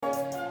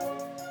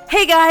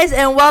Hey guys,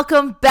 and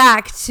welcome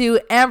back to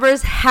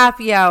Amber's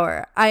Happy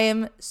Hour. I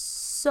am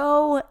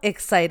so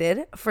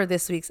excited for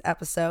this week's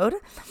episode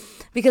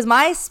because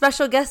my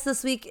special guest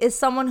this week is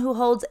someone who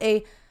holds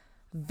a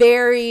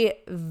very,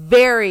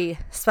 very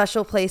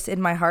special place in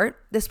my heart.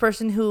 This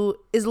person who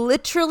is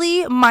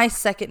literally my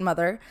second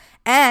mother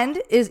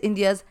and is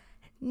India's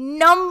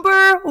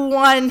number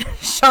one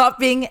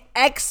shopping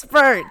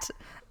expert.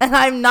 And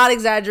I'm not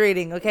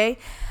exaggerating, okay?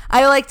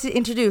 I would like to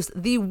introduce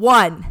the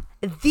one,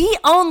 the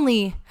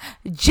only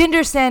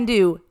Jinder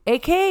Sandhu,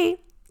 aka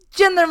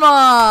Jinder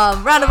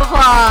Mom. Round of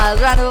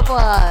applause. Round of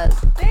applause.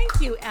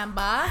 Thank you,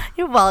 Amber.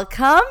 You're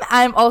welcome.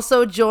 I'm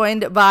also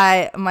joined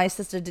by my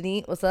sister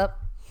Denise. What's up?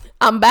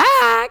 I'm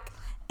back.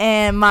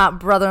 And my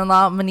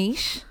brother-in-law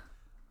Manish.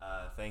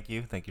 Thank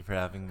you. Thank you for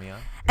having me on.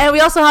 And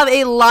we also have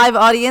a live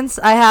audience.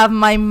 I have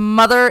my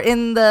mother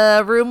in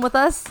the room with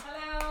us.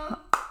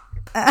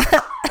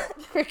 Hello.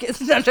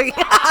 Crickets. No, I'm joking.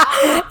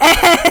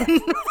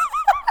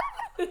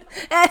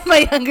 and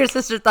my younger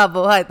sister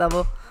Tabo. Hi,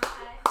 Tabo.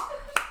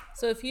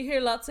 So if you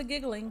hear lots of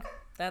giggling,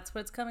 that's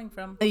where it's coming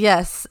from.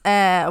 Yes.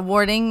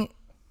 Warning.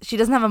 She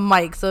doesn't have a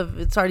mic, so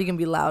it's already going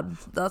to be loud.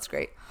 That's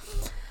great.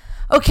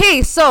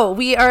 Okay, so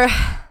we are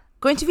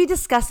going to be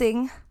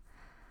discussing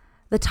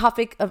the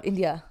topic of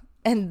India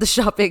and the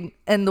shopping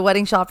and the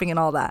wedding shopping and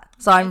all that.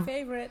 So My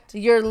favorite.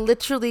 You're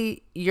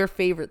literally your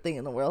favorite thing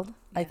in the world,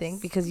 I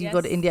think, because you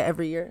go to India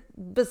every year.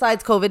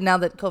 Besides COVID, now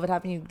that COVID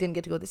happened, you didn't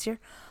get to go this year.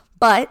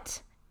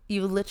 But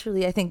you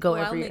literally, I think, go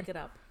every year. I'll make it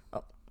up.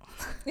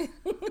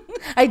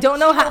 I don't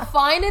know how. She'll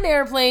find an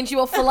airplane, she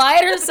will fly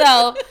it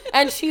herself,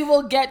 and she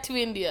will get to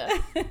India.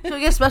 She'll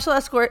get a special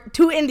escort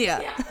to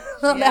India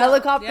on the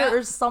helicopter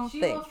or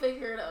something. She will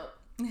figure it out.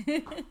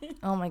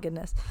 Oh my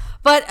goodness.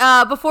 But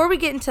before we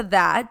get into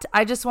that,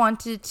 I just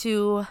wanted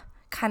to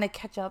kind of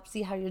catch up,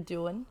 see how you're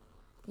doing,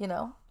 you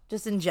know,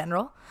 just in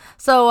general.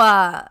 So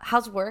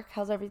how's work?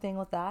 How's everything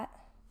with that?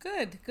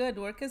 Good.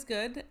 Work is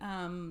good.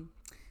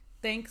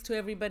 Thanks to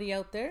everybody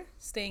out there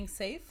staying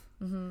safe.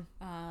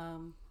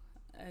 Mm-hmm.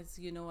 As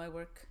you know,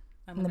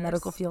 I'm in the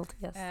medical field,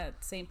 yes.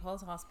 At St.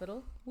 Paul's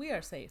Hospital. We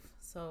are safe.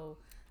 So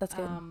that's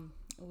good.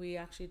 We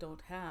actually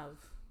don't have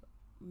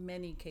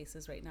many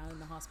cases right now in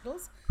the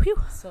hospitals. Whew.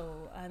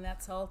 So, and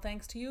that's all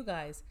thanks to you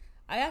guys.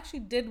 I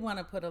actually did want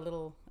to put a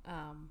little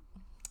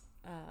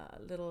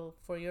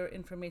for your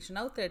information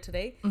out there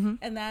today,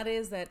 and that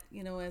is that,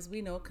 you know, as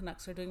we know,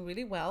 Canucks are doing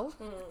really well.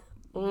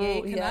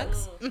 Yay,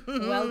 Canucks!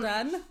 Well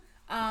done.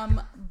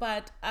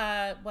 But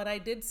what I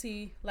did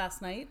see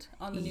last night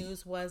on the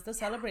news was the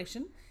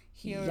celebration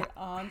here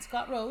on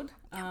Scott Road.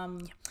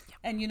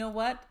 And you know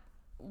what?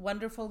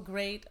 Wonderful,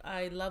 great.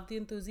 I love the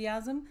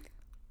enthusiasm,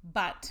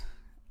 but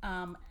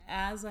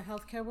as a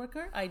healthcare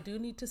worker, I do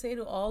need to say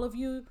to all of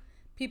you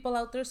people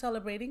out there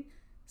celebrate,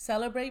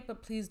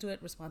 but please do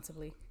it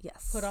responsibly.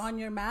 Yes. Put on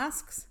your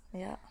masks.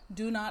 Yeah.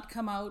 Do not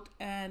come out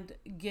and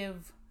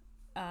give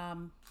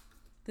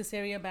this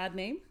area a bad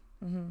name.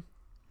 Mm-hmm.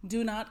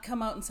 Do not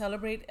come out and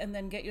celebrate and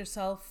then get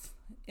yourself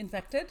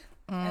infected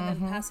and then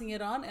passing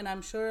it on. And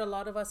I'm sure a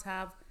lot of us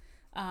have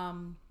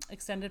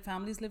extended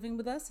families living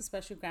with us,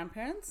 especially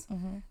grandparents.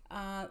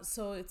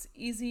 So it's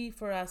easy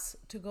for us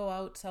to go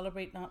out,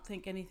 celebrate, not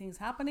think anything's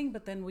happening,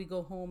 but then we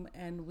go home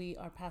and we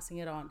are passing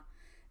it on.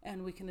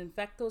 And we can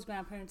infect those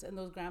grandparents, and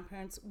those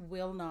grandparents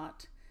will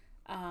not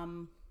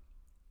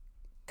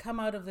come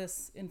out of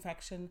this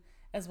infection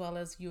as well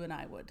as you and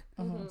I would.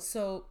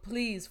 So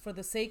please, for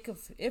the sake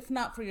of, if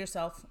not for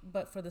yourself,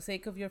 but for the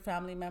sake of your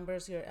family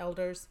members, your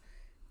elders,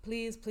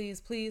 please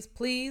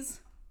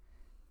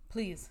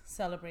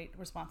celebrate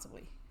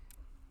responsibly.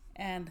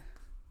 And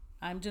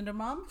I'm Jinder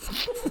Mom.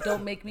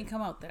 Don't make me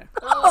come out there.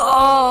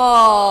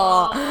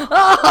 Oh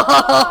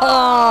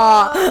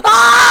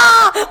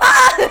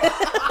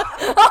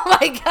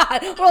my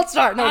God. World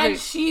star. No, And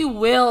she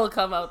will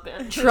come out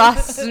there.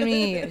 trust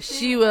me.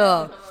 She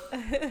will.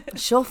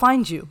 She'll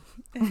find you.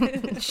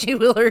 She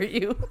will hurt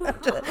you.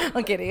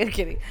 I'm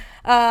kidding.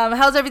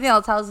 How's everything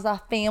else? How's the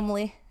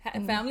family?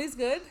 Family's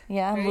good.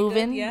 Yeah, Very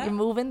moving. good, yeah. You're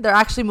moving. They're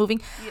actually moving.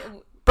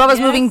 Yeah, Bravo's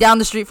yes. moving down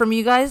the street from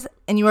you guys,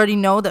 and you already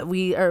know that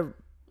we are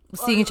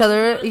seeing each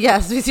other.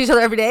 Yes, we see each other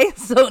every day.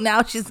 So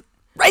now she's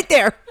right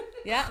there.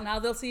 Yeah, now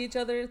they'll see each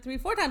other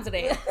 3-4 times a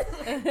day.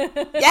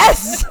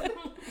 Yes.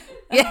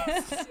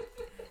 Yes.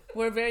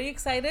 We're very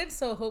excited.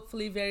 So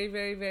hopefully very,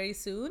 very, very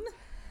soon.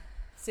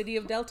 City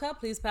of Delta,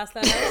 please pass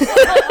that out.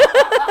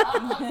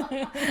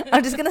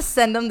 I'm just gonna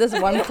send them this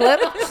one clip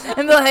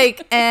and be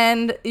like,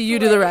 and you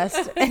do the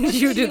rest, and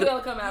you do She the.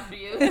 will come after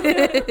you.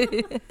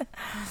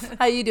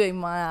 How you doing,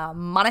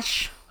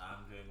 Manish?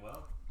 I'm doing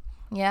well.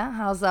 Yeah.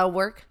 How's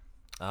work?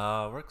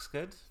 Work's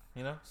good.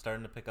 You know,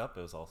 starting to pick up.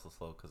 It was also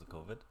slow because of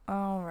COVID.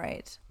 All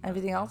right.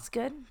 Everything else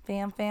good?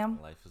 Fam.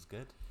 Life is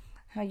good.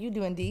 How you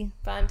doing, D?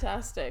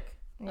 Fantastic.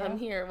 Yeah. I'm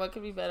here. What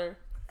could be better?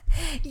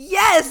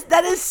 Yes,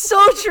 that is so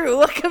true.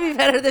 What could be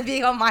better than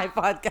being on my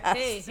podcast?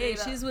 Hey,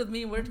 she's with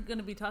me. We're going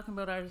to be talking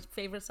about our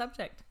favorite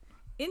subject,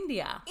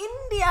 India.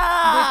 India.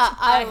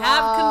 I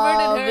have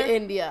converted her.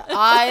 India.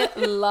 I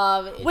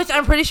love India. Which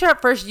I'm pretty sure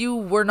at first you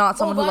were not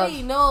someone who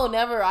loved. No,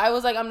 never. I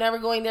was like, I'm never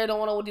going there. Don't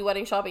want to do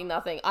wedding shopping.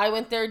 Nothing. I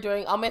went there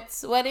during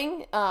Amit's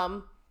wedding.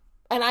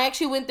 And I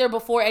actually went there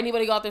before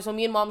anybody got there. So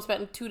me and mom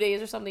spent 2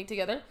 days or something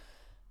together.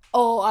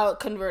 Oh, I was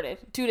converted.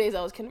 2 days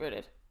I was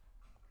converted.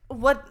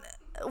 What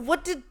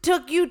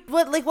took you?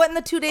 What in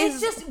the 2 days?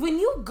 It's just when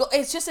you go.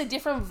 It's just a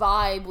different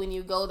vibe when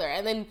you go there,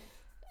 and then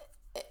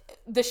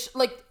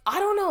I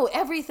don't know,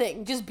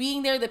 everything. Just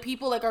being there, the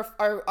people like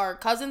our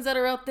cousins that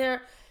are out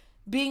there,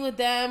 being with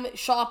them,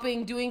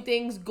 shopping, doing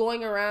things,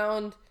 going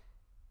around.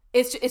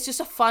 It's just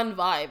a fun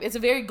vibe. It's a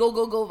very go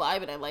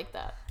vibe, and I like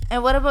that.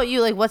 And what about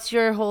you? Like, what's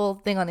your whole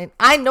thing on it?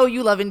 I know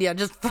you love India.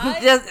 Just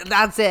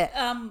that's it.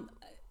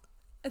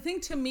 I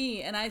think to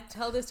me, and I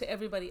tell this to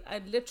everybody, I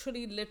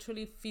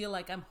literally feel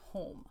like I'm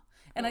home.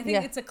 And I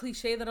think it's a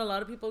cliche that a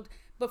lot of people,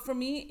 but for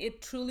me,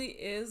 it truly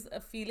is a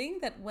feeling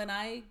that when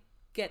I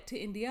get to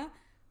India,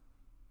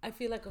 I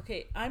feel like,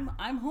 okay, I'm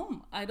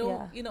home. I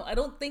don't, I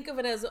don't think of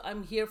it as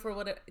I'm here for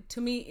whatever.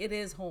 To me, it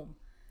is home.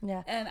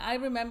 Yeah. And I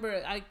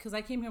remember, because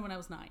I came here when I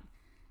was 9.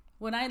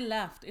 When I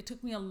left, it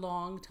took me a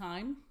long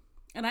time.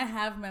 And I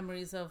have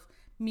memories of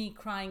me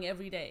crying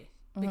every day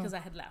because I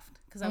had left,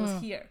 because I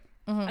was here.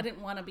 I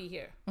didn't want to be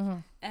here.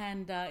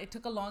 And it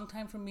took a long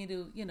time for me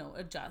to,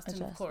 adjust.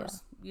 And of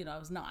course, I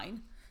was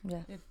 9.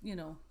 Yeah.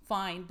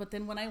 Fine. But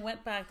then when I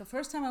went back, the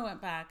first time I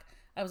went back,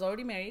 I was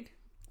already married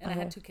and I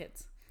had 2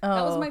 kids.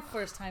 That was my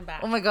first time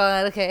back. Oh my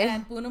God. Okay.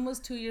 And Poonam was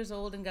 2 years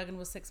old and Gagan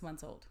was 6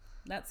 months old.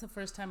 That's the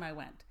first time I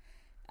went.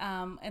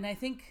 And I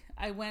think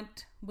I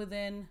went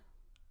within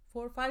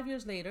 4 or 5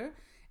 years later.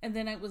 And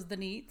then it was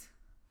Daneet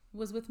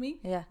was with me.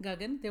 Yeah.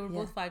 Gagan. They were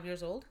both 5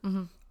 years old.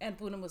 And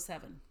Poonam was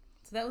 7.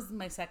 So that was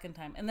my second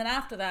time. And then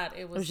after that,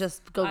 it was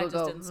just go.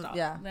 Didn't stop.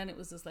 Yeah. Then it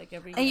was just like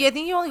every And year. I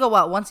think you only go,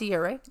 once a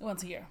year, right?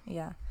 Once a year.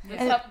 Yeah.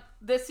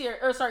 Last year,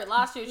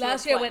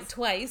 Last year I went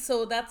twice,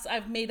 so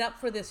I've made up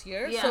for this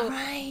year. Yeah. So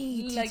Right,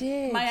 you like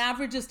did. my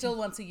average is still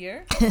once a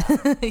year.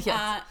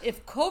 Yes.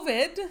 If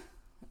COVID,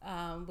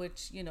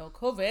 which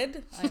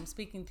COVID, I'm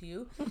speaking to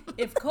you.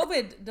 If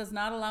COVID does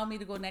not allow me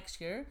to go next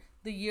year,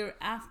 the year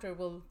after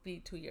will be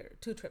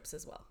 2 trips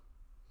as well.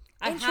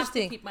 I have to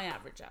Interesting. keep my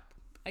average up.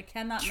 I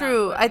cannot.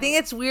 True. I think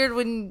it's weird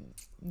when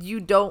you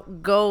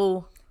don't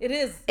go. It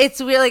is.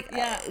 It's weird, like,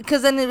 Yeah.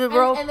 because then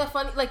we're all. And the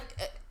funny,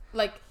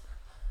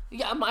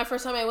 my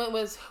first time I went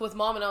was with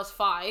mom, and I was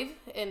 5,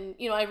 and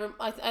I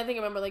think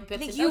I remember like bits. I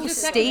think and you was your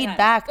pieces. second stayed time.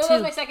 back That too.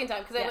 was my second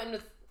time because I went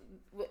with.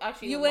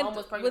 Actually, You mom went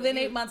was pregnant within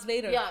with 8 months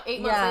later. Yeah,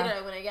 8 months Yeah. later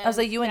I went again. I was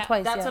like, you went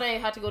twice. That's yeah. when I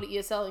had to go to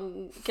ESL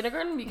in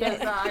kindergarten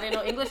because I didn't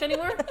know English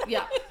anymore.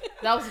 Yeah,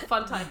 that was a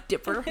fun time.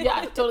 Dipper.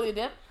 Yeah, totally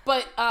did.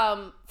 But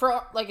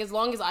for like as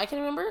long as I can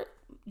remember,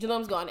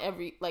 Jalam's gone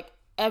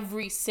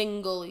every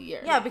single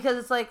year. Yeah, because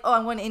it's like, oh,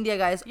 I'm going to India,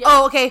 guys. Yeah.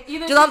 Oh, okay.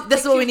 Either Jalam, she- this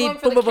is she what was we going need.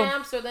 for Boom, the boom, boom.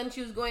 camps, or then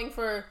she was going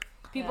for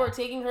people are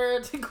taking her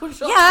to go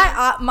shopping.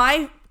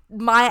 Yeah,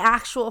 my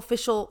actual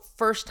official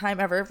first time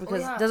ever,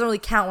 because yeah. it doesn't really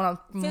count when I'm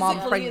mom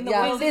Physically pregnant. in the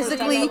Yeah,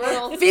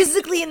 world,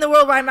 physically in the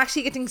world where I'm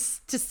actually getting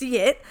to see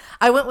it.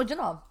 I went with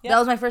Janal. Yeah. That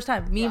was my first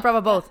time. Me and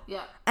Prabha both.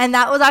 Yeah. And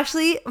that was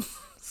actually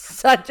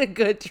such a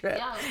good trip.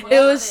 Yeah, it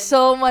was fun.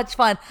 so much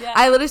fun. Yeah.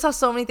 I literally saw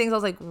so many things. I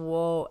was like,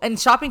 whoa. And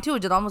shopping too.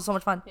 Janal was so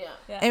much fun. Yeah.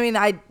 Yeah. I mean,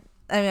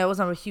 I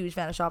wasn't a huge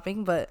fan of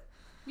shopping, but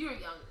You were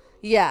young.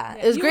 yeah,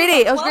 it was You grade were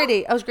 8. I was 12?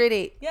 grade 8. I was grade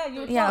 8. Yeah, you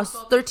were 12. Yeah, I was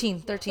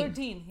 13.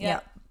 13. Yeah.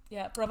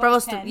 Yeah. Bravo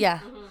was 10. yeah.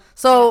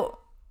 So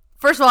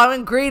first of all, I'm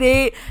in grade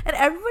 8, and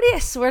everybody, I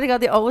swear to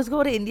God, they always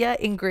go to India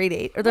in grade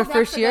 8 or their Well,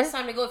 first that's the year. best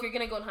time to go if you're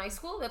gonna go in high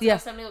school. That's Yeah. the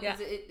best time to go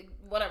because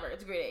whatever,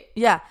 it's grade 8.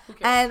 Yeah, cares?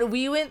 and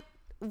we went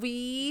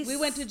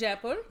to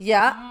Jaipur.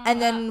 yeah,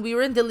 and then we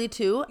were in Delhi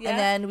too, Yeah. and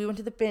then we went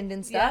to the Pind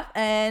and stuff,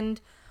 Yeah. and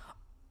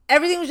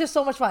everything was just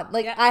so much fun.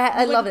 Like Yeah. I You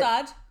went love to it.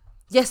 Taj?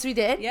 Yes, we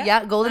did. Yeah.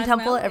 Yeah, Golden Taj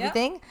Temple, Mahal, yeah.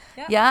 everything.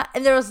 Yeah. Yeah,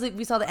 and there was like,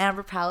 we saw the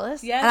Amber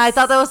Palace, Yes. and I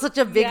thought that was such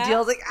a big Yeah. deal. I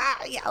was like,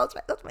 yeah,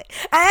 that's my.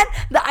 And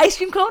the ice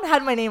cream cone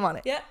had my name on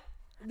it. Yeah.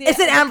 It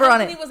said Amber on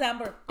it. The company was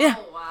Amber. Yeah.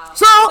 Oh wow.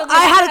 So they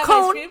I had had to a have ice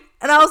cone, cream?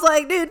 and I was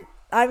like, dude,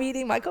 I'm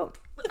eating my cone.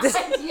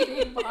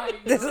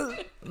 This is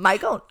my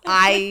cone.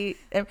 I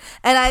am,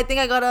 and I think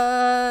I got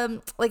a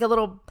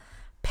little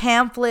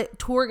pamphlet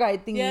tour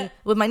guide thingy Yeah.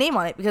 with my name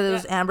on it because it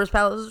was Amber's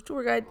Palace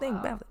tour guide thing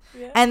pamphlet.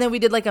 And then we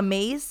did like a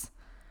maze,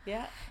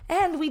 Yeah.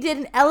 and we did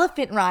an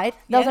elephant ride.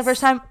 That was our Yes.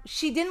 first time.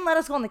 She didn't let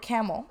us go on the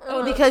camel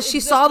Oh, because it she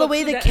just saw the looked way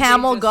too the da-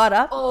 camel dangerous. got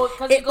up. Oh,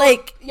 because It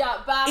like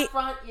back, it-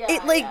 front, yeah.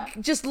 it like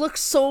yeah. just looked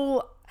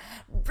so.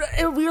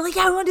 We were like,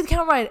 yeah, we want to do the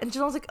camel ride, and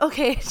Janelle was like,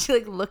 okay. She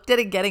like looked at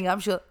it getting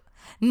up. She was like,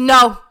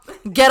 no,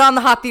 get on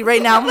the hathi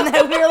right now. And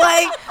then we were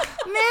like,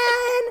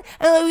 man,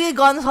 and like, we had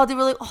gone on this hathi. We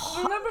were like,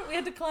 oh, Remember, we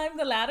had to climb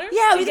the ladder.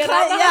 yeah, to we had to get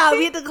climb. on the Yeah, Hathi?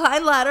 we had to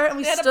climb ladder, and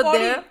we had a stood party.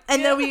 there,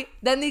 and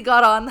then we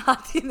got on the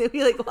hathi, and then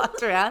we like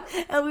walked around,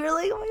 and we were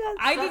like, oh my god.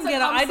 I didn't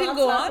get on. I didn't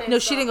go on. No,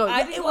 she didn't go. I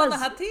Yeah, didn't it go on the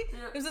was. Hathi.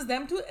 It was just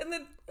them two, and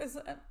then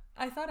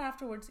I thought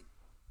afterwards,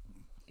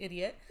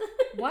 idiot.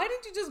 why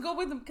didn't you just go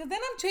with them? Because then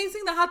I'm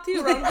chasing the hati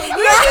around.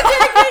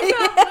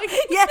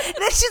 Yeah, and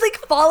then she's like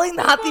following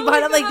the hati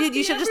behind. I'm like, dude,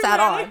 you should just sat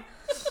on.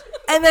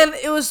 And then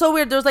it was so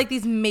weird. There's like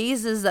these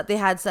mazes that they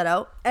had set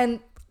out, and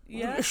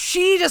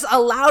she just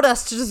allowed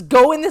us to just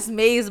go in this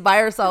maze by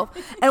herself,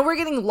 and we're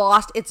getting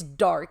lost. It's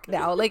dark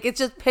now, like it's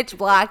just pitch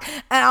black,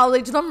 and I was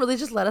like, did mom really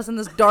just let us in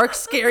this dark,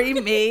 scary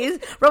maze?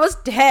 Bro was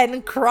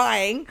 10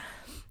 crying.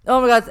 Oh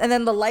my god. And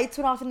then the lights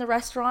went off in the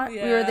restaurant. We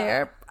were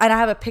there, and I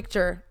have a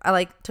picture. I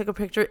like took a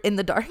picture in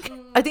the dark.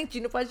 I think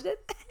Gina Pudge did.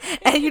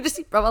 And you just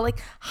see Brava like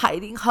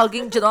hiding,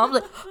 hugging Janelle,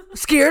 like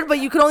scared, but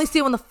you could only see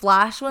it when the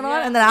flash went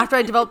on. And then after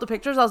I developed the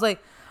pictures, I was like,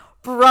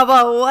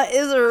 Brava, what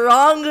is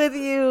wrong with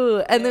you?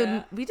 And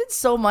then we did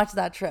so much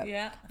that trip.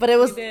 Yeah, but it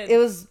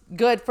was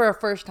good for a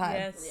first time.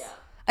 Yes. Yeah.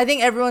 I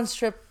think everyone's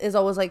trip is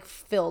always like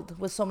filled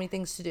with so many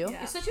things to do.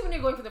 Yeah. Especially when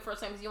you're going for the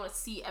first time, because you want to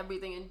see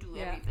everything and do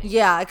everything.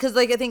 Yeah, because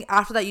like I think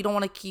after that you don't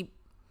want to keep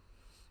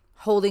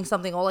holding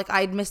something. Oh, like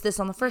I'd missed this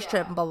on the first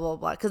trip, and blah blah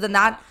blah. Because then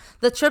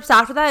the trips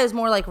after that is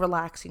more like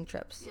relaxing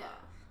trips. Yeah.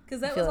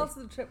 Because that was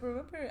also the trip.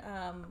 Remember,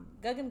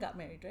 Gagan got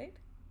married, right?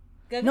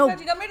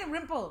 Gagan got married, and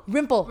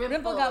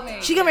Rimple got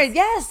married. She got married.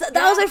 Yes, that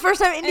was my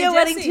first time India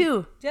wedding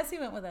too. Jessie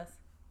went with us.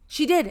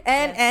 She did,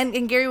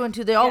 and Gary went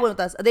too. They all went with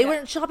us. They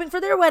went shopping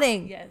for their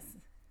wedding. Yes.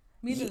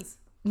 Mila's.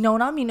 No,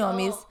 not me. No,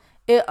 Amis.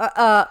 Anu.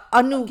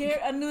 Anu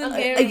and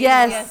Gary.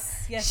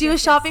 Yes. She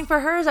was shopping for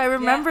hers. I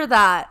remember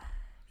that.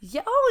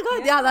 Yeah. Oh my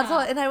god. Yeah. That's all.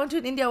 And I went to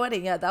an India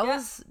wedding. Yeah, that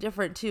was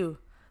different too.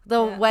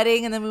 The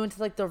wedding, and then we went to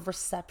like the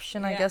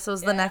reception. I guess it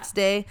was the next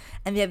day,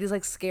 and they had these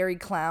like scary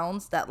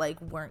clowns that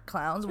like weren't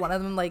clowns. One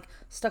of them like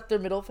stuck their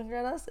middle finger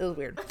at us. It was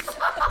weird.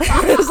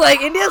 It was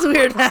like, India's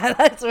weird, man.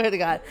 I swear to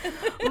God.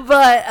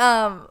 But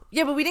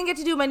but we didn't get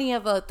to do many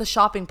of the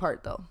shopping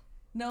part though.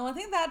 No, I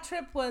think that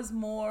trip was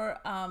more.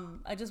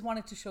 I just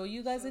wanted to show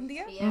you guys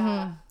India.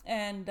 Yeah.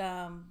 And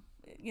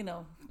you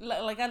know,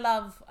 like I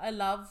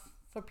love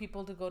for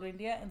people to go to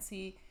India and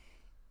see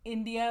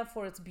India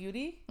for its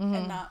beauty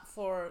and not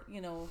for,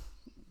 you know,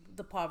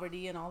 the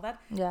poverty and all that.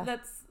 Yeah.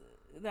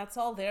 That's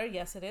all there.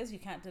 Yes, it is. You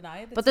can't deny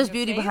it. But there's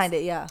beauty behind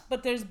it, yeah.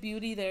 But there's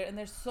beauty there, and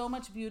there's so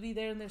much beauty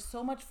there, and there's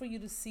so much for you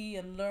to see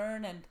and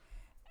learn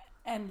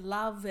and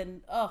love,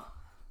 and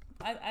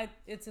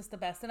it's just the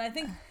best. And I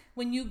think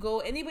when you go,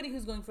 anybody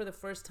who's going for the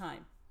first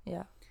time,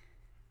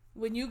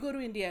 when you go to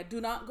India,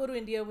 do not go to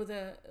India with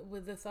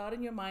the thought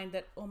in your mind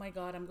that, oh my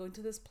God, I'm going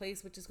to this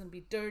place which is going to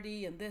be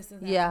dirty and this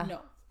and that. Yeah. No.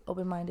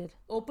 Open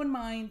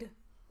mind,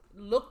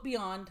 look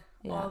beyond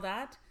all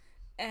that,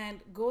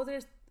 and go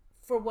there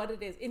for what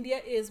it is.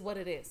 India is what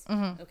it is.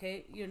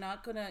 Okay, you're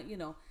not gonna,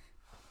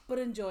 but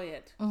enjoy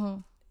it.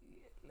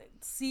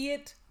 See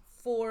it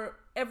for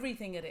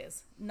everything it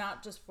is,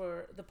 not just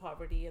for the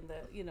poverty and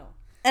the.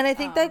 And I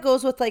think that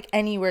goes with like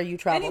anywhere you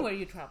travel.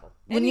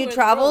 When you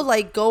travel,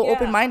 like go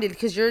open-minded,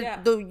 because you're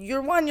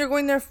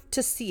going there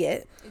to see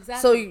it.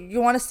 Exactly. So you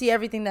want to see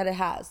everything that it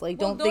has. Like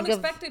don't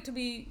expect it to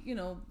be,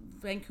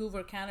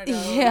 Vancouver, Canada,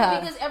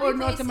 because every or place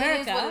North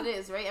America. Is what it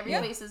is, right? Every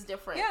place is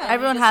different. Yeah.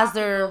 Everyone has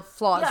their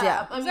flaws.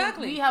 Yeah. I mean,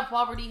 we have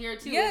poverty here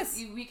too.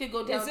 Yes. We could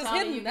go downtown. It's just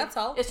hidden. That's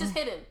all. It's just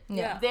hidden.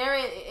 Yeah. There,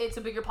 it's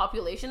a bigger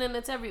population and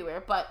it's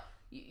everywhere, but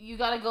you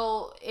got to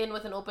go in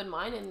with an open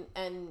mind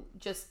and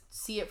just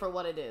see it for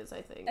what it is,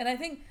 I think. And I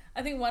think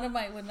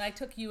when I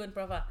took you and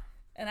Brava,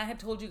 and I had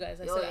told you guys,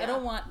 I said, I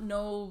don't want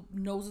no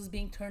noses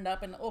being turned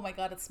up and, oh my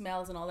God, it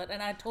smells and all that.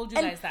 And I told you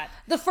guys that.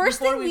 The first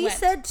thing we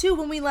said too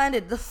when we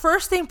landed, the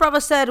first thing Brava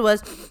said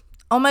was,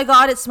 oh my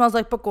God, it smells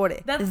like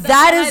pakode. That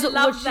is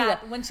what she said.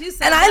 When she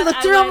said and I looked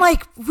at her, I'm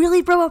like,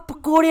 really, Brava,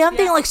 pakode? I'm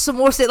thinking like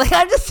samosa. Like,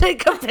 I'm just like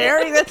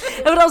comparing this.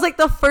 And I was like,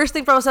 the first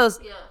thing Brava said was,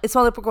 it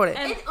smells like pakode.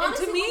 And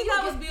honestly, to me,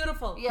 that was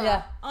beautiful.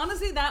 Yeah.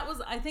 Honestly, that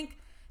was, I think,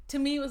 to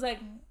me, it was like,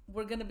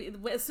 we're going to be,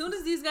 as soon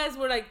as these guys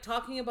were like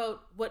talking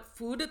about what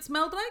food it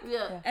smelled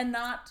like and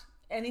not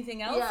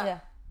anything else,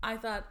 I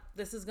thought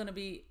this is going to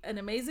be an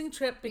amazing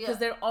trip because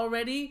they're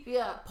already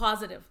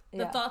positive.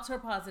 The thoughts are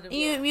positive.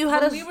 You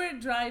had we were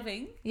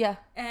driving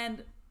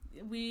and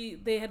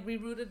they had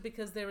rerouted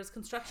because there was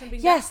construction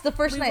being done. The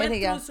first night, I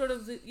think, we went through sort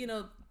of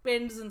the,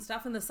 pins and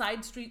stuff in the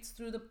side streets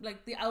through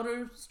the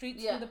outer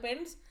streets through the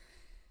pins.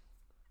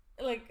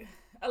 Like,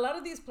 a lot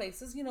of these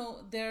places,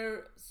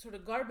 they're sort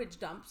of garbage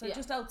dumps are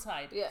just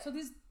outside. So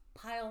these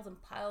piles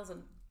and piles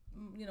and,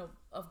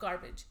 of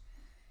garbage.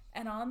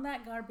 And on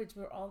that garbage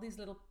were all these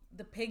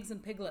the pigs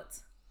and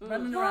piglets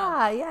running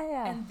around.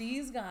 Yeah. And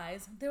these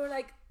guys, they were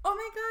like, oh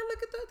my God,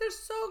 look at that. They're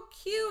so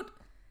cute.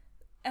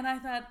 And I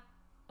thought,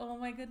 oh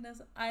my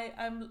goodness.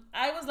 I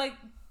was like,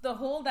 that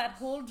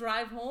whole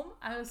drive home,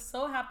 I was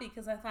so happy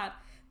because I thought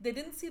they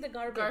didn't see the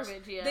garbage.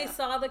 They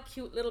saw the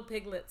cute little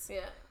piglets.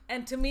 Yeah.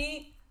 And to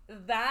me,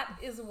 that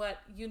is what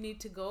you need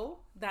to go,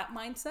 that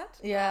mindset.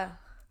 Yeah.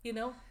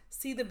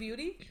 See the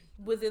beauty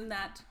within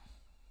that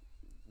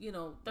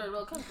third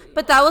world country.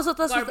 But that was with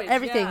us with Garbage,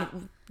 everything. yeah.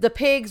 The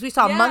pigs, we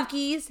saw Yeah.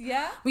 monkeys.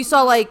 Yeah. We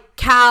saw like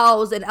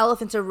cows and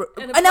elephants. And of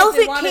An course, they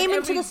elephant wanted came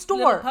into every the store.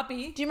 little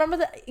puppy. Do you remember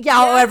that? Yeah,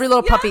 oh, Yes, every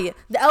little yeah. puppy.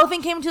 The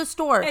elephant came into the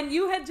store. And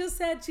you had just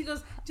said, she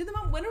goes, Jitha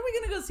Mom, when are we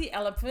gonna go see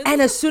elephants?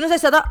 And as soon as I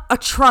said that, the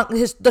trunk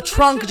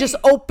Literally, just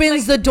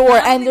opens the door,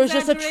 not and an there's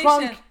just a exaggeration.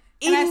 trunk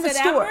And in I the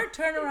said, store. Amber,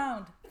 turn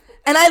around.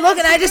 And I look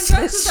and I just,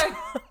 And she's like,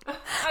 I'm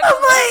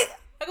like,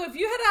 I go, if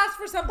you had asked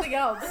for something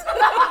else.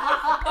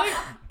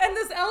 And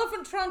this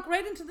elephant trunk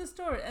right into the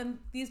store. And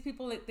these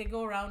people, like, they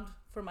go around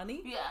for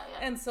money. Yeah.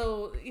 And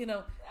so,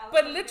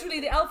 but literally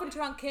the elephant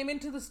trunk came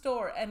into the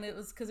store, and it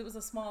was because it was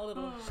a small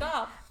little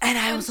shop. and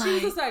I was she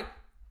like, was like,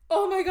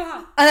 oh my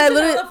God. and it's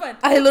an elephant.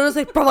 I literally was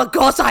like, bro,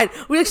 go outside.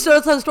 We like stood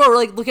outside the store. We're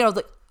like looking. I was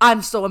like,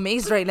 I'm so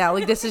amazed right now.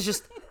 Like this is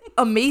just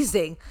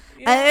amazing.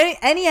 And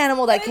any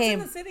animal that It's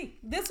came, in the city.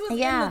 This was in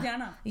yeah,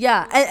 Ludhiana.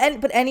 yeah,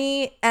 but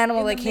any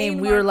animal In that the came,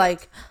 main we were market.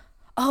 like,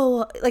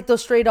 oh, like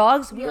those stray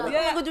dogs. We were like, Yeah.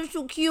 oh my God, they're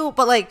so cute.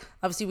 But like,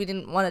 obviously, we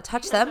didn't want to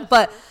touch them.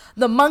 But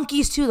the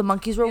monkeys too. The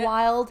monkeys were Yeah.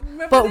 wild.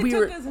 Remember but they we took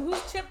were. us,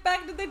 whose chip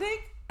bag did they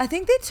take? I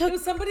think they It took.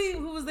 was somebody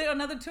who was there,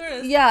 another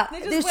tourist. Yeah,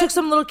 just they took went,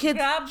 some little kid's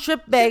grabbed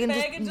trip bag and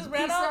and just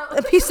ran Peace off.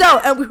 out. peace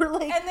out. And we were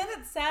like, And then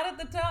it sat at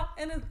the top,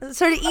 and it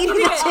started eating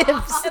the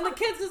chips. And the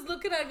kids just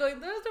looking at it going,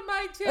 those are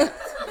my chips.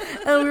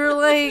 And we were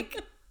like,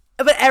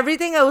 but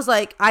everything I was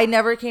like, I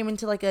never came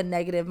into like a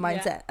negative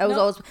mindset. I was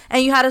No. always,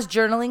 and you had us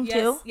journaling Yes,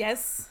 too.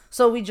 yes.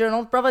 So we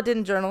journaled. Brava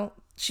didn't journal.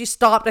 She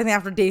stopped, I think,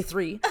 after day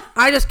 3.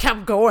 I just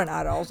kept going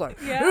at it. I was like,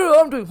 Yeah. "Oh,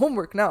 I'm doing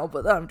homework now,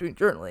 but I'm doing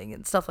journaling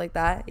and stuff like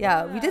that.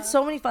 Yeah, we did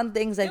so many fun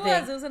things, I It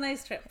think. was a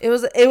nice trip. It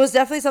was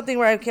definitely something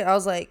where I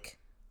was like,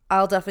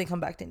 I'll definitely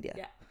come back to India.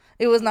 Yeah.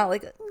 It was not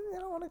like, I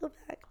don't want to go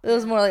back. It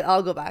was more like,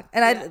 I'll go back.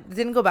 And I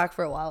didn't go back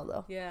for a while,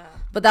 though. Yeah.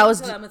 But that was,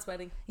 Until Amit's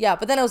wedding. yeah,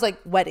 but then it was like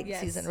wedding Yes.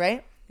 season,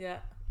 right? Yeah.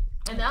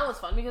 And that was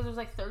fun because there was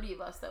like 30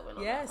 of us that went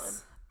on that one.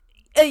 Yes.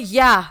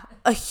 Yeah,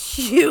 a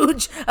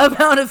huge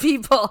amount of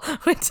people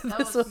went to That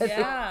this was- wedding.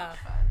 Yeah.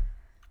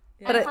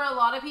 But And for a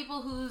lot of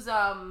people whose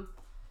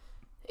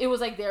it was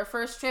like their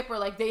first trip or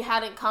like they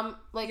hadn't come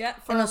like Yeah.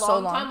 for And a it was so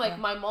long long, time. Like yeah.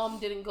 my mom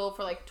didn't go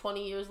for like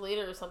 20 years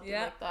later or something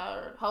Yeah. like that,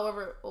 or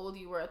however old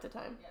you were at the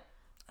time.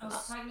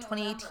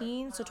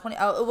 2018, so 20.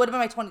 Oh, it would have been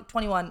my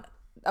 2021.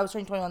 I was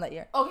turning 21 that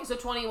year. Okay, so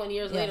 21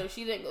 years Yeah. later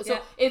she didn't go. So Yeah.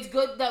 it's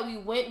good that we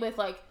went with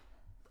like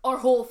our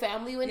whole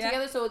family went Yeah.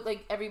 together, so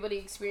like everybody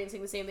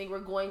experiencing the same thing. We're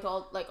going to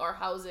all like our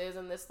houses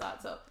and this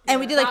that. So And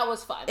we did like that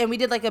was fun. And we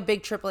did like a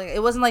big trip. Like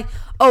it wasn't like,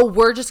 oh,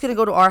 we're just gonna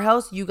go to our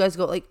house. You guys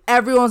go. Like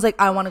everyone's like,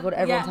 I want to go to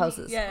everyone's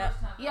houses. Yeah.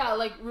 Yeah,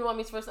 like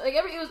Rumami's first like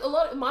it was a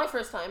lot my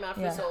first time after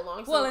Yeah. so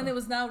long. So, Well, and it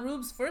was now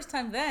Rube's first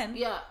time then.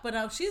 Yeah. But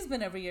now she's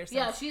been every year since.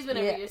 yeah, she's been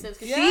every Yeah. year since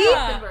because Yeah.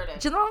 she's converted.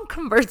 Janelle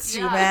converts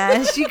you, Yeah.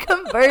 man. She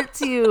converts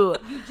you.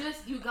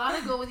 You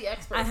gotta go with the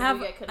experts. I if have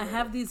you get I converted.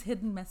 have these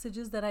hidden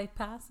messages that I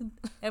pass, and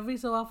every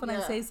so often I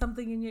Yeah. say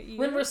something in your ear.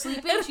 When we're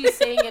sleeping, she's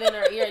saying it in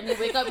her ear, and you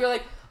wake up, you're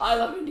like, "I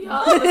love India."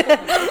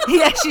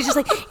 Yeah, she's just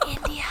like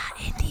India,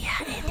 India,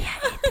 India,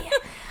 India.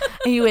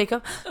 And you wake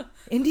up,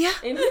 India.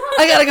 India?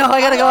 I gotta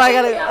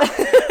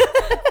go.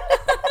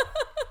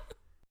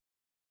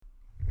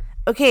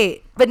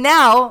 Okay, but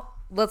now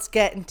let's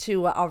get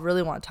into what I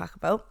really want to talk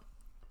about.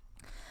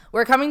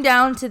 We're coming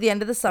down to the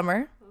end of the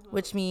summer,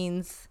 which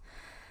means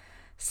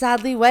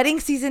sadly wedding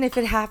season, if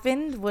it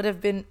happened, would have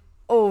been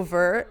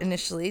over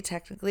initially,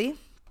 technically.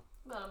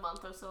 About a month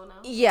or so now.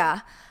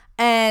 Yeah.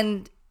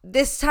 And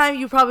this time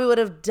you probably would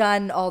have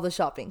done all the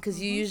shopping because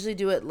you usually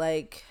do it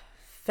like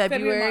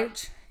February.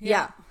 March.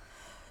 Yeah.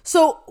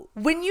 So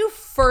when you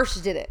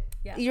first did it,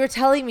 Yeah. you were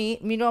telling me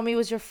Minomi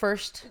was your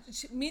first.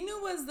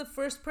 Minu was the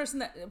first person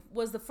that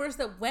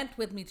went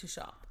with me to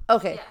shop.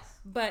 Okay. Yes.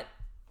 But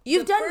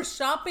You've the done. first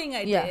shopping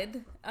I Yeah.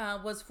 did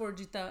was for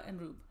Jita and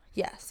Rube.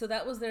 Yes. So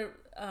that was their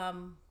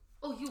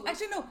Oh, you.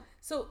 actually no.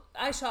 So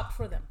I shopped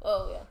for them.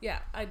 Oh yeah. Yeah,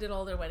 I did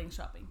all their wedding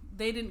shopping.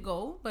 They didn't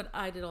go, but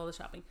I did all the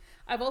shopping.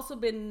 I've also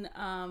been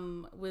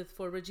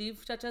for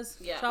Rajiv Chacha's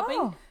Yeah. shopping,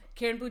 Oh.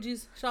 Karen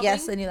Puji's shopping.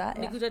 Yes, I knew that,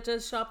 yeah. Miku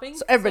Chacha's shopping.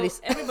 So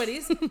everybody's.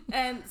 everybody's.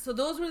 And so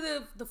those were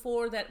the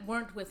 4 that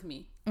weren't with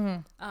me.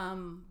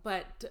 Mm-hmm.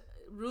 But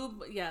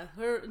Rube, yeah,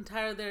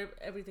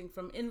 everything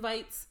from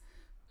invites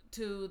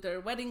to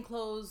their wedding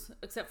clothes,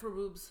 except for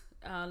Rube's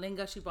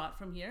lenga she bought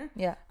from here.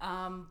 Yeah.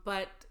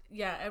 But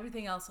yeah,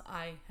 everything else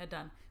I had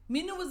done.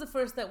 Minu was the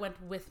first that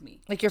went with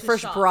me. Like your to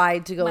first shop.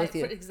 bride to go with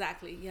you.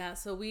 Exactly. Yeah.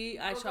 So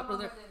I shopped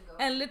with her, didn't go.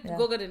 and Yeah.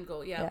 Goga didn't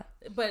go. Yeah.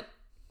 But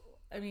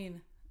I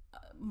mean,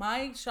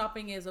 my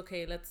shopping is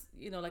okay. Let's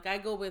like I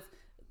go with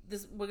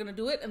this. We're gonna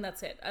do it, and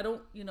that's it. I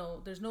don't.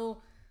 There's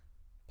no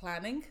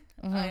planning.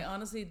 Mm-hmm. I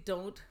honestly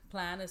don't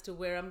plan as to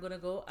where I'm gonna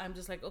go. I'm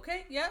just like,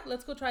 okay, yeah,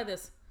 let's go try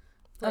this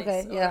place.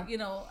 Okay, Or,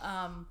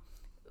 yeah.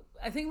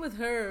 I think with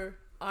her,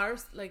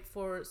 ours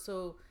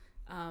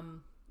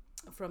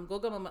from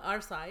Goga Mama,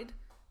 our side,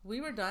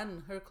 we were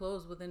done her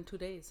clothes within 2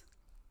 days.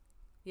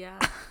 Yeah,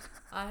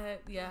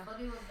 yeah.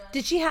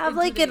 Did she have In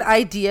like 2 an days.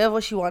 idea of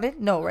what she wanted?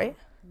 No, right?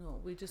 No,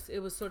 it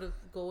was sort of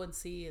go and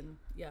see and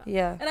yeah.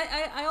 Yeah. And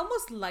I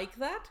almost like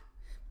that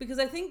because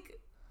I think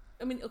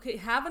I mean, okay,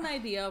 have an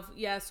idea of,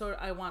 yes, or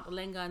I want a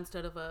lehenga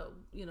instead of a,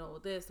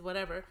 this,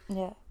 whatever.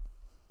 Yeah.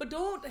 But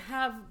don't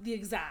have the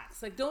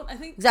exacts. Like, don't, I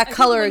think. Exact I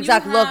color, think when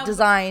exact you look, have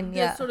design. this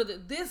Yeah. Sort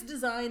of this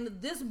design,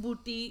 this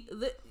booty,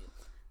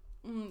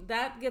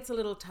 that gets a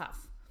little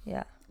tough.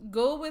 Yeah.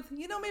 Go with,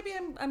 maybe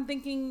I'm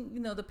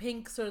thinking, the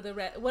pinks or the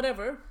red,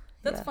 whatever.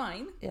 That's Yeah.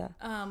 fine. Yeah.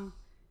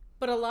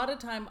 But a lot of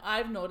time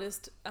I've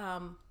noticed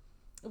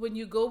when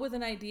you go with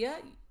an idea,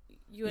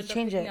 you end up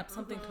change picking it. up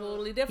something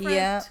totally different.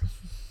 Yeah.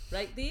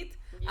 Right, Deet?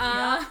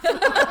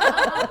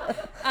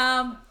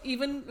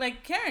 Even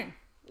like Karen.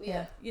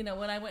 Yeah.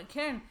 When I went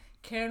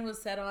Karen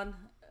was set on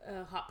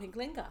hot pink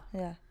lehenga.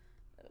 Yeah.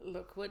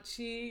 Look what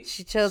she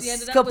chose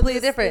ended up completely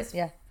with different.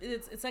 Yeah.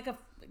 It's like a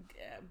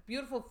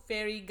beautiful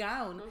fairy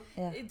gown.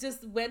 Yeah. It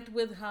just went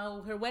with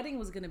how her wedding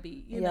was going to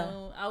be, you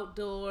know,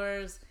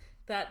 outdoors,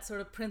 that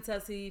sort of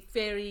princessy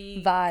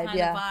fairy Vibe, kind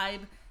yeah. of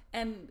vibe.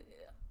 And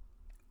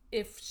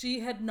if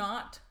she had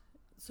not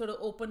sort of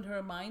opened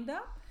her mind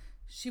up,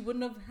 she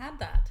wouldn't have had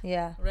that.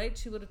 Yeah. Right?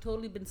 She would have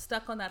totally been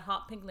stuck on that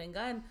hot pink lehenga.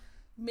 And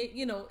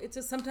it's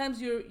just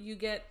sometimes you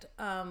get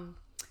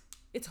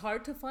it's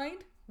hard to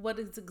find what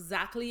is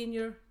exactly in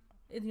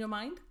your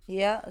mind.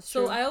 Yeah. That's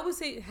So true. I always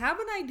say have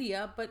an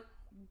idea, but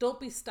don't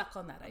be stuck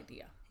on that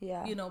idea.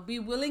 Yeah. Be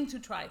willing to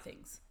try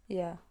things.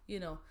 Yeah.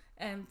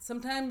 And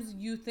sometimes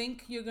you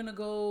think you're gonna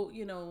go,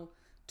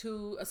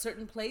 to a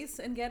certain place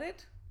and get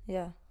it.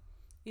 Yeah.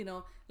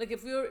 Like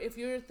if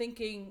you're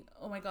thinking,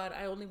 oh my God,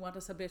 I only want a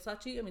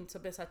Sabyasachi. I mean,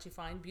 Sabyasachi,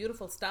 fine,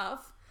 beautiful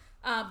stuff,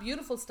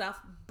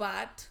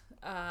 but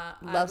I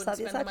Love wouldn't spend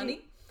the Sabyasachi.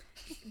 money.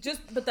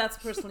 But that's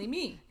personally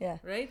me. Yeah.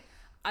 Right.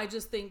 I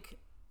just think,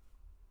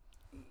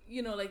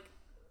 like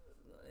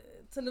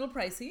it's a little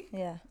pricey.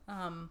 Yeah.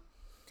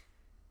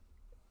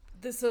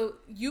 So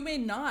you may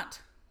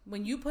not,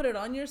 when you put it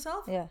on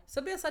yourself, Yeah.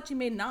 Sabyasachi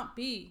may not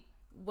be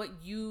what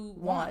you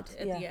want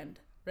at yeah. the end,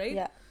 right?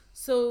 Yeah.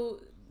 So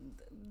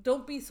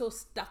don't be so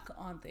stuck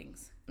on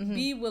things. Mm-hmm.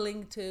 Be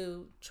willing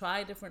to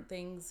try different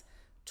things,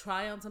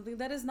 try on something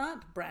that is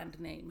not brand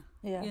name.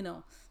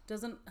 Yeah.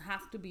 Doesn't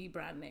have to be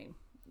brand name.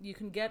 You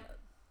can get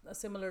a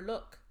similar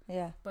look,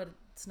 Yeah. but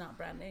it's not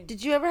brand name.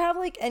 Did you ever have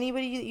like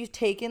anybody that you've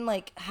taken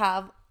like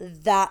have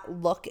that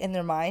look in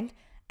their mind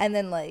and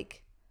then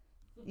like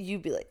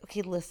you'd be like,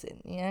 okay,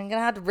 listen, I'm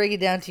gonna have to break it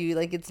down to you.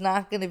 Like it's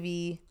not gonna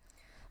be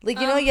like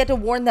you have to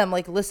warn them.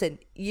 Like, listen,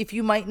 if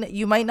you might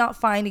not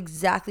find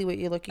exactly what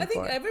you're looking I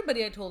think for.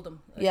 everybody I told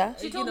them. Yeah?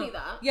 She told me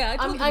that. Yeah,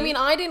 I mean,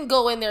 I didn't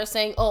go in there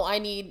saying, "Oh, I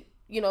need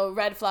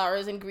red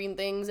flowers and green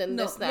things and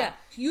no, this that." yeah.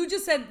 You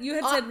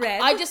had said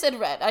red. I just said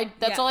red.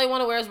 That's Yeah. all I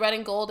want to wear is red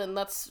and gold, and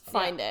let's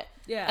find it.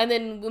 Yeah. And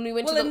then when we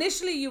went Well, to the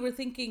initially you were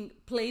thinking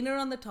plainer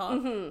on the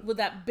top with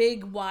that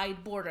big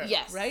wide border.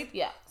 Yes, Right?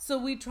 yeah. So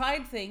we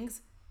tried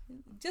things,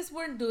 just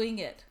weren't doing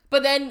it.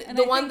 But then And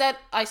the I one think- that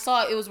I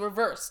saw, it was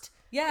reversed.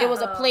 Yeah. It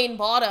was a plain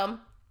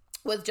bottom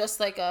with just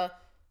like a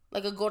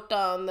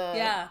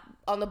gota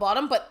on the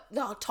bottom, but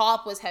the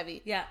top was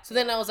heavy. Yeah. So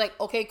then I was like,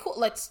 okay, cool.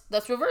 Let's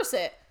reverse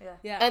it.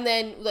 Yeah. And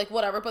then like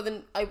whatever. But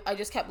then I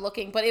just kept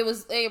looking. But it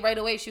was right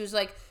away. She was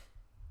like,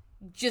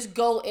 just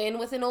go in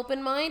with an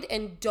open mind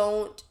and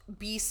don't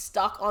be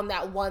stuck on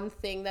that one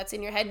thing that's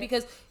in your head,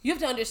 because you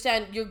have to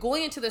understand you're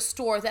going into the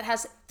store that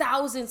has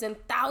thousands and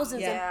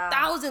thousands and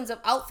thousands of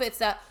outfits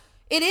that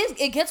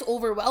it gets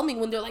overwhelming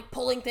when they're like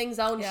pulling things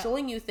out and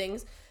showing you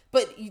things.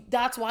 But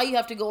that's why you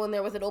have to go in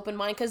there with an open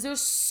mind, because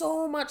there's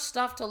so much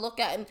stuff to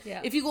look at. And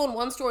if you go in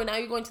one store and now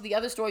you're going to the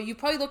other store, you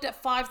probably looked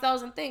at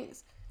 5,000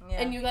 things.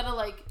 Yeah. And you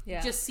gotta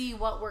just see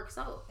what works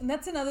out. And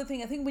that's another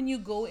thing. I think when you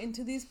go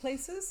into these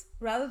places,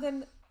 rather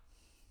than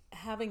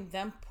having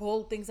them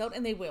pull things out,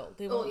 and they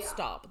won't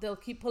stop. They'll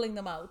keep pulling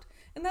them out.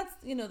 And that's,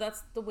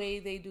 that's the way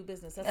they do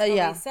business. That's how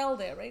they sell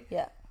there, right?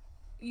 Yeah.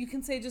 You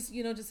can say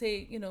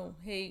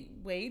hey,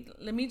 wait,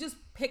 let me just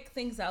pick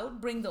things out,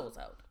 bring those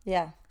out.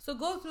 Yeah. So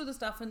go through the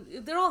stuff,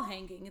 and they're all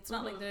hanging. It's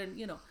not like they're,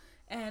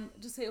 and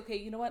just say, okay,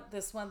 you know what,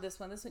 this one.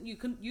 You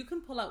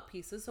can pull out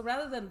pieces. So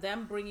rather than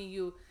them bringing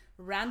you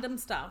random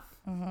stuff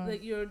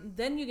that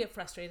then you get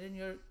frustrated and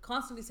you're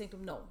constantly saying to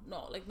them,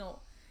 no.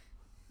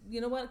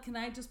 You know what, can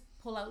I just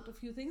pull out a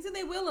few things? And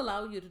they will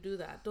allow you to do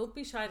that. Don't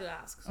be shy to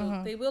ask.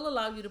 So they will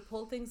allow you to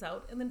pull things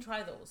out and then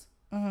try those.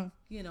 And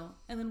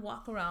then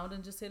walk around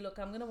and just say, look,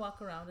 I'm going to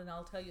walk around and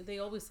I'll tell you. They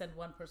always send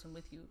one person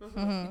with you.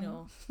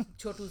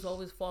 Chotu's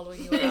always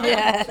following you around.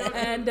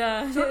 And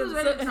Chotu's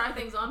ready to try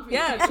things on for you.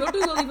 Yeah,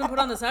 Chotu will even put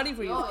on the sari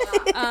for you.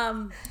 Oh,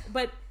 yeah.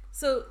 But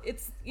so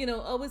it's,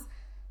 always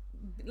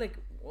like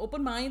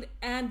open mind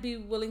and be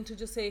willing to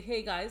just say,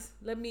 hey guys,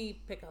 let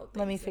me pick out things.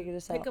 Let me figure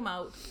this out. Pick them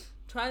out,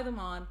 try them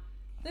on.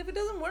 If it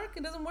doesn't work,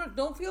 it doesn't work.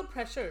 Don't feel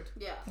pressured.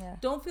 Yeah.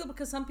 Don't feel,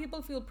 because some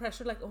people feel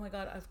pressured, like, oh my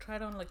God, I've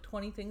tried on like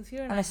 20 things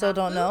here And I still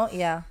don't know.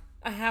 Yeah.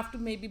 I have to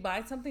maybe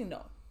buy something.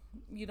 No,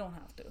 you don't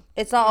have to.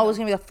 It's not always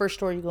gonna be the first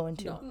store you go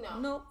into.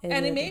 No. It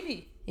And it will may be.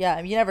 be.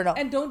 Yeah, you never know.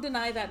 And don't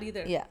deny that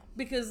either. Yeah.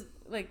 Because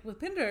like with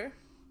Pinder,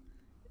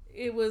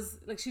 it was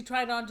like she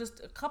tried on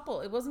just a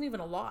couple. It wasn't even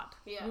a lot.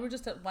 Yeah. We were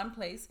just at one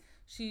place.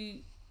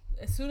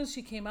 As soon as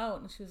she came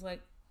out, and she was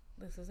like,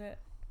 this is it.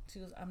 She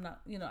goes, I'm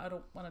not, I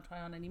don't want to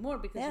try on anymore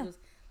because Yeah. she goes,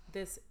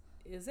 this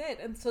is it.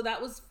 And so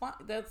that was fine.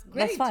 That's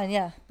great. That's fine,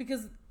 yeah.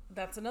 Because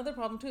that's another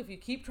problem too. If you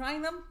keep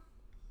trying them,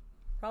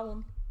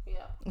 problem.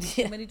 Yeah.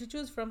 Too many to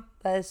choose from.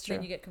 That is true.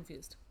 Then you get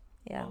confused.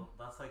 Yeah. Well,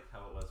 that's like how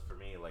it was for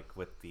me, like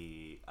with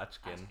the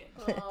Uchkin.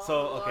 Oh, So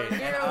okay, Lord,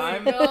 here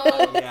and we I'm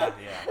go. yeah.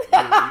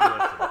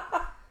 You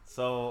listen.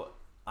 So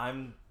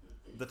I'm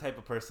the type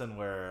of person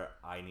where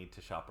I need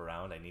to shop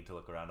around. I need to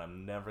look around.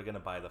 I'm never gonna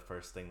buy the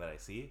first thing that I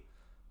see.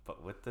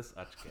 But with this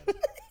Uchkin,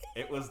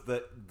 it was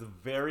the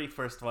very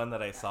first one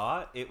that I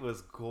saw. It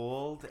was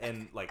gold,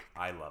 and like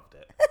I loved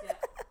it. Yeah.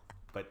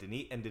 But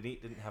Denise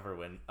didn't have her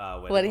wedding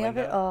Wedding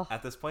linga outfit? Oh.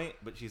 at this point.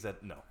 But she said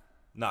no,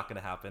 not gonna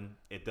happen.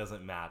 It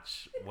doesn't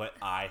match what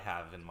I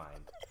have in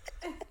mind.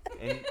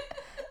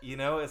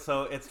 And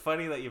so it's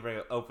funny that you bring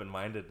up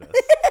open-mindedness.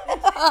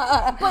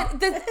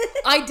 But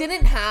I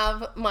didn't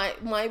have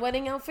my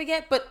wedding outfit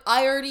yet, but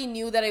I already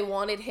knew that I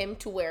wanted him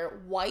to wear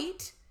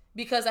white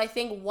because I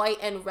think white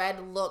and red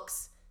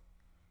looks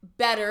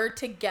better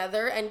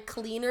together and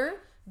cleaner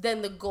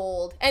than the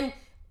gold. And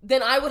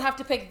then I would have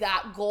to pick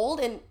that gold,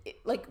 and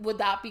like, would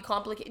that be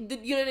complicated?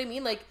 You know what I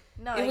mean? Like,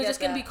 No, it I was get just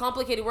gonna that. be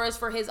complicated. Whereas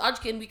for his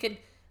Uchkin, we could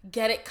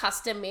get it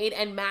custom made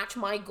and match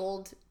my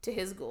gold to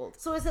his gold.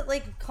 So is it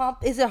like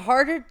is it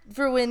harder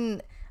for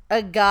when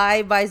a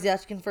guy buys the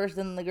Uchkin first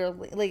than the girl?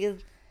 Like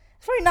it's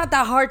probably not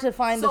that hard to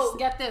find So this.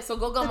 get this. So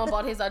Gogama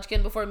bought his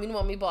Uchkin before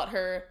Minumami bought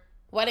her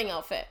wedding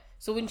outfit.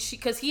 So when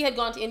because he had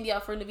gone to India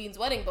for Naveen's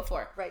wedding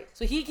before. Right.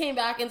 So he came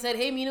back and said,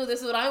 hey, Minu, this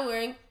is what I'm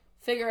wearing.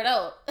 Figure it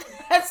out.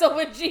 And so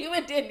when she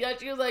went to India,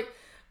 she was like,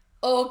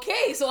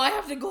 okay, so I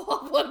have to go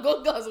off what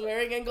Goga's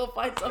wearing and go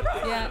find something.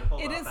 Yeah, Pull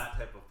it off is- that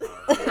type of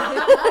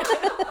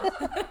car.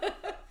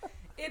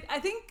 I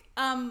think,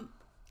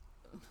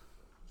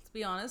 let's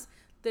be honest,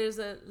 there's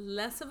a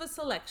less of a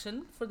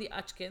selection for the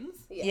Uchkins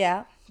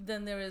Yeah.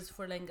 than there is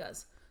for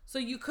lengas. So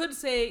you could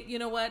say, you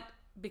know what,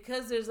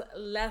 because there's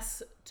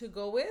less to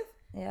go with,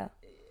 Yeah.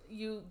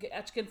 you get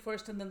Uchkin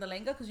first and then the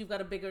lenga because you've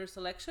got a bigger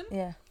selection.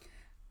 Yeah.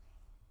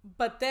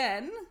 But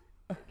then,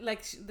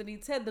 like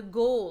Denise said, the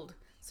gold.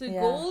 So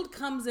Yeah. gold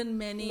comes in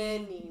many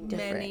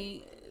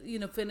Many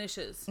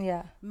finishes.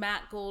 Yeah.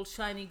 Matte gold,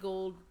 shiny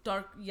gold,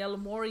 dark yellow,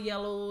 more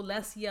yellow,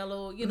 less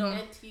yellow,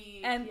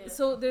 Antique, and yeah.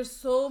 so there's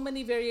so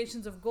many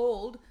variations of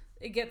gold.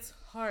 It gets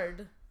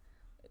hard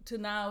to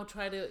now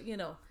try to,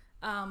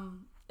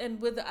 and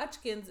with the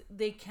Uchkins,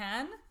 they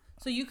can.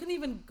 So you can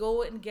even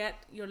go and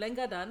get your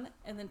lenga done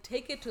and then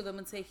take it to them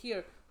and say,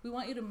 here, we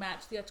want you to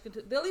match the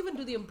Uchkin. They'll even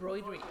do the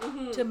embroidery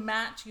to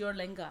match your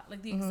lenga,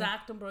 like the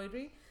exact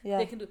embroidery. Yeah.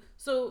 They can do.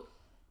 So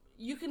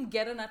you can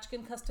get an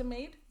Uchkin custom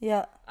made.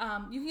 Yeah.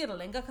 You can get a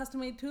lenga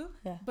custom made too.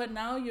 Yeah. But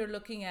now you're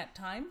looking at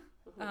time.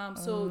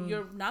 So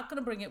you're not going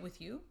to bring it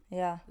with you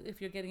Yeah. if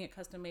you're getting it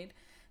custom made.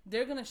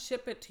 They're going to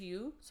ship it to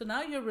you. So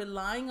now you're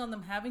relying on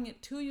them having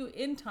it to you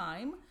in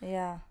time.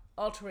 Yeah.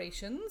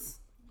 Alterations.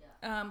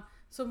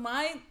 So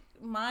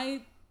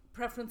my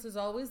preference is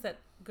always that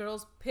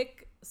girls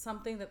pick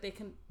something that they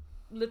can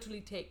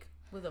literally take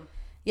with them.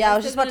 Yeah, I Yes,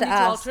 was just they're about to gonna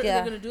need ask. They're Yeah.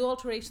 going to do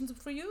alterations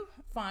for you,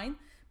 fine.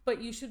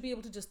 But you should be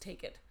able to just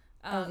take it.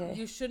 Okay.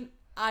 You shouldn't.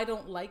 I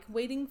don't like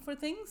waiting for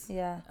things.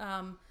 Yeah.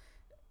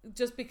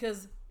 Just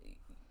because,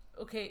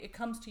 okay, it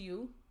comes to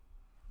you.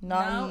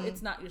 Not. Now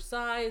it's not your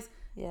size.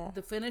 Yeah.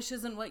 The finish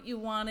isn't what you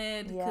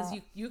wanted because Yeah.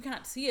 you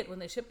can't see it when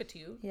they ship it to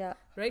you. Yeah.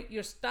 Right?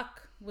 You're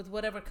stuck with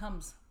whatever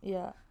comes.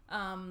 Yeah.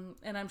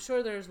 And I'm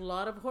sure there's a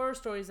lot of horror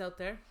stories out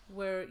there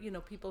where,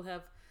 people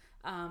have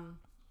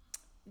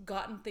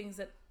gotten things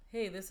that,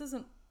 hey, this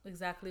isn't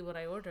exactly what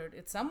I ordered.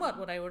 It's somewhat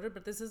what I ordered,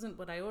 but this isn't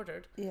what I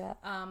ordered. Yeah.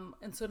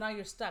 And so now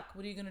you're stuck.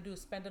 What are you going to do?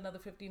 Spend another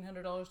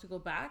 $1,500 to go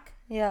back?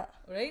 Yeah.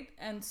 Right?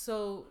 And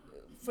so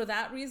for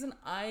that reason,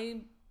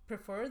 I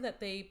prefer that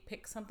they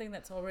pick something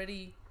that's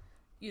already,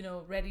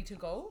 ready to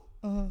go.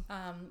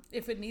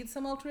 If it needs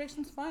some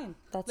alterations, fine.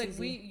 That's like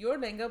easy. your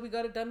lenga, we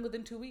got it done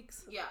within 2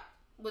 weeks. Yeah,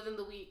 within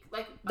the week.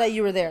 Like That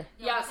you were there.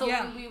 Yeah, so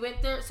Yeah. when we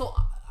went there, so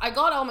I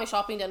got all my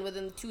shopping done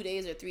within 2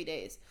 days or 3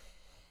 days.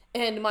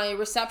 And my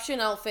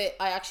reception outfit,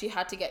 I actually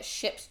had to get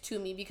shipped to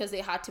me because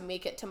they had to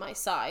make it to my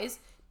size.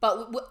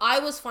 But I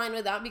was fine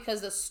with that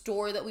because the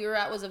store that we were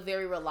at was a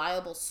very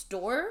reliable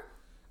store.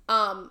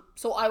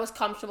 So I was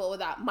comfortable with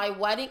that. My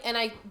wedding, and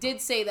I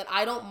did say that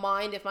I don't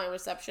mind if my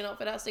reception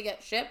outfit has to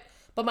get shipped,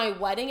 but my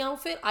wedding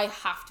outfit, I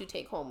have to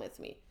take home with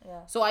me.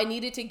 Yeah. So I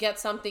needed to get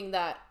something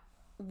that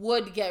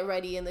would get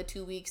ready in the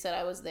 2 weeks that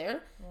I was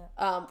there.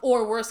 Yeah.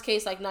 Or worst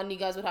case, like none of you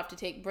guys would have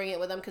to bring it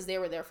with them because they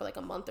were there for like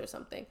a month or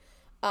something.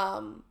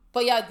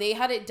 But yeah, they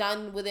had it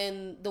done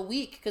within the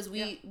week because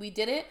we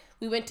did it.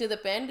 We went to the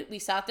Bend. We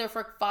sat there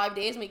for 5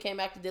 days and we came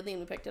back to Diddley and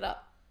we picked it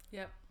up.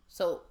 Yep.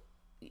 So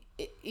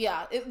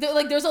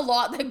there's a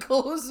lot that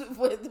goes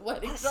with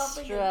wedding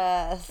shopping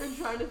Stress. and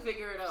trying to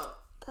figure it out.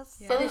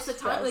 That's Yeah. so And it's the time,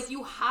 stress. like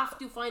you have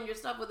to find your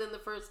stuff within the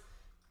first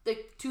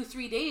like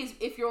 2-3 days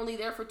if you're only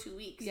there for 2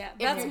 weeks. Yeah, If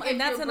that's you're- and if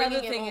that's you're another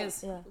bringing it thing home.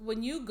 is Yeah.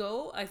 when you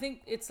go, I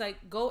think it's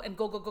like go and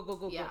go.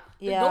 Yeah. Like,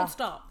 Yeah. don't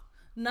stop.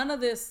 None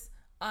of this.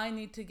 I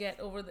need to get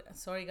over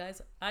sorry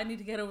guys, I need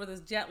to get over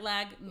this jet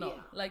lag. No, Yeah.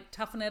 like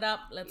toughen it up.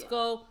 Let's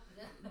go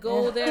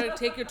there,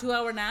 take your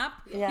 2-hour nap.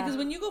 Yeah. Because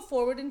when you go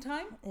forward in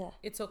time, Yeah.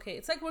 it's okay.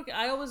 It's like working.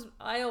 I always,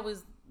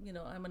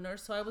 I'm a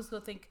nurse, so I always go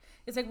think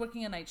it's like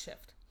working a night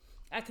shift.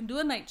 I can do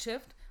a night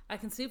shift. I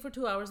can sleep for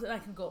 2 hours and I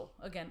can go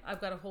again. I've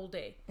got a whole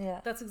day.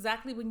 Yeah. That's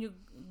exactly when you're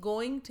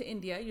going to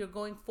India. You're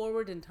going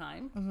forward in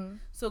time. Mm-hmm.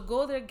 So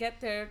go there, get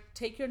there,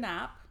 take your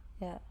nap,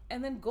 Yeah.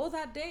 and then go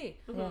that day.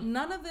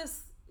 None of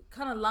this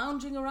kind of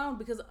lounging around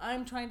because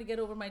I'm trying to get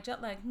over my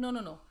jet lag.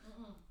 No.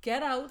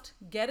 Get out,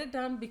 get it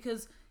done,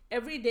 because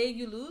every day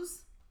you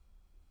lose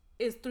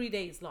is 3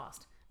 days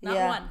lost, not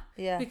Yeah, one.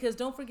 yeah. Because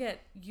don't forget,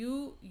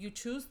 you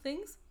choose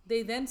things,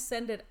 they then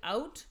send it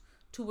out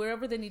to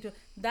wherever they need to.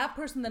 That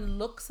person then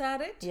looks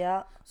at it.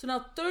 Yeah. So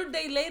now 3rd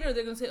day later,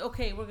 they're going to say,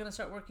 okay, we're going to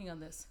start working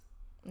on this.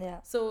 Yeah.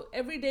 So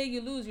every day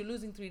you lose, you're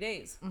losing 3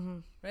 days,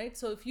 right?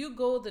 So if you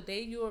go the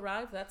day you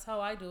arrive, that's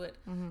how I do it,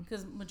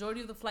 because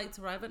majority of the flights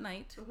arrive at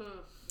night.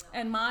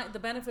 And the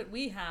benefit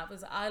we have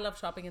is I love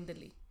shopping in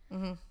Delhi,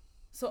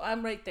 so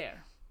I'm right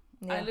there.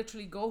 Yeah. I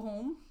literally go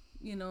home,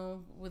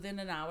 within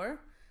an hour,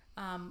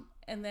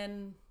 and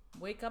then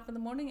wake up in the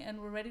morning and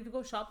we're ready to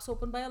go. Shops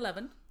open by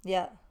 11.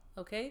 Yeah.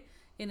 Okay,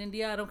 in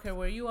India, I don't care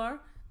where you are,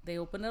 they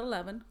open at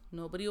 11.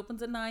 Nobody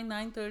opens at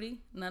 9:30,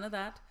 none of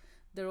that.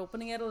 They're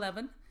opening at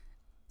 11.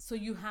 So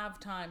you have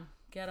time.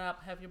 Get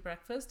up, have your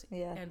breakfast,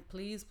 Yeah. and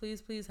please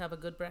have a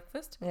good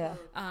breakfast. Yeah.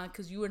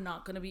 Because you are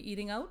not going to be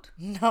eating out.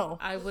 No.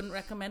 I wouldn't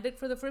recommend it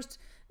for the first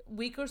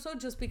week or so,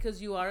 just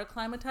because you are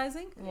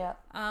acclimatizing. Yeah.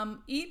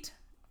 Eat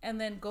and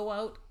then go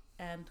out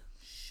and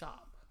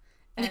shop,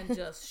 and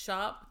just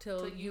shop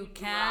till you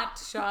can't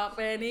shop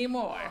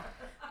anymore.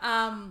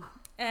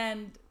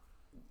 And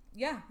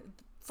yeah,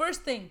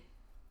 first thing,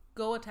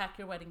 go attack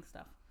your wedding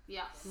stuff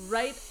Yeah.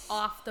 right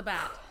off the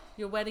bat.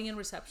 Your wedding and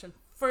reception,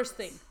 first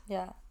thing.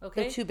 Yeah.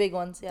 Okay. The 2 big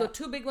ones. Yeah. The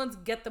 2 big ones,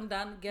 get them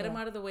done, get them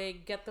out of the way,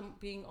 get them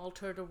being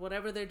altered or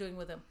whatever they're doing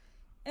with them.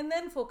 And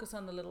then focus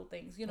on the little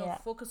things, Yeah.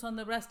 focus on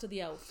the rest of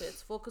the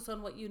outfits, focus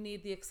on what you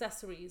need, the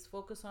accessories,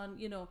 focus on,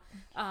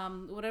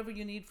 whatever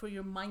you need for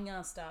your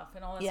manya stuff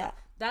and all that Yeah. stuff.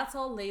 That's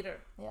all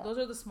later. Yeah. Those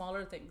are the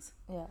smaller things,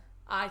 Yeah.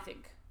 I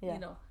think.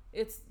 Yeah.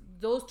 It's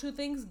those 2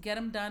 things, get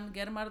them done,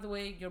 get them out of the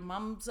way. Your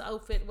mom's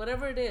outfit,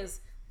 whatever it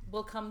is,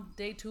 will come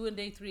day 2 and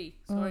day 3.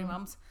 Sorry,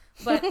 moms.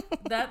 But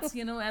that's,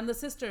 and the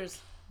sisters.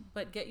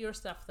 But get your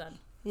stuff done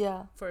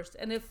Yeah. first.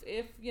 And if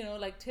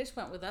like Tish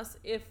went with us,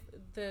 if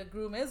the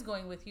groom is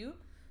going with you,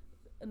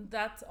 and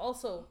that's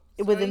also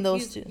Within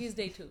those two. He's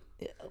day 2.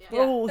 Yeah. Yeah.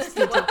 Oh,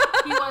 stupid.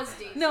 He was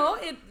dating. No,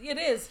 it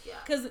is, Yeah.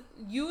 because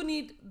you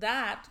need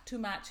that to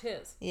match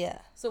his.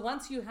 Yeah. So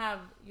once you have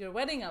your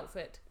wedding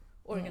outfit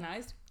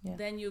organized, Yeah.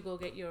 then you go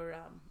get your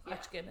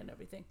achkin and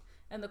everything,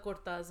 and the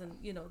kurtas and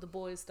the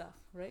boys stuff,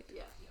 right?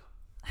 Yeah.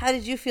 How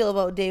did you feel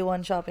about day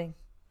 1 shopping?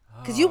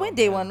 Because you went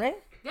day 1,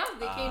 right? Yeah,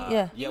 they came.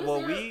 Yeah. He Yeah, was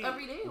well, there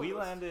every day we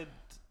almost. landed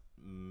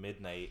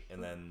midnight,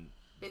 and then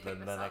They the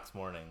picked us up. next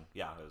morning, it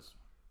was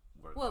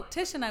work. Well,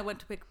 Tish and I went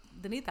to pick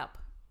Denise up.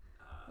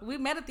 We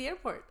met at the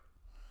airport.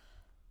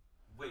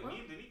 Wait, me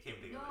and Denise came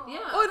together. Yeah.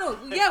 Oh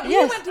no, yeah, we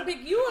Yes. went to pick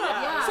you up.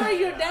 Yeah. Sorry,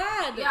 your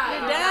dad. Yeah, your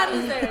your dad dad is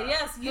was there. there.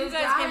 Yes, you His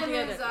guys dad came and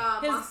together.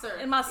 his,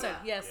 mustard. And mustard.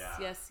 Yeah.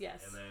 Yes.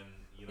 And then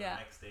Yeah.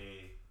 the next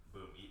day,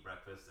 boom, eat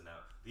breakfast, and now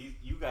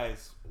you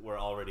guys were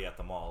already at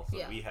the mall, so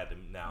Yeah. we had to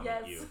now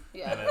Yes. meet you.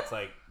 Yeah. And it's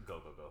like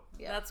go.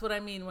 Yeah. That's what I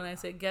mean when I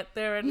say get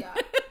there and Yeah.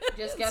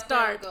 Just get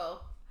Start. there and go.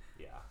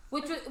 Yeah.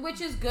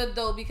 Which is good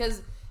though,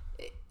 because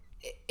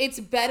it's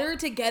better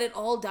to get it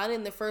all done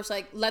in the first,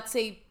 like, let's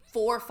say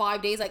 4 or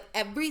 5 days, like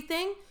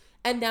everything,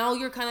 and now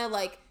you're kind of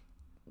like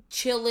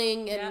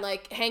chilling and Yeah.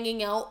 like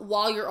hanging out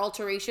while your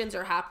alterations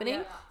are happening,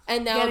 Yeah.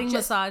 and now getting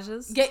just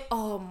massages. get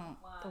okay,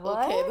 the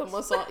What?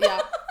 massage.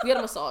 Yeah, we had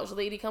a massage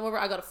lady come over.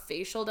 I got a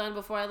facial done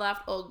before I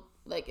left. Oh,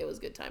 like it was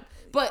a good time.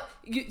 But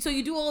so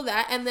you do all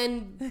that, and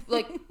then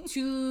like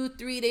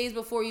 2-3 days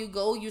before you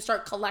go, you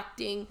start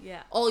collecting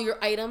Yeah. all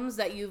your items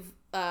that you've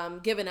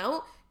given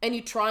out, and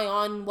you try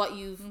on what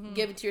you've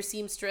given to your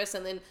seamstress,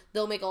 and then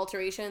they'll make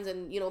alterations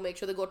and make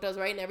sure the gota's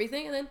right and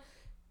everything, and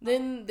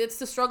then it's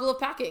the struggle of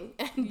packing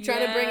and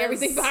trying to bring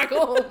everything Yes. back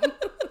home.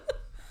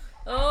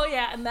 Oh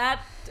yeah, and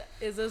that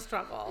is a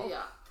struggle.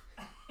 Yeah.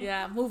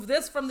 Yeah, move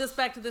this from this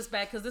bag to this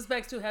bag because this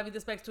bag's too heavy,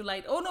 this bag's too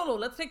light. Oh no,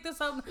 let's take this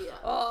out. Yeah.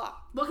 Oh,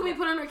 What can we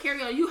put on our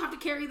carry-on? You have to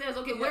carry this.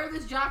 Okay, wear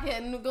this jacket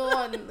and go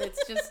on.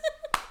 It's just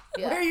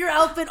Wear your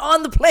outfit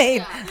on the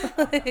plane.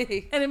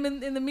 and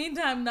in the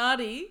meantime,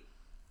 Nadi,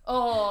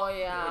 Oh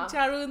yeah.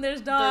 Charu and their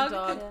dog.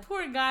 dog. Yeah.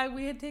 Poor guy.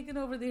 We had taken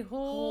over the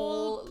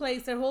whole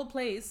place. Their whole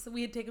place.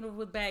 We had taken over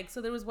with bags.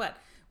 So there was what?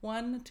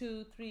 1,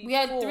 2, 3, We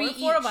had four. three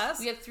Four each. of us.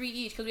 We had 3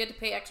 each because we had to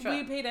pay extra.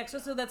 We paid extra,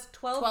 so that's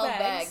 12 12 bags,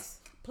 bags.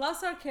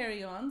 plus our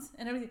carry-ons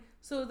and everything.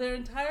 So their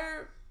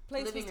entire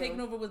place Living was taken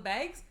room. over with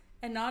bags,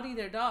 and Nadi,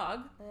 their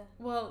dog.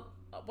 Well,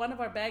 one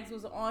of our bags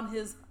was on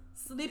his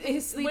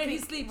sleeping, where he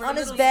sleeps, On a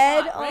his little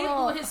bed? spot, right?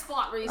 Oh. His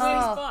spot where he's Where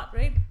he Oh. spot,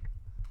 right?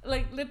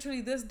 Like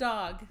literally, this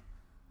dog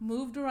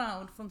moved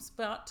around from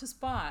spot to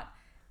spot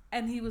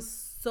and he was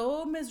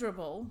so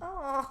miserable.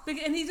 Oh.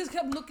 And he just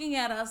kept looking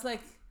at us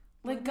like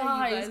when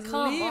are you guys,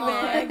 come leaving?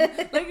 on.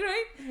 Like,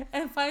 right?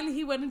 And finally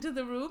he went into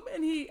the room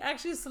and he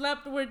actually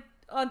slept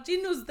on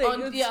Chinu's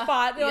thing,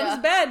 spot on his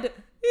bed.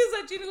 He's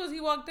like, Chinu goes,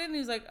 he walked in and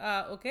he's like,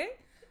 okay.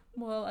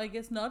 Well, I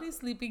guess Naughty's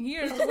sleeping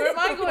here. So where am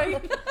I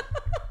going?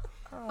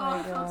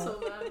 I felt so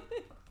bad.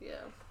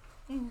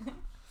 Yeah.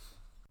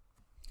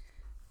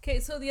 Okay,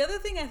 so the other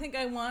thing I think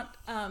I want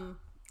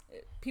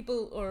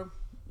people, or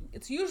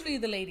it's usually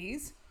the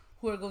ladies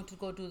who are going to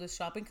go do this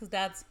shopping because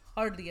dads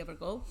hardly ever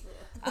go.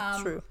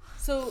 True.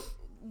 So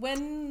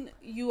when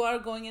you are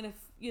going, and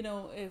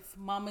if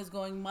mom is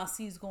going,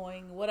 Masi's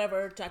going,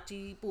 whatever,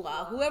 Chachi,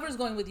 Pua, whoever's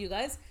going with you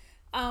guys,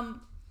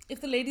 if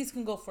the ladies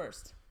can go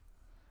first,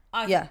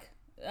 I think,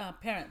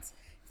 parents,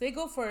 if they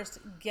go first,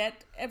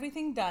 get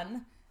everything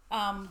done,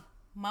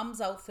 mom's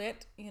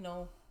outfit,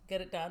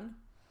 get it done,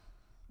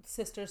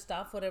 sister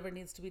stuff, whatever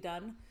needs to be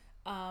done.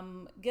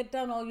 Get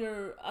done all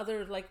your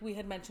other, like we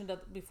had mentioned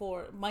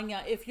before,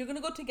 manya. If you're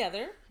gonna go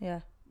together,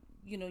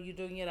 you're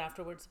doing it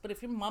afterwards. But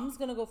if your mom's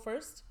gonna go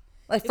first,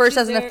 like first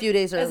as in a few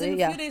days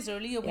early, a few days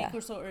early, a week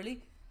or so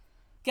early,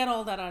 get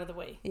all that out of the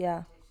way.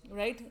 Yeah.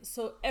 Right.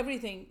 So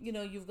everything,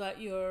 you've got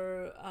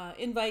your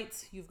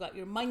invites, you've got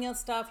your manya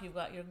stuff, you've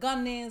got your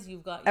gunnes,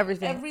 you've got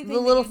everything the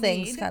little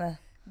things, kind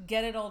of.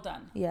 Get it all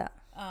done. Yeah.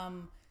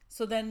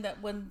 So then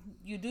that when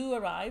you do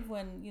arrive,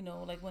 when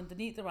when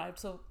Denise arrived,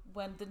 so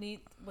when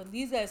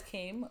these guys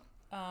came,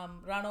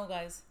 Rano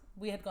guys,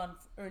 we had gone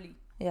early.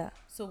 Yeah.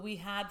 So we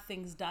had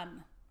things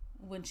done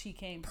when she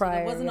came. Prior, so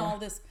there wasn't all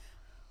this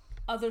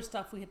other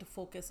stuff we had to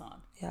focus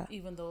on. Yeah.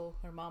 Even though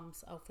her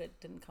mom's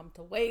outfit didn't come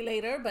till way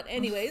later, but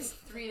anyways.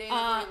 3 days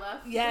before we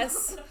left.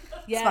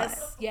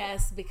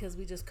 Yes, because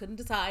we just couldn't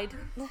decide.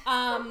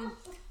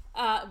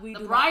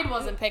 The bride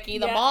wasn't picky.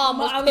 The mom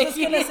was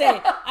picky.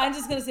 I'm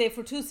just gonna say,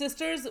 for two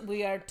sisters,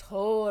 we are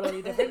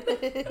totally different.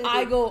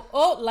 I go,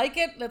 like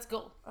it, let's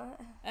go,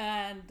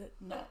 and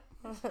no,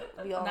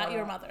 not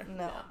your mother.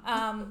 No.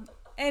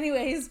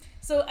 Anyways,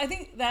 so I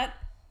think that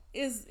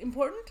is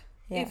important.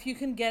 If you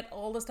can get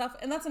all the stuff,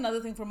 and that's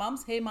another thing for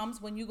moms. Hey,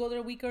 moms, when you go there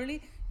a week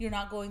early, you're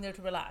not going there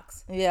to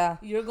relax. Yeah.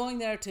 You're going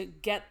there to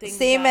get things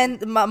Same done.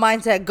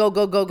 mindset. Go.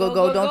 Don't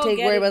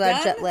worry about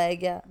that jet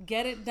lag. Yeah.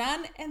 Get it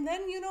done, and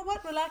then you know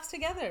what? Relax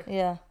together.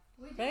 Yeah.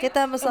 Right? Get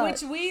that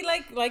massage. Which we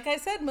like I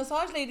said,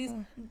 massage ladies,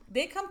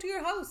 they come to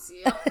your house.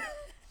 Yep.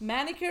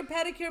 Manicure,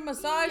 pedicure,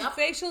 massage,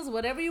 facials,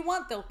 whatever you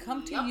want, they'll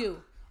come to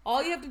you.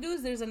 All you have to do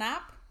is there's an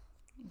app,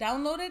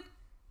 download it,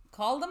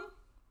 call them,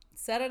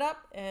 set it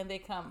up, and they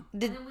come.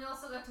 And then we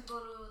also got to go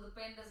to the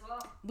Pend as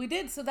well. We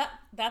did. So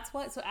that's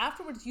why. So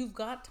afterwards, you've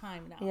got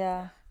time now.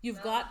 Yeah.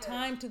 You've got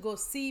time to go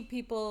see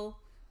people,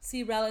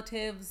 see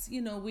relatives.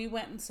 We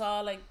went and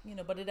saw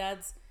Buddy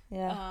Dad's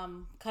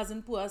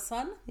cousin Pua's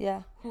son.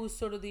 Yeah. Who's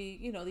sort of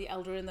the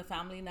elder in the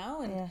family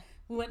now, and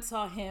we went and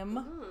saw him.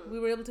 We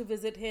were able to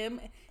visit him,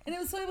 and it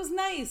was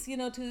nice,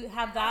 to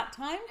have that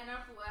time. And our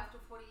Pua after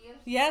 40 years.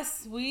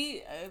 Yes,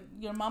 we,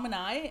 your mom and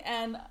I,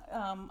 and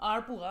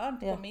our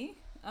Pua, me.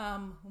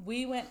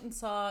 We went and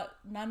saw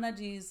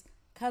Nanaji's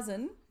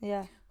cousin,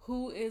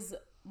 who is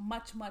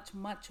much, much,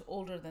 much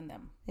older than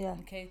them. Yeah.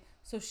 Okay.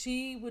 So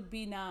she's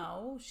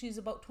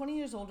about 20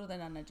 years older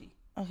than Nanaji.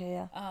 Okay,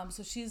 yeah.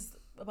 So she's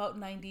about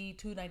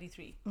 92,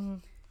 93. Mm-hmm.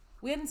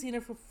 We hadn't seen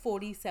her for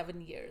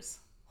 47 years.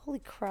 Holy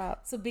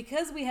crap. So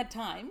because we had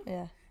time,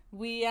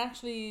 we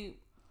actually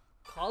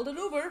called an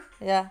Uber.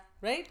 Yeah.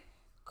 Right?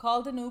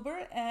 Called an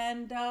Uber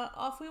and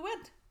off we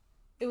went.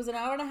 It was an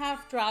hour and a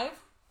half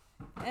drive.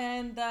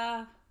 And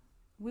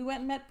we went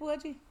and met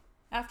Puaji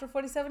after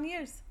 47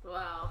 years.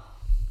 Wow.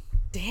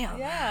 Damn.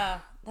 Yeah.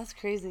 That's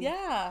crazy.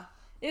 Yeah.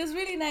 It was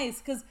really nice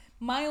because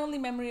my only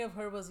memory of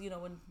her was,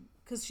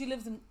 because she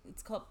lives in,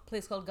 it's called a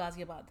place called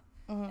Ghaziabad.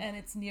 Mm-hmm. And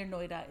it's near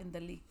Noida in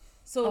Delhi.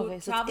 So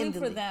traveling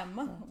for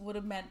them would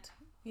have meant,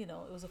 it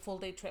was a full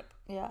day trip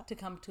to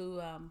come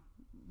to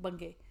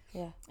Bangay.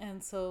 Yeah.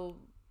 And so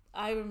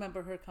I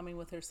remember her coming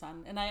with her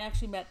son, and I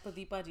actually met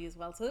Pradeepaji as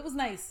well. So it was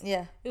nice.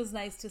 Yeah. It was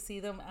nice to see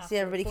them after see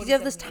everybody, because you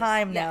have this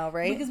time now,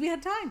 right? Because we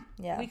had time.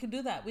 Yeah. We could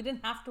do that. We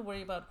didn't have to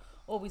worry about,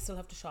 we still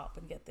have to shop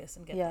and get this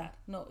and get that.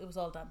 No, it was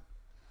all done.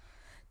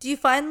 Do you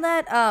find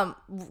that,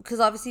 because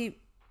obviously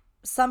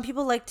some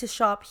people like to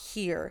shop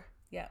here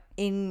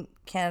in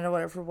Canada,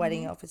 whatever, for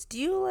wedding outfits. Do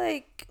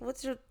you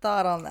what's your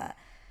thought on that?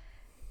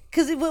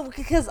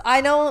 Because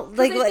I know,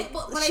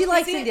 she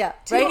likes India,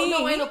 right?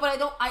 No, I know, but I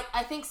don't.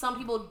 I think some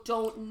people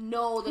don't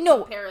know the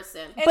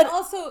comparison. And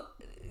also,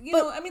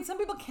 some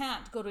people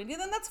can't go to India,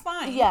 then that's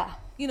fine. Yeah.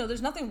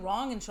 There's nothing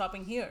wrong in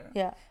shopping here.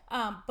 Yeah.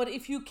 But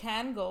if you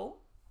can go,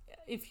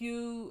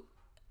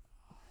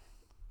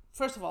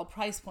 first of all,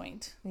 price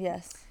point.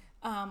 Yes.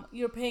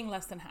 You're paying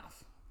less than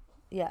half.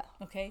 Yeah.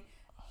 Okay.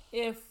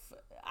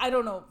 I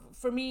don't know.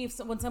 For me,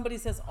 when somebody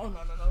says, "Oh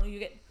no, you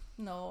get,"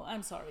 no,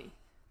 I'm sorry.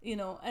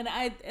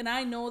 And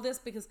I know this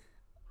because,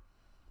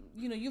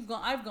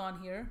 I've gone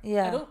here.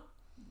 Yeah.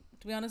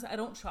 To be honest, I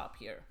don't shop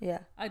here. Yeah.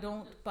 I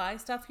don't buy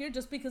stuff here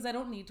just because I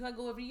don't need to. I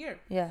go every year.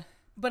 Yeah.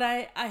 But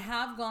I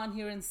have gone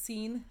here and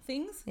seen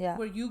things Yeah.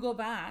 where you go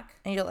back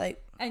And you're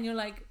like, and you're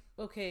like,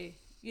 okay,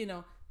 you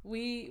know,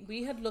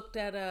 we had looked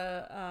at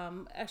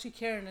actually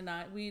Karen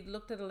and we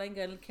looked at a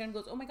lehenga, and Karen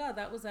goes, oh my God,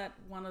 that was at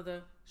one of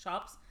the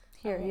shops.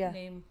 Here, I won't yeah.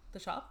 name the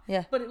shop.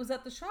 Yeah. But it was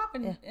at the shop,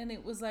 and Yeah. and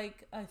it was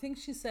like, I think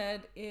she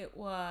said it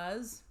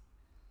was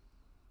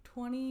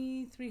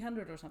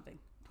 2,300 or something.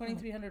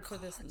 2,300 for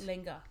this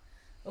lehenga.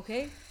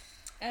 Okay?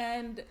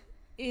 And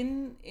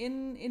in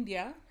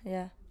India,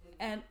 yeah,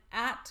 and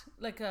at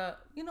like a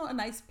a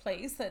nice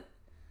place, that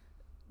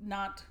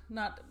not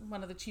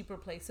one of the cheaper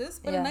places,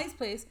 but Yeah. a nice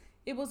place,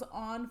 it was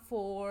on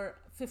for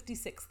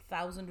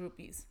 56,000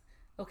 rupees.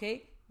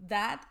 Okay,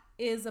 that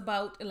is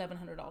about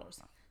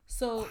 $1,100.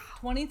 So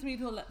 23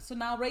 to 11. So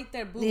now right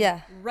there, boom,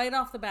 Yeah. right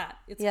off the bat,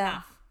 it's Yeah.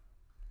 half.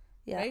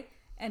 yeah, Right?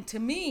 And to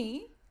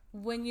me,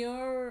 when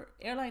your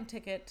airline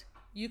ticket,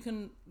 you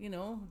can,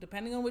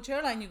 depending on which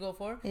airline you go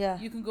for, Yeah.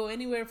 you can go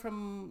anywhere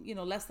from,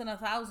 less than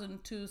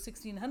 1,000 to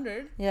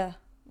 1,600. yeah,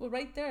 Well,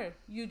 right there,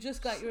 you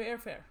just got your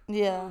airfare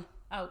yeah,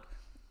 out.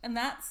 And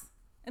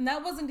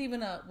that wasn't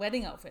even a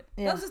wedding outfit.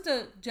 Yeah. That was just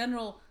a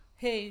general,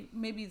 hey,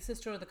 maybe the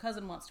sister or the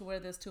cousin wants to wear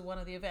this to one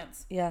of the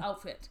events Yeah.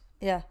 outfit.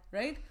 yeah,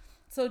 Right?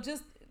 So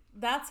just,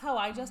 that's how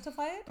I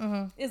justify it,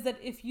 Mm-hmm. is that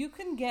if you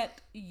can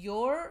get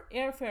your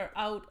airfare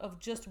out of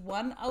just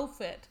one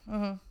outfit,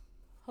 Mm-hmm.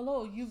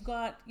 hello, you've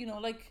got,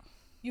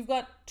 you've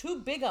got two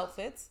big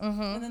outfits,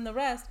 Mm-hmm. and then the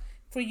rest.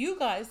 For you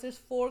guys, there's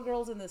 4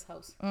 girls in this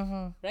house,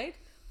 Mm-hmm. right?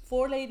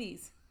 4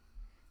 ladies.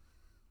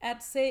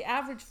 At, say,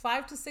 average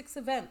 5 to 6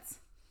 events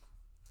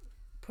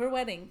per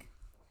wedding,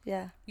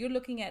 yeah, you're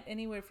looking at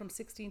anywhere from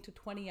 16 to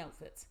 20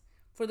 outfits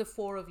for the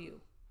 4 of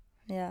you.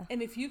 yeah,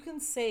 And if you can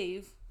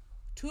save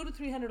 $200 to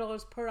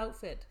 $300 per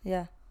outfit,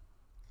 yeah.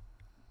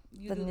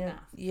 you Then do the you're-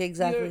 math. yeah,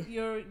 exactly.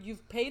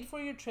 You've paid for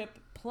your trip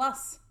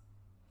plus,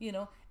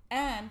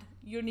 and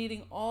you're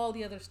needing all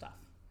the other stuff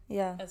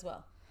Yeah. as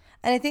well.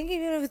 And I think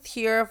even with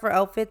here for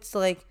outfits,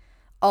 like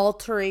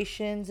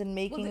alterations and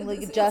making like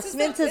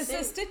adjustments, It's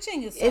the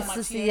stitching is so it's much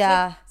just- here.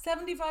 yeah. It's like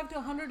 $75 to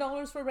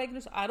 $100 for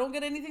regular. I don't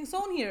get anything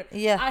sewn here.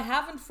 Yeah. I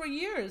haven't for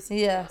years.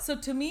 Yeah. So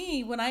to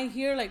me, when I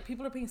hear like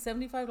people are paying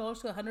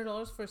 $75 to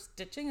 $100 for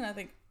stitching, and I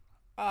think,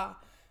 oh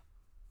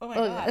my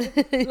God.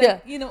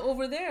 Like, Yeah.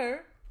 over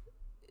there,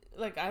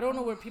 like I don't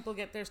know where people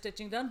get their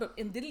stitching done, but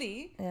in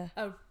Delhi, Yeah.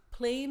 a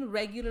plain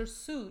regular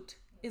suit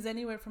is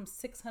anywhere from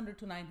 600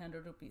 to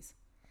 900 rupees.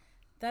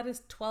 That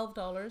is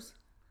 $12.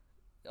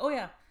 Oh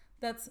yeah.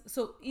 That's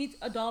so each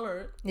a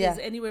dollar Yeah. is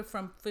anywhere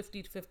from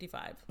 50 to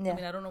 55. Yeah. I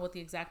mean, I don't know what the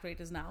exact rate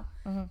is now,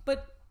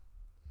 but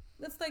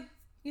that's like,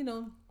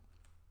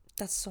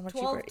 that's so much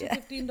 12 cheaper. to Yeah.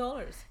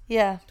 $15,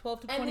 Yeah.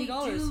 12 to And they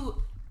 $20.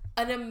 do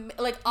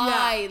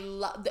I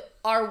love the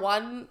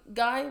R1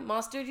 guy,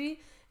 Master G.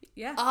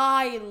 Yeah.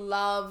 I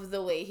love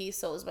the way he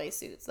sews my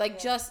suits. Like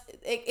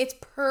it's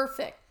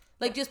perfect.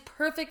 Like just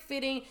perfect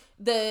fitting.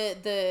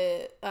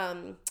 The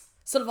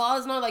salwar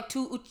is not like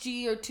too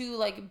uchi or too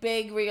like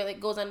big where it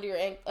goes under your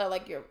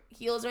like your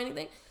heels or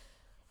anything.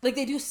 Like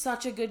they do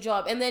such a good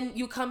job. And then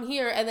you come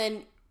here and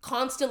then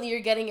constantly you're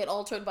getting it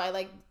altered by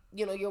like,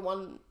 your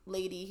one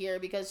lady here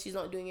because she's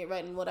not doing it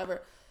right and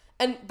whatever.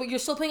 But you're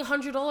still paying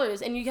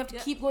 $100 and you have to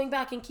keep going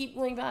back and keep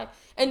going back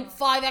and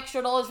 $5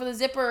 extra for the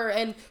zipper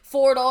and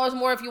 $4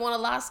 more if you want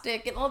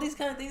elastic and all these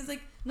kind of things.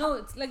 Like No,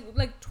 it's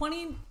like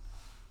 20.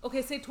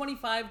 Okay, say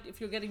 25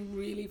 if you're getting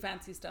really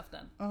fancy stuff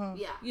done.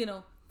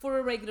 yeah. For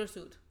a regular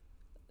suit.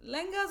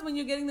 Lehengas, when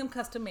you're getting them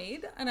custom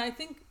made, and I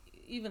think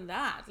even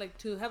that, like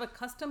to have a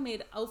custom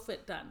made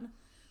outfit done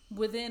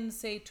within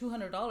say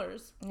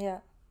 $200, Yeah.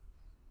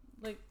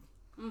 like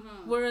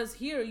whereas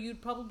here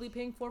you'd probably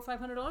paying $400 or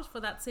 $500 for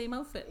that same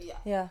outfit. Yeah.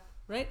 Yeah.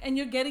 Right? And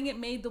you're getting it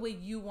made the way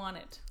you want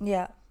it.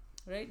 Yeah.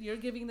 Right? You're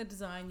giving the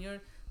design.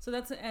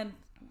 And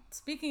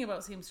speaking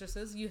about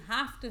seamstresses, you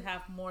have to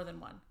have more than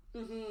one.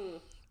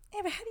 Yeah,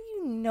 but how do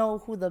you know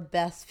who the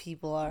best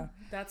people are?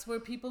 That's where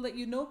people that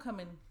come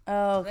in.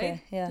 Oh, okay.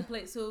 Right? Yeah. To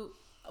play. So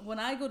when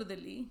I go to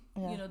Delhi,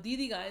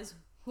 Didi guys,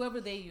 whoever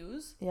they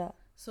use. Yeah.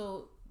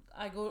 So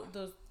I go.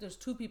 There's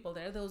 2 people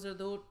there. Those are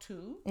those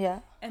 2. Yeah.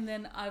 And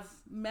then I've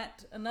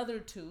met another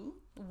 2.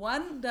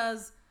 One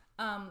does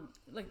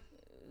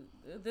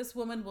this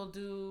woman will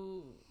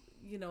do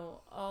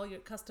all your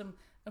custom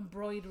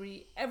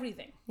embroidery,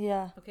 everything.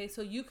 Yeah. Okay,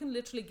 so you can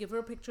literally give her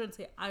a picture and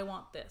say, I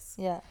want this.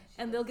 Yeah.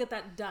 And they'll get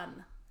that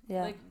done.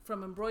 Yeah. Like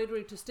from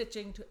embroidery to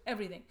stitching to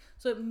everything.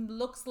 So it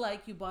looks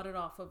like you bought it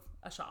off of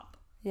a shop,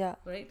 Yeah.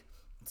 right?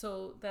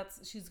 So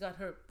she's got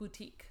her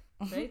boutique,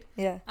 right?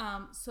 Yeah.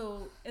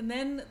 So, and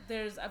then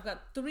I've got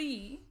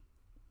 3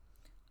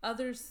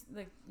 others,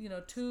 like,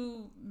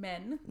 2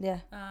 men, Yeah.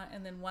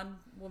 and then 1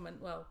 woman,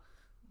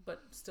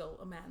 but still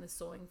a man is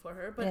sewing for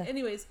her. But Yeah.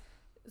 anyways,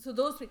 so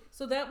those 3,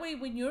 so that way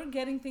when you're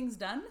getting things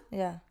done,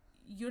 Yeah.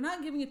 you're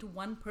not giving it to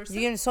one person.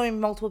 You're gonna sew in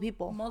multiple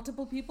people.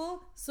 Multiple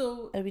people,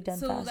 so It'll be done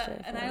faster, I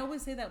and feel I like.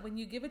 always say that when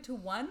you give it to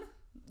one,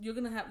 you've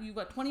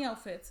got 20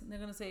 outfits, and they're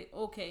gonna say,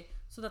 okay,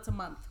 so that's a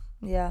month.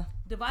 Yeah.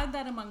 Divide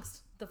that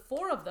amongst the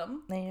 4 of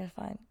them, Then you're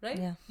fine. right?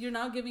 Yeah. You're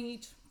now giving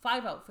each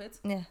 5 outfits.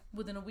 Yeah.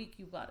 Within a week,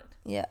 you got it.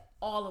 Yeah.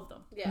 All of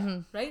them. Yeah.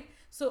 Right?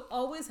 So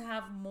always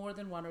have more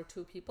than 1 or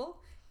 2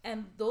 people.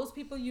 And those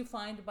people you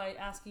find by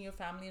asking your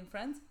family and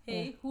friends,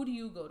 hey, who do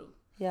you go to?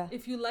 Yeah.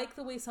 If you like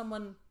the way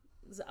someone's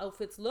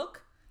outfits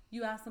look,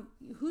 you ask them,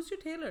 who's your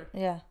tailor?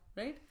 Yeah.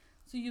 Right?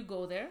 So you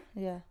go there.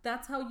 Yeah.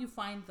 That's how you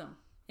find them.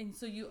 And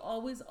so you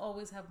always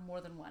have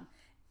more than one.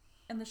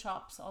 And the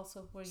shops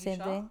also where you Same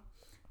shop, thing?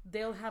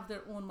 they'll have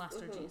their own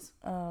Master G's.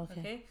 Oh, okay.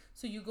 Okay.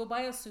 So you go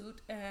buy a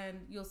suit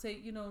and you'll say,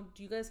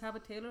 do you guys have a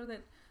tailor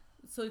that,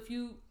 so if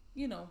you,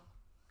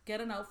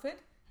 get an outfit,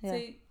 Yeah.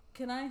 say,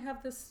 can I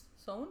have this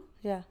sewn?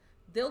 Yeah.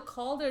 They'll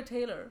call their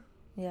tailor,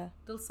 Yeah.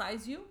 they'll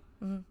size you,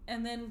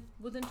 and then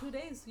within 2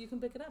 days you can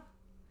pick it up.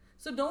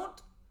 So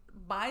don't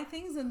buy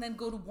things and then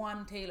go to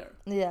one tailor.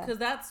 Yeah. Because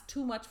that's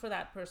too much for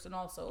that person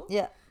also.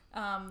 Yeah.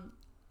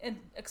 And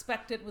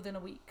expect it within a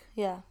week.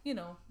 Yeah. You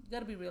got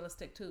to be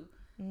realistic too.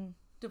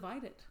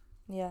 Divide it.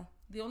 Yeah.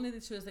 The only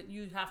issue is that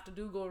you have to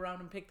go around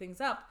and pick things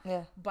up.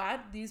 Yeah. But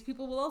these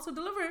people will also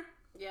deliver.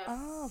 Yes.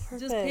 Oh,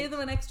 perfect. Just pay them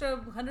an extra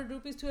 100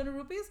 rupees, 200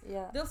 rupees.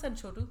 Yeah. They'll send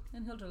Chotu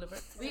and he'll deliver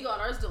it. We got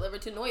ours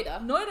delivered to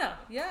Noida. Noida,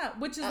 yeah,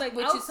 which is like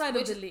outside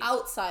of Delhi.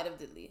 Outside of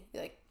Delhi.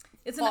 Like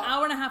It's far. an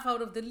hour and a half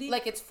out of Delhi.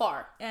 Like it's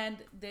far. and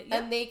they,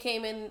 And they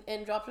came in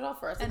and dropped it off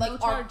for us. And like no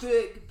our charge.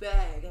 big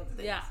bag of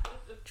things. yeah,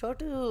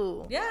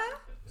 Chotu. yeah,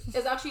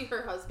 It's actually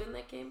her husband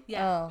that came.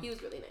 yeah, Oh. He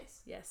was really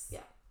nice. yes, Yeah.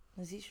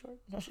 Is he short?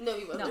 No,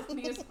 he wasn't. No.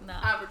 He was No.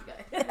 average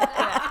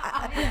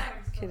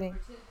guy. Kidding.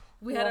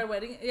 We had our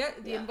wedding. Yeah,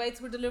 the Yeah. invites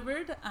were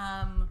delivered.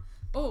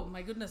 Oh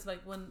my goodness!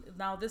 Like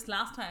this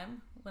last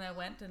time when I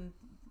went and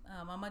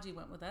Mamaji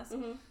went with us.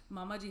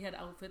 Mamaji had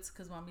outfits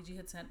because Mamiji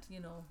had sent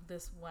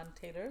this one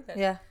tailor that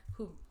Yeah.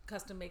 who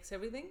custom makes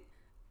everything.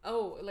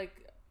 Oh,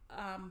 like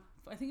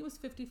I think it was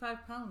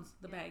 55 pounds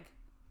the bag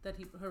that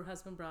her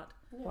husband brought.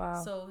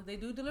 Wow. So they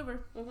do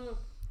deliver, All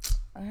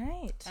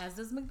right. as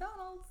does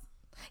McDonald's.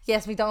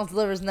 Yes, McDonald's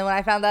delivers. And then when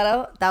I found that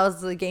out, that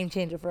was the game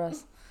changer for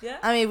us. Yeah.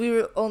 I mean, we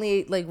were only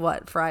ate like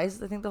what,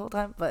 fries, I think, the whole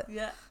time. But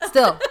Yeah.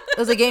 still, it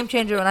was a game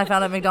changer when I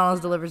found out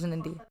McDonald's delivers in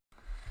Indy.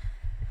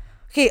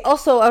 Okay,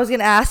 also, I was going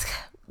to ask,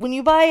 when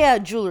you buy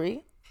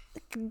jewelry,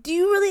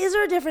 is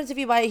there a difference if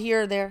you buy it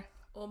here or there?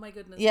 Oh my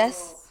goodness.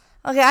 Yes?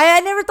 Okay, I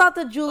never thought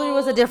the jewelry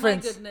was a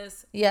difference. Oh my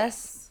goodness.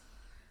 Yes?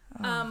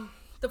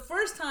 The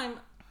first time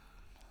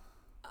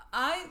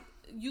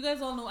you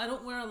guys all know I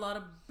don't wear a lot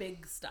of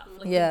big stuff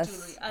like Yes,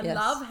 jewelry. I yes.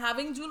 love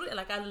having jewelry.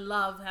 Like I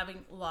love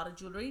having a lot of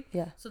jewelry.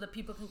 Yeah. So that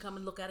people can come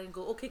and look at it and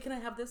go, okay, can I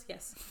have this?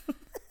 Yes.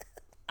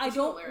 I don't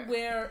don't wear it.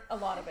 wear a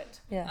lot of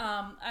it. Yeah.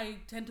 I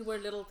tend to wear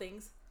little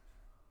things.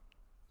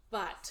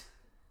 But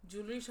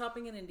jewelry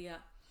shopping in India,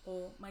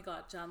 oh my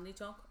god, Chandni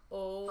Chowk.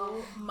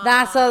 Oh my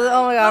That's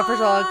oh my god,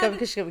 first of all, God.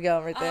 keep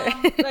going right there.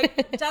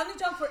 Like Chandni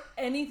Chowk for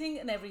anything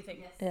and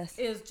everything Yes.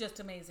 is just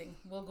amazing.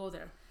 We'll go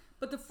there.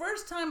 But the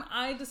first time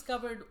I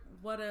discovered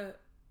what a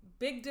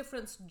big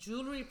difference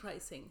jewelry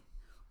pricing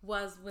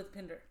was with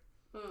Pinder.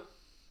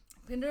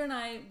 Pinder and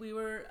I, we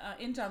were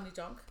in Chandni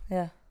Chowk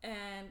Yeah.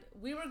 and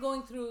we were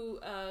going through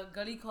a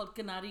gully called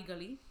Kanari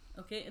Gully.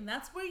 Okay, and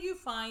that's where you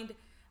find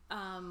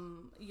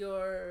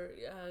your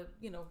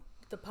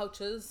the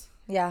pouches,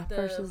 Yeah, the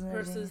purses and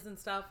everything. and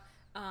stuff,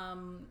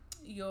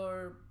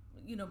 your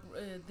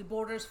the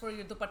borders for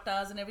your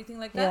dupattas and everything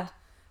like that.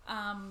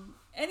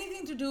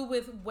 Anything to do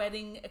with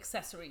wedding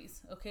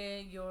accessories,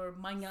 okay, your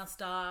manya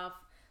stuff,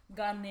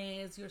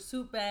 ganes, your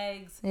suit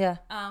bags. Yeah.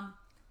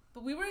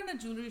 But we were in a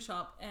jewelry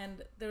shop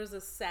and there was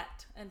a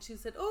set and she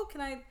said, oh,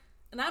 can I,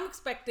 and I'm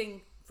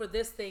expecting for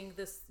this thing,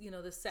 this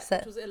set, Set.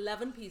 which was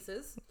 11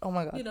 pieces. Oh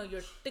my god.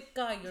 Your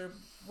tikka, your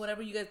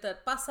whatever you get,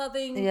 that pasa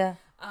thing. Yeah.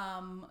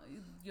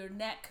 Your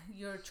neck,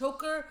 your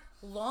choker,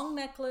 long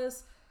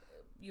necklace,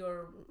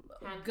 your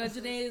Hand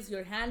gajanes,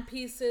 your hand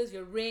pieces,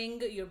 your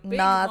ring, your big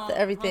Knot,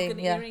 everything,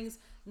 honkin' yeah. earrings,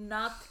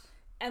 knot,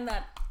 and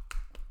that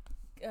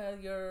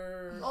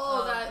your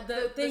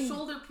the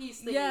shoulder piece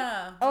thing.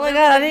 yeah. Oh my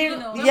god, I didn't even.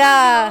 know.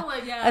 Yeah.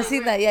 Yeah, I've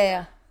seen that.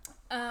 Yeah,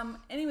 yeah.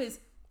 Anyways,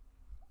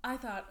 I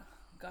thought,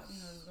 God, this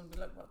is gonna be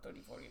like about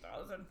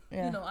 30,000-40,000.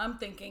 Yeah. I'm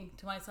thinking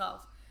to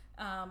myself,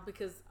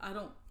 because I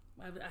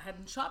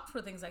hadn't shopped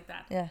for things like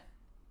that. Yeah.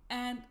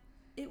 And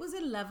it was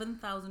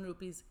 11,000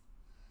 rupees.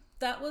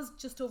 That was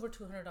just over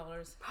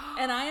 $200.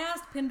 And I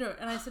asked Pinder,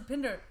 and I said,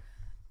 Pinder,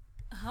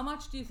 how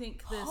much do you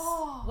think this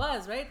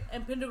was, right?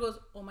 And Pinder goes,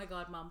 oh my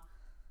God, Mom.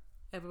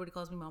 Everybody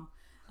calls me Mom.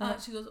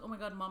 She goes, oh my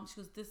God, Mom. She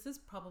goes, this is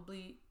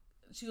probably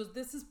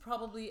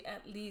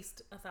at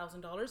least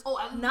 $1,000. Oh,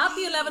 at not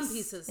the 11 least.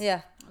 pieces.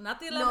 Yeah. Not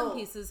the 11 No.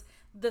 pieces.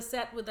 The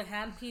set with the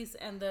hand piece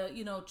and the,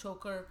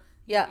 choker,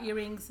 Yeah.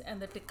 earrings and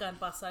the tikka and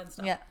pasa and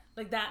stuff. Yeah.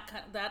 Like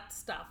that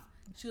stuff.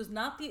 She was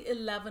not the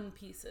 11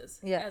 pieces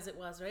Yeah. as it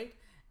was, right?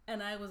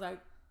 And I was like,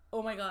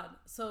 oh my God.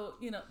 So,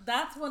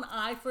 that's when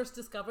I first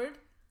discovered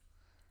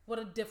what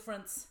a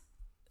difference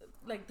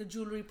like the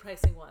jewelry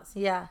pricing was.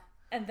 Yeah.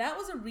 And that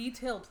was a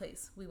retail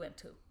place we went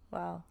to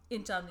Wow.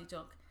 in Chandni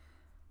Chowk.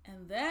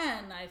 And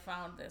then I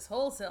found this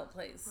wholesale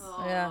place.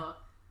 Oh. Yeah.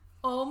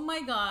 Oh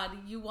my God.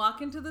 You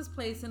walk into this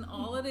place and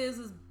all it is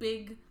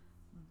big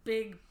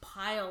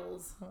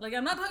piles. Like,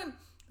 I'm not talking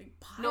like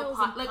piles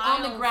and like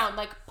piles, on the ground,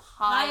 like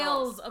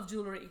piles of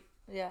jewelry.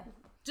 Yeah.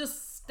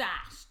 Just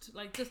stashed.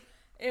 Like, just,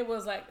 it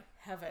was like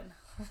heaven.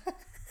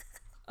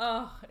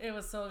 Oh, it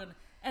was so good.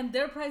 And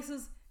their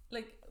prices,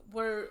 like,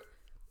 were...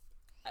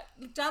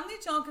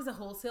 Chandni Chowk is a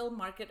wholesale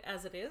market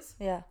as it is.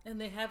 Yeah. And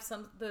they have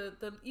some,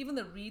 even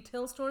the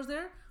retail stores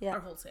there Yeah. are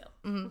wholesale.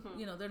 Mm-hmm.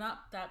 You know, they're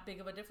not that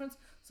big of a difference.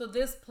 So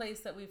this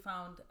place that we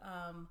found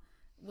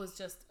was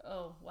just,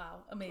 oh, wow,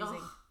 amazing.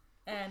 Oh.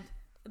 And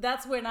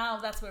that's where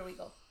we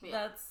go.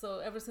 Yeah. So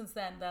ever since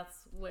then, that's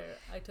where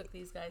I took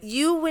these guys.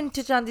 You went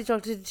to Chandni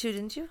Chowk too,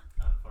 didn't you?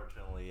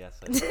 Unfortunately, yes.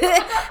 I did.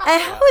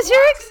 And how was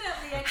your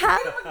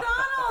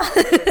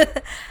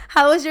McDonald's.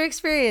 how was your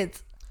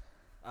experience?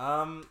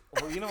 Well,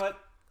 you know what?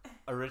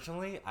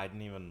 Originally, I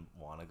didn't even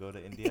want to go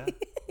to India.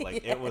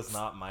 Like, it was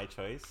not my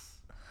choice.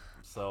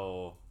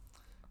 So,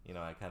 you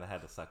know, I kind of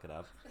had to suck it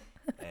up.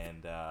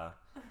 And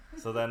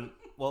so then,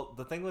 well,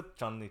 the thing with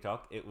Chandni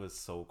Chowk, it was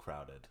so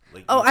crowded.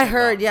 Like, Oh, you I could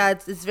heard. not- Yeah,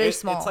 it's very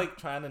small. It's like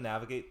trying to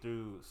navigate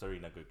through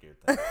Surinagar Kirtan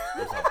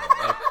or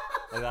something.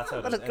 Like that's how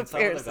it What is. a And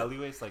some of the comparison.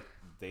 alleyways, like,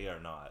 they are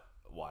not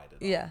wide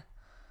at all. yeah.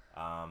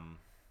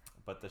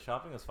 But the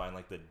shopping was fine.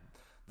 Like,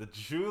 the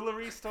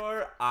jewelry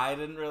store, I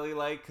didn't really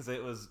like because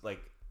it was, like,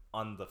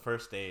 on the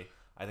first day,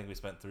 I think we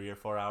spent 3 or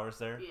 4 hours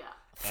there. Yeah.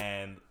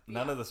 And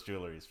none of this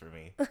jewelry is for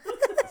me.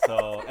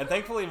 So, and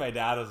thankfully my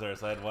dad was there,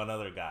 so I had one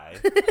other guy.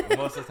 And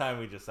most of the time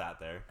we just sat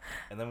there.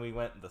 And then we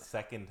went the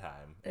second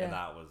time, Yeah. and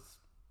that was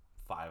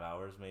 5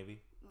 hours maybe.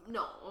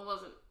 No, it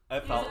wasn't.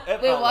 It felt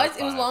It was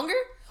like longer?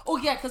 Oh,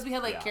 yeah, because we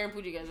had, like, Yeah. Karen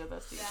Puja guys with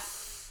us,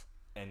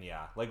 too. And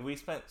yeah, like we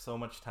spent so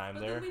much time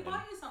But there. then we and-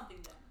 bought you something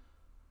then.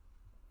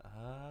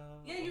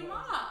 Yeah, your what?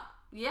 mama.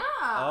 Yeah.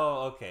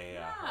 Oh, okay,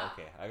 yeah, Yeah.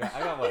 okay. I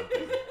got one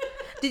thing.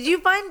 Did you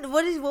find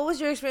what was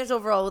your experience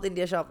overall with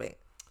India shopping,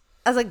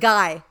 as a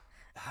guy?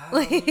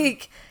 Like,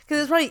 because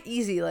it's probably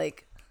easy.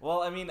 Like,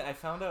 Well, I mean, I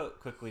found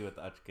out quickly with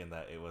Uchkin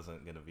that it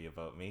wasn't gonna be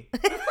about me.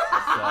 So,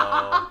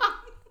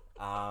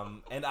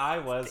 and I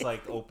was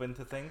like open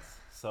to things.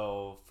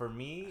 So for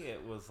me,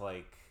 it was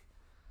like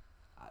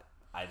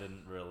I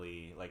didn't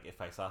really like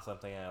if I saw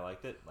something and I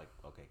liked it, like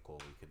okay, cool,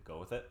 we could go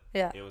with it.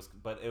 Yeah.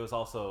 But it was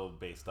also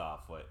based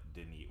off what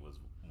Dinit was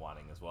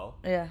wanting as well.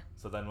 yeah,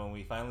 So then when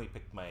we finally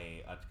picked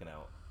my Uchkin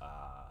out,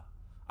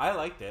 I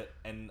liked it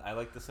and I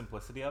liked the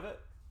simplicity of it.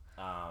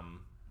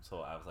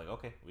 So I was like,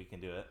 okay, we can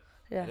do it.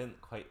 Yeah. I didn't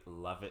quite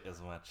love it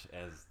as much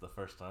as the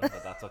first one,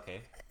 but that's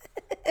okay.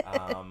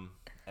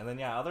 And then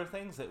yeah, other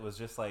things, it was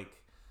just like,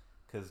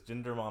 because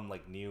Ginger Mom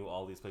like knew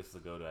all these places to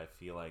go to. I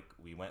feel like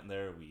we went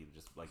there, we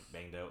just like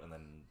banged out, and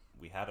then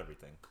we had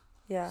everything.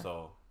 yeah.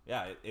 So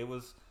yeah, it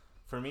was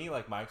for me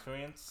like my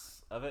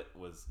experience of it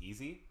was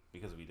easy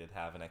because we did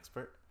have an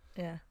expert.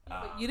 Yeah.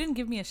 But you didn't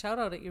give me a shout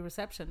out at your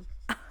reception.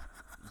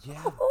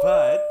 Yeah,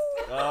 but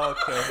okay, all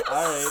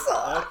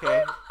right,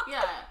 okay.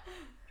 Yeah.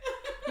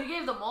 You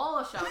gave them all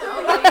a shout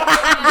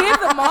out. You gave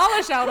them all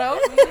a shout out.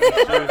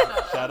 Sure,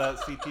 shout out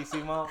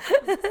CTC Mom.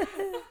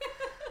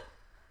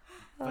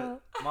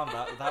 But Mom,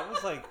 that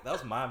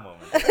was my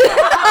moment.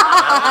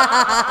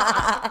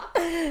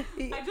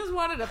 I just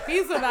wanted a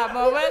piece of that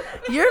moment.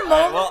 Your All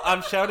right, mom. well,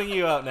 I'm shouting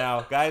you out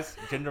now, guys.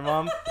 Ginger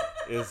Mom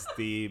is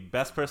the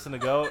best person to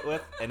go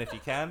with, and if you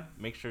can,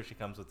 make sure she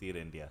comes with you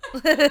to India.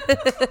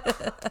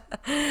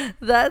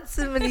 That's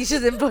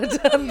Manisha's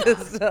input on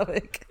this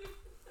topic.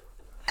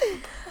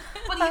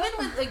 But even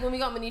with, like, when we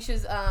got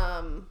Manisha's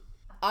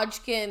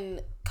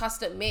Ajkin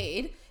custom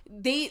made,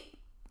 they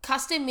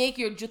custom make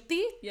your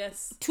jutti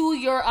Yes. to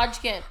your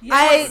Ajkin.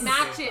 I- It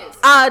matches.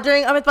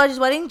 During Amit Paji's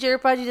wedding, Jir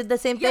Paji did the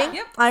same thing.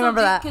 Yep. I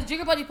remember that. Because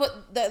Jigger Paji put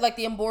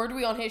the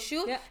embroidery on his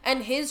shoe, Yeah.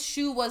 and his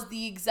shoe was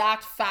the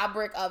exact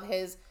fabric of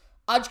his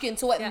Ajkin,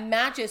 so it Yeah.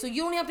 matches. So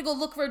you don't have to go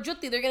look for a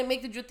jutti; they're gonna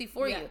make the jutti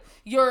for Yeah. you.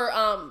 Your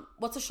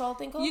what's the shawl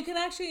thing called? You can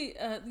actually,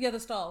 the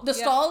stall. the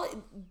Yeah. stall,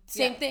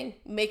 same Yeah. thing.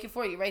 Make it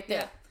for you right Yeah.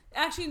 there.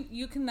 Actually,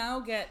 you can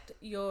now get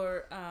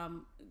your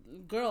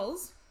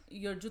girls,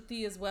 your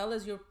jutti as well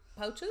as your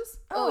pouches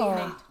Oh.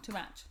 made to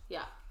match.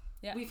 Yeah.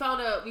 Yeah. We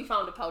found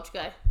a pouch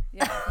guy.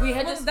 Yeah, We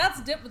had well, just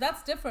that's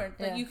different.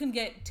 Like Yeah. you can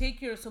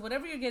take your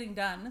whatever you're getting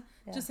done,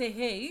 just say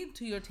hey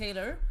to your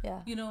tailor.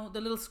 Yeah. You know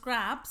the little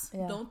scraps.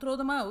 Yeah. Don't throw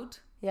them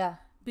out Yeah.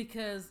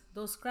 because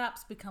those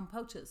scraps become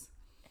pouches.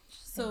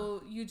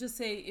 So you just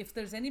say if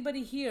there's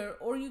anybody here,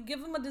 or you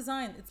give them a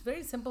design. It's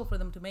very simple for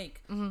them to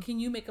make. Can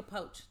you make a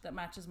pouch that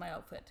matches my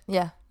outfit?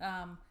 Yeah.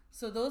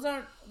 So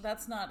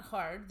that's not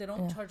hard. They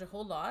don't charge a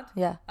whole lot.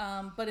 Yeah.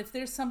 But if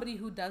there's somebody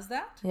who does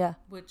that, Yeah.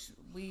 which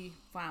we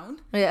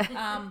found,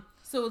 Yeah.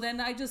 so then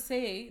I just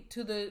say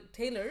to the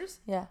tailors,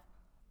 Yeah.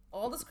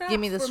 all the scraps Give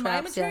me the for my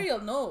scraps, yeah. material.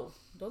 No,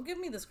 don't give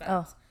me the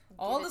scraps.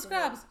 All the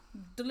scraps,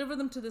 deliver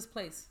them to this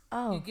place.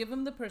 Oh. You give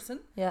them the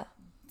person, Yeah.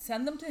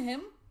 send them to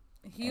him.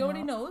 He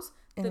already knows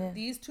that then-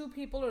 these 2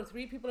 people or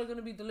 3 people are going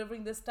to be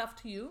delivering this stuff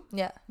to you.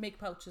 Yeah. Make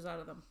pouches out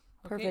of them.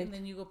 Okay, Perfect. and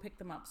then you go pick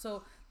them up.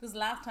 So this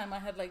last time I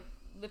had like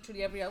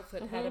literally every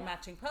outfit had a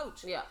matching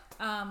pouch. Yeah.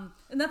 And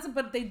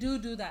but they do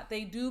that.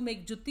 They do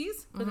make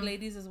juttis for the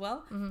ladies as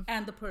well,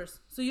 and the purse.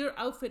 So your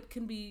outfit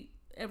can be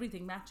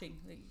everything matching.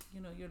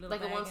 Your little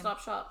Like a bag one-stop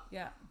shop.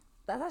 Yeah.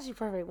 That's actually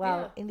perfect.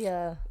 Wow,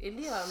 Yeah.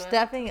 India Man.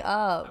 stepping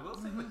up. I will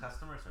say the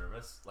customer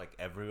service, like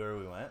everywhere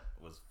we went,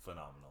 was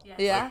phenomenal.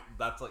 Yeah. Like,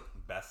 that's like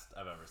best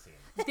I've ever seen.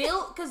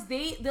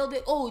 They'll be,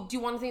 oh, do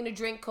you want anything to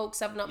drink? Coke,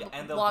 7-Up, Yeah,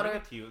 and they'll water.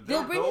 bring it to you.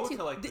 They'll bring go it to you.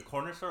 to like the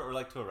corner store or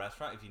like to a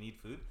restaurant if you need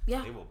food.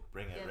 Yeah. They will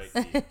bring it Yes.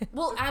 right to you.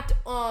 Well, at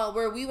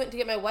where we went to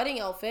get my wedding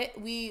outfit,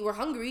 we were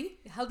hungry.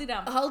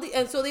 Haldiram.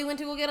 And so they went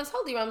to go get us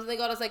Haldirams, and they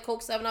got us like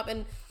Coke, 7-Up,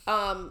 and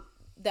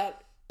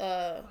that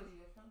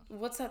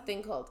what's that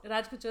thing called?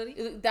 Raj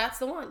Kachori. That's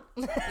the one.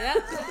 Yeah.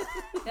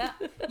 Yeah.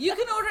 You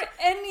can order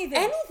anything.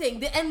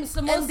 Anything, and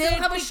they'll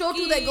have a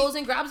shotu that goes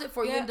and grabs it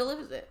for you Yeah. and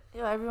delivers it.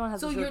 Yeah, everyone has.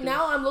 So a you're short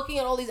now I'm looking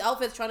at all these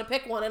outfits trying to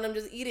pick one, and I'm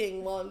just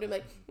eating while I'm doing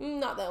like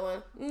not that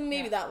one,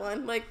 maybe that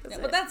one. Like, that's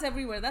But it. that's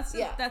everywhere. That's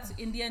Yeah. that's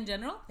India in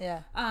general.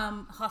 Yeah.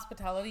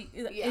 Hospitality.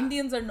 Yeah.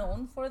 Indians are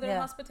known for their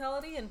Yeah.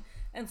 hospitality,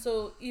 and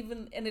so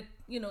it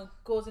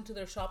goes into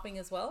their shopping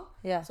as well.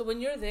 Yeah. So when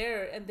you're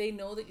there and they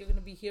know that you're going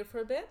to be here for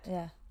a bit.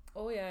 Yeah.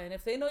 Oh yeah, and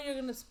if they know you're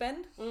going to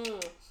spend,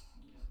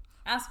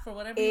 ask for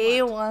whatever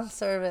you want. A1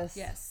 service.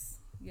 Yes.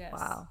 Yes.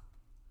 Wow.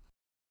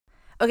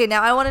 Okay,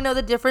 now I want to know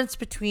the difference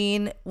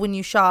between when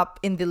you shop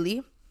in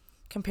Delhi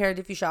compared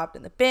if you shopped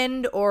in the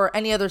Pind or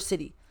any other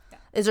city. Yeah.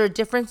 Is there a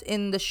difference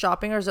in the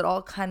shopping, or is it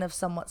all kind of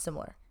somewhat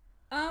similar?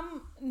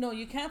 No,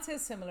 you can't say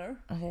similar.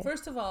 Okay.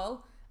 First of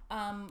all,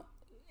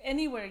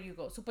 anywhere you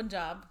go, so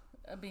Punjab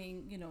being,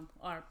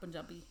 our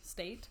Punjabi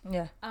state,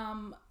 Yeah.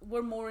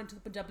 we're more into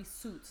the Punjabi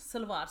suits,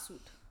 salwar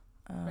suit,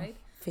 right?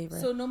 Favorite.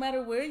 So no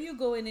matter where you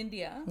go in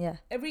India, Yeah.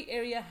 every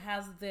area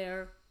has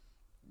their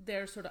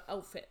sort of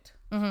outfit.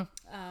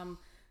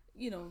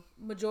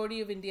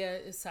 Majority of India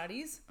is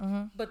saris,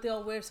 but they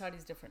all wear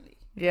saris differently.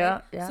 Yeah,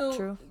 right? yeah, So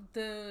true.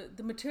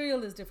 the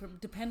material is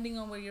different depending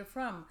on where you're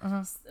from.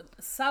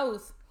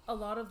 South, a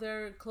lot of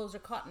their clothes are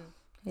cotton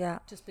Yeah.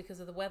 just because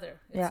of the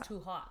weather. It's Yeah. too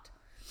hot.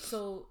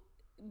 So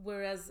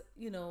whereas,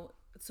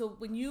 so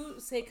when you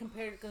say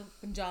compare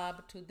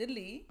Punjab to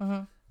Delhi,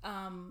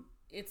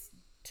 it's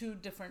two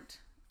different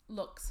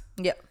looks.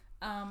 Yeah.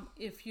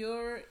 If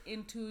you're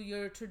into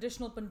your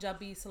traditional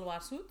Punjabi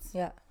salwar suits,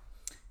 Yeah.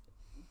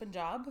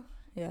 Punjab,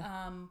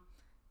 Yeah.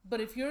 but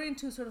if you're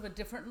into sort of a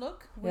different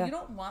look, where Yeah. you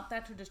don't want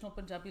that traditional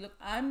Punjabi look,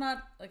 I'm not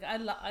like I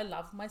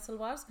love my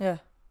salwars, Yeah.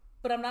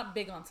 but I'm not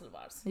big on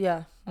salwars.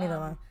 Yeah. Neither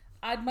am I.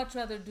 I'd much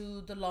rather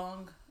do the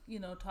long,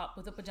 top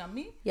with a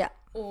pajami, Yeah.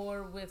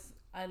 or with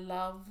I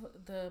love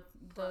the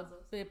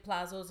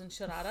plazos and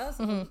shararas.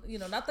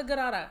 Not the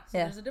garara. So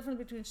Yeah. there's a difference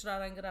between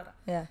sharara and garara.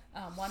 Yeah.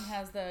 One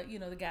has the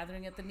the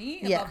gathering at the knee,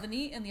 Yeah. above the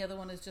knee, and the other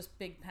one is just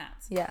big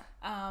pants. Yeah.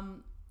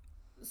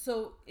 So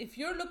if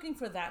you're looking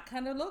for that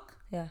kind of look,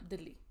 Yeah.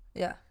 Delhi.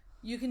 Yeah.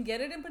 You can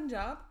get it in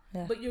Punjab,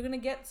 Yeah. but you're gonna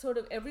get sort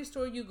of every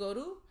store you go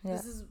to. Yeah.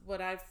 This is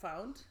what I've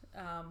found.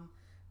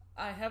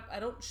 I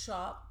don't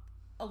shop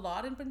a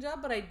lot in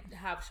Punjab, but I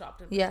have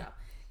shopped in Yeah. Punjab.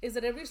 Is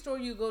that every store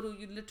you go to,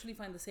 you literally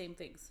find the same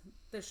things.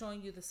 They're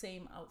showing you the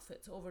same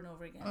outfits over and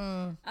over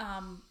again.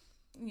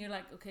 And you're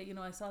like, okay,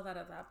 I saw that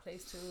at that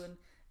place too, and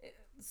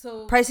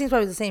so Pricing's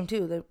probably the same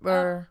too.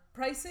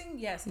 pricing,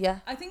 yes. Yeah.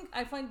 I think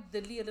I find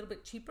Delhi a little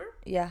bit cheaper.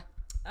 Yeah.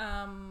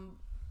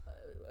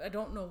 I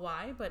don't know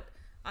why, but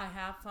I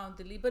have found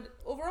Delhi. But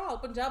overall,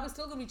 Punjab is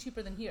still going to be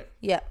cheaper than here,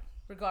 Yeah.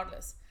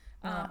 regardless.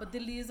 But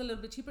Delhi is a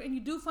little bit cheaper, and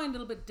you do find a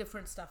little bit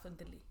different stuff in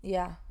Delhi.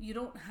 Yeah. You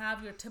don't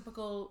have your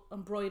typical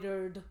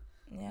embroidered,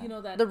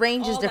 Yeah. that The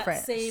range is all that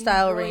different. same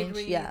Style range,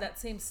 embroidery, yeah. that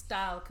same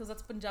style, because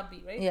that's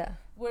Punjabi, right? Yeah.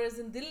 Whereas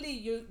in Delhi,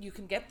 you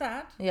can get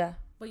that, Yeah.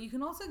 but you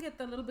can also get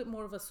a little bit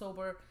more of a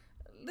sober,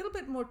 a little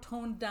bit more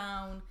toned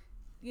down,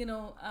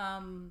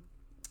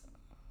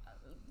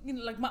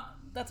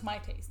 that's my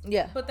taste.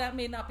 Yeah. But that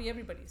may not be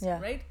everybody's, Yeah.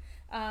 right?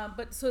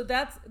 But so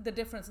that's the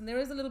difference, and there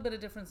is a little bit of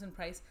difference in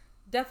price.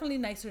 Definitely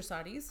nicer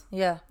saris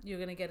Yeah. you're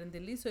gonna get in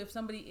Delhi. So if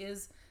somebody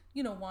is,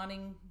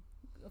 wanting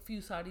a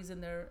few saris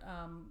in their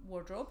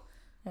wardrobe,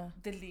 Yeah.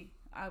 Delhi,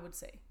 I would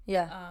say.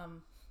 Yeah.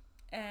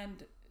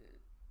 And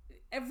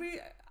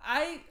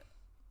I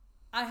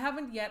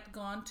haven't yet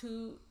gone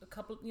to a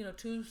couple,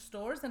 2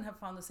 stores and have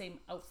found the same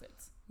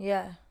outfits.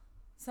 Yeah.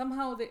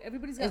 Somehow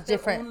everybody's got It's their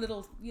different. own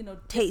little,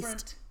 Taste.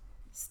 different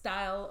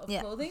style of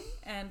Yeah. clothing,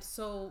 and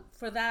so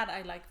for that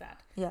I like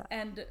that. Yeah.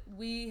 And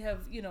we have,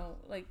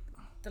 like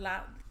the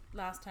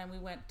last time we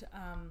went,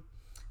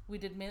 we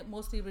did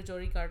mostly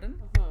Rajouri Garden.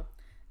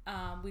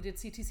 We did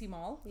CTC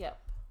Mall. Yep.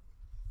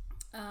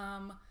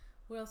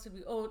 Where else did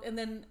we? Oh, and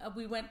then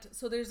we went.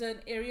 So there's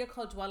an area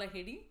called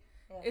Jwalahedi.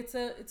 Yeah.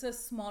 It's a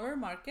smaller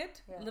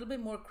market, a little bit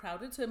more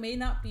crowded. So it may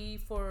not be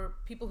for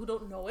people who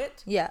don't know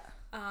it. Yeah.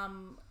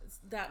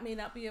 That may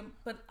not be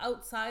but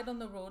outside on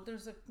the road,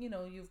 there's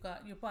you've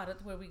got your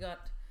Bharat where we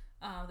got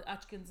the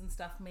achkins and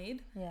stuff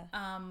made. Yeah.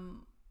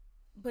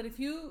 But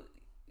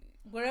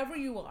wherever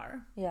you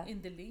are Yeah.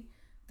 in Delhi,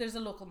 there's a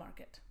local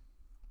market.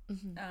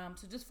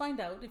 So just find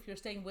out if you're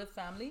staying with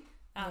family,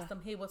 Ask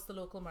them, hey, what's the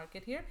local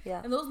market here?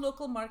 Yeah. And those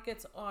local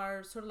markets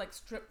are sort of like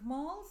strip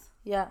malls,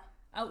 Yeah.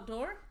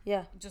 outdoor,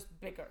 Yeah. just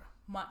bigger,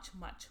 much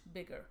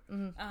bigger.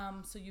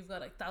 So you've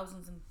got like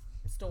thousands of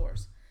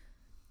stores.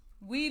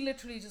 We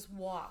literally just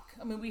walk.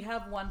 I mean, we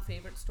have one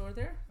favorite store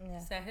there, Yeah.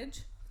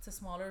 Sahaj. It's a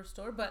smaller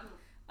store, but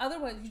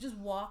otherwise you just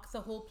walk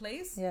the whole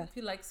place. Yeah. If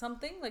you like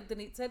something, like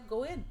Denise said,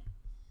 go in.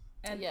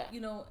 And Yeah. you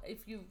know,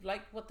 if you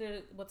like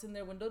what's in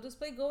their window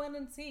display, go in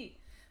and see.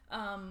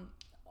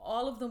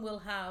 All of them will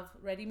have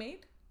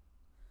ready-made,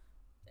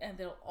 and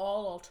they'll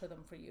all alter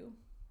them for you,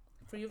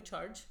 free of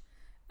charge.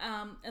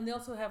 And they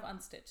also have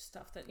unstitched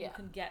stuff that you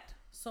can get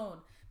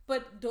sewn.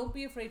 But don't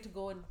be afraid to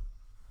go and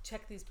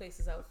check these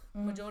places out.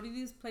 Majority of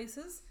these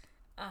places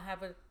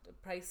have a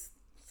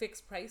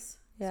fixed price.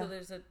 Yeah. So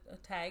there's a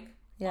tag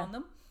Yeah. on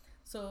them.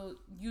 So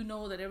you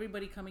know that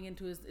everybody coming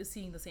into is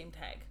seeing the same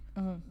tag.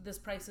 This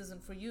price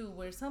isn't for you.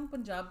 Where some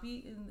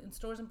Punjabi in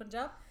stores in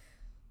Punjab,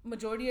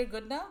 majority are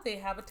good now. They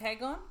have a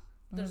tag on.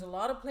 There's a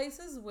lot of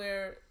places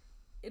where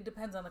it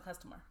depends on the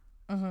customer,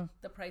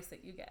 the price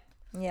that you get.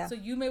 Yeah. So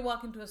you may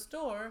walk into a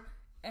store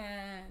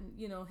and,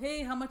 you know,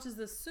 hey, how much is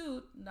this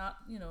suit? Not,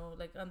 you know,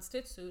 like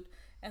unstitched suit.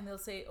 And they'll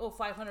say, oh,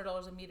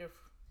 $500 a meter.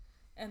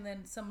 And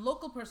then some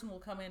local person will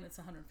come in, it's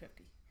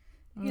 $150.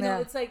 You know,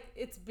 it's like,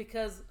 it's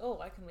because, oh,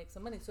 I can make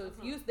some money. So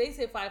if they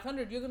say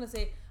 500, you're going to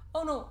say,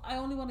 oh no, I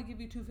only want to give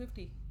you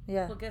 250.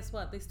 Yeah. Well, guess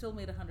what? They still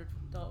made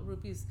 $100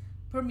 rupees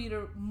per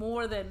meter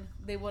more than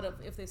they would have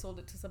if they sold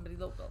it to somebody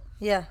local.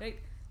 Yeah. Right.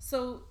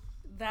 So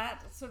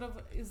that sort of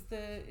is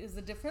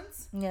the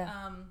difference.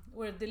 Yeah.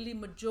 Where Delhi,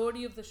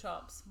 majority of the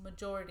shops,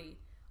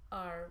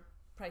 are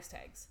price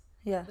tags.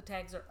 Yeah. The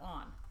tags are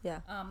on.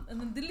 Yeah. And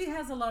then Delhi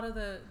has a lot of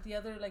the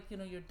other, like, you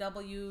know, your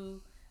W,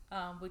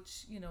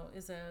 which, you know,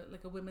 is a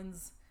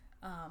women's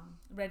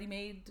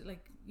ready-made,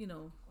 like, you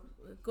know,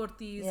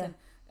 kurtis Yeah.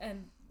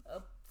 and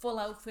full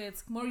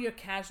outfits, more your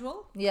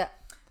casual. Yeah.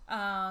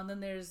 Then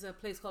there's a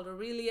place called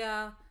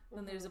Aurelia.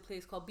 Then there's a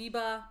place called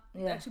Biba.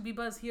 Yeah. Actually,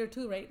 Biba is here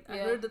too, right? I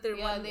Yeah. heard that they're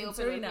Yeah, one they in opened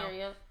Surrey one now.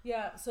 here,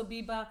 Yeah, so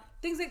Biba,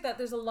 things like that.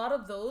 There's a lot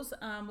of those.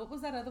 What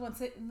was that other one?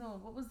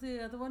 What was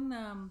the other one?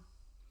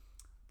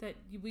 That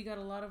we got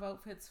a lot of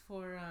outfits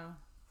for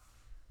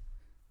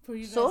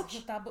you guys. Soch?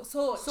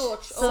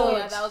 Soch. Oh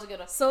yeah, that was a good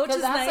one. Soch Because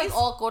is that's nice. like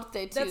all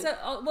kurte too. That's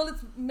well,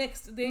 it's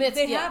mixed. They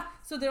Mixed, yeah. have,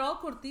 so they're all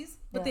kurtis,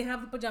 but Yeah. they have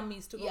the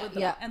pajamis to go Yeah. with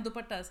them Yeah. and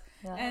dupattas,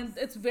 Yeah. and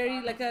it's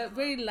very like a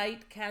very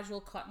light,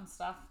 casual cotton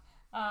stuff.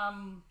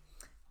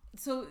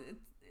 So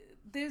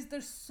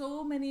there's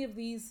so many of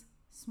these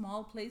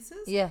small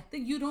places Yeah. that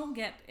you don't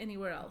get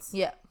anywhere else.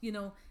 Yeah. You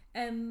know,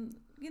 and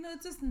you know,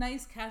 it's just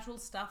nice, casual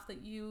stuff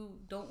that you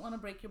don't want to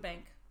break your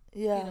bank.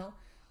 Yeah. You know,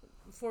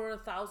 for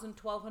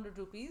 1,000-1,200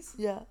 rupees,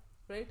 Yeah.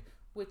 right?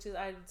 Which is,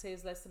 I would say,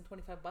 is less than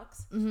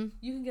 $25. Mm-hmm.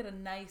 You can get a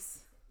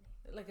nice,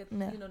 like a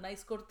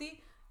nice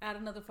kurti, add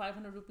another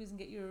 500 rupees and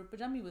get your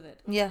pajami with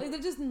it. Yeah. Like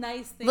they're just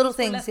nice things. Little for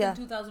things, less yeah.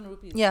 than 2,000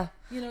 rupees. Yeah.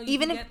 You know, you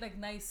Even can if- get like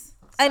nice.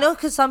 I know,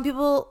 because some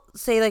people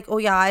say like, oh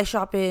yeah, I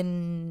shop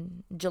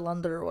in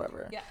Jalandhar or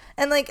whatever. Yeah.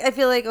 And like, I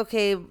feel like,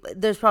 okay,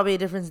 there's probably a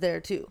difference there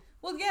too.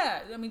 Well,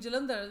 yeah. I mean,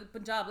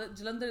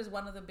 Jalandhar is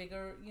one of the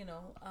bigger, you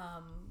know,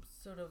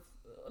 sort of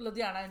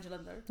Ludhiana and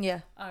Jalandhar Yeah.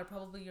 are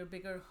probably your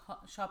bigger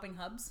shopping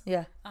hubs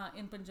Yeah.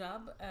 in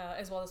Punjab,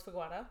 as well as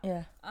Fagwara.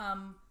 Yeah.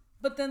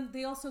 But then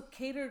they also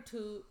cater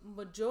to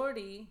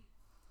majority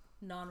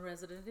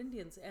non-resident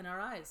Indians,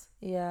 NRIs,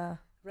 Yeah.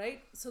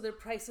 right? So their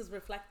prices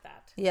reflect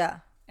that. Yeah.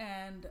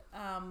 And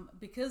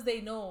because they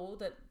know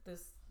that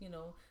this, you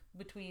know,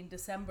 between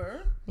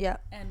December Yeah.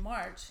 and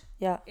March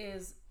Yeah.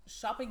 is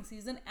shopping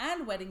season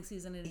and wedding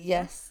season in India.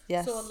 Yes.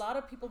 Yes. So a lot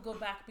of people go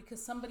back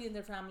because somebody in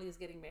their family is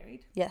getting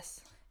married,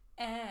 Yes.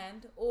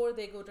 or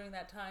they go during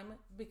that time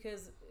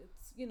because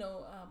it's, you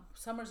know,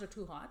 summers are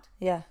too hot.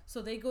 Yeah.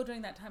 So they go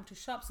during that time to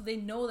shop. So they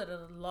know that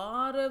a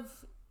lot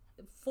of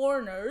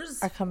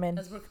foreigners, I come in.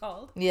 as we're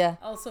called, Yeah.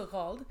 also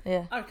called,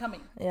 Yeah. are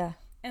coming. Yeah.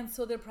 And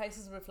so their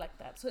prices reflect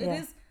that. So Yeah. it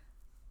is,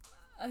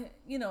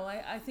 you know,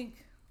 I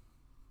think,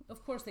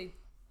 of course, they,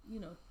 you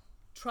know,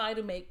 try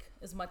to make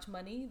as much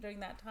money during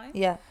that time.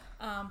 Yeah.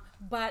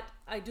 But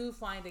I do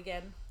find,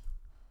 again,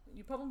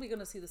 you're probably going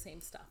to see the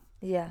same stuff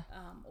Yeah.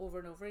 over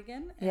and over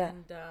again. Yeah.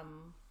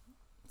 And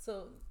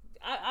so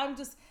I'm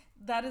just,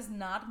 that is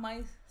not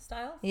my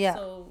style. Yeah.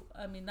 So,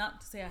 I mean,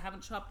 not to say I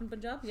haven't shopped in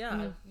Punjab.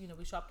 Yeah. You know,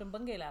 we shopped in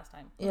Bungay last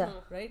time. Yeah.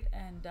 Right.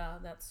 And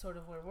that's sort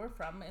of where we're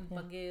from. And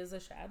Bungay is a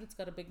shad. It's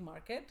got a big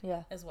market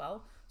Yeah. as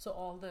well. So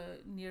all the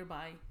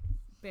nearby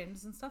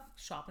pins and stuff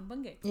shop in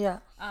Bungay. Yeah.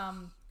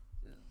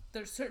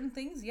 There's certain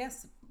things,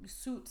 yes,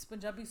 suits,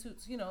 Punjabi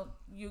suits, you know,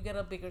 you get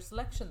a bigger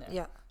selection there.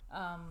 Yeah.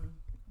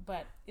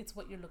 But it's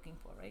what you're looking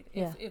for, right?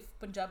 Yeah. If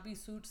Punjabi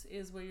suits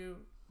is where you're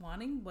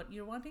wanting, what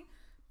you're wanting,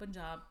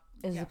 Punjab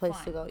Is the place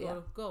to go,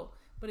 yeah. Go.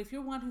 But if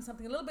you're wanting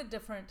something a little bit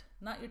different,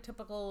 not your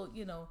typical,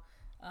 you know,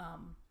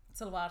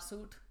 salwar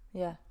suit,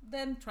 Yeah.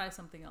 then try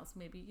something else.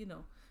 Maybe, you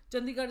know,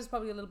 Chandigarh is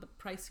probably a little bit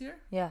pricier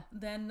Yeah.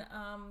 than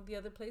the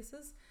other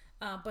places.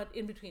 But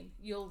in between,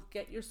 you'll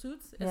get your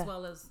suits Yeah. as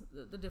well as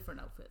the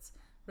different outfits,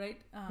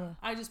 right? Yeah.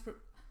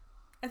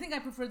 I think I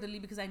prefer Delhi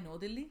because I know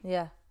Delhi,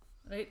 Yeah.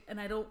 right? And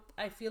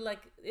I feel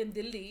like in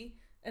Delhi,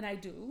 and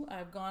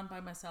I've gone by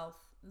myself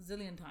a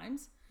zillion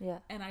times, Yeah.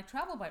 and I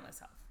travel by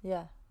myself.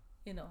 Yeah.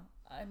 You know,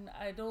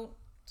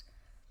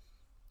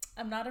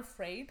 I'm not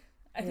afraid.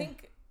 I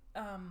think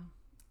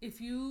if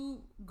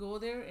you go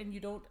there and you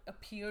don't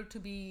appear to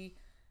be,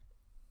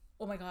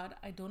 oh my God,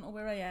 I don't know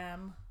where I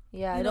am.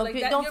 Yeah. You know, Don't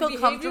like that, don't your feel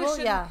behavior comfortable.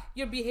 shouldn't- Yeah.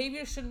 Your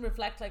behavior shouldn't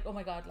reflect like, oh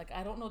my God, like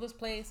I don't know this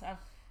place.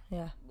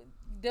 Yeah.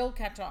 They'll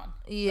catch on.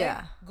 Yeah.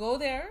 Right? Go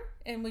there,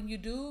 and when you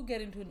do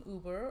get into an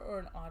Uber or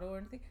an auto or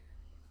anything,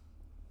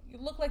 you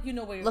look like you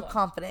know where you're Look going.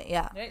 confident.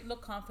 Yeah. Right?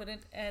 Look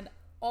confident, and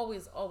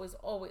always, always,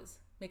 always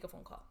make a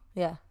phone call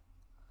Yeah.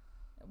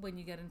 when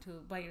you get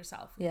by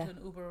yourself Yeah. into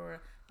an Uber,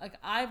 or like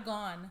I've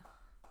gone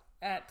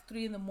at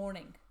 3 a.m.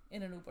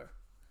 in an Uber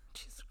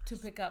to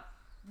pick up,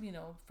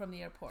 from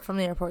the airport. From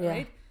the airport. Yeah.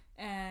 Right?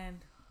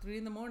 And 3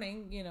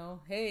 a.m,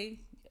 hey,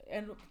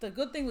 and the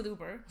good thing with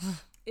Uber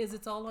is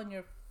it's all on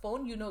your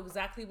phone. You know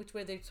exactly which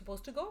way they're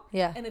supposed to go.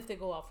 Yeah. And if they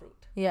go off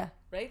route, Yeah.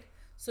 right?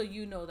 So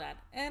you know that,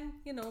 and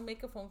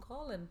make a phone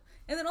call, and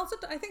then also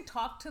I think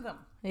talk to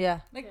them,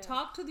 Yeah.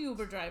 talk to the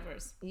Uber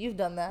drivers, You've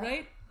done that.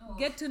 right?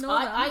 Get to know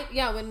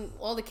them. When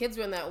all the kids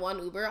were in that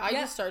one Uber, I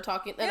Yeah. just started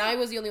talking, and Yeah. I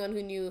was the only one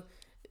who knew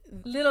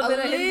Little a bit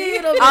of Hindi.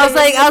 little bit. I was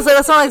like,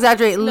 let's not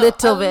exaggerate. No,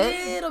 Little a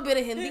bit. little bit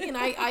of Hindi, and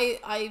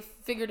I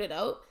figured it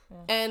out.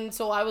 And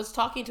so I was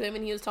talking to him,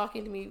 and he was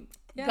talking to me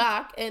Yeah.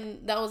 back,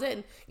 and that was it.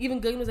 And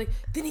even Gagan was like,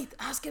 Denise,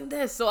 ask him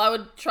this. So I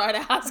would try to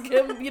ask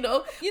him,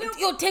 yo,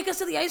 take us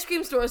to the ice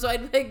cream store. So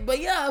I'd be like, but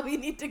yeah, we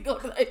need to go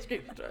to the ice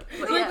cream store.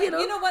 But But yeah,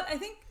 you know what? I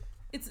think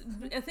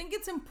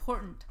it's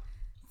important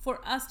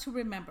for us to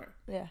remember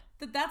Yeah.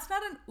 that that's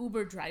not an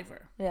Uber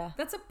driver. Yeah.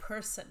 That's a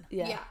person.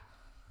 Yeah. yeah.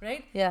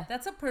 Right? Yeah.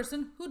 That's a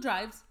person who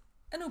drives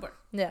an Uber.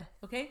 Yeah.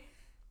 Okay?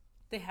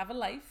 They have a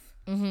life.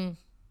 Mm-hmm.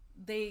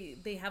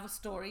 They have a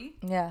story.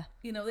 Yeah.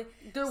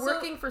 They're So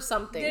working for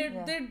something.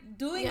 They're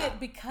doing Yeah. it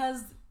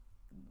because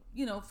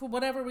for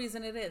whatever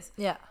reason it is.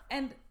 Yeah.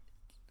 And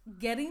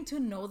getting to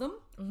know them,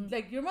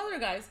 like your mother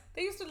guys,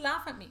 they used to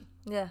laugh at me.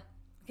 Yeah.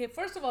 Okay,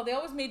 first of all, they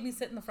always made me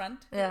sit in the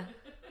front. Yeah.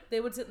 They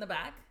would sit in the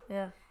back.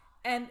 Yeah.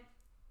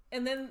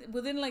 And then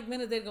within like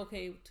minutes they'd go,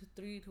 okay, 2,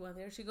 3, 2, 1,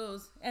 there she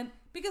goes. And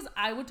because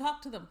I would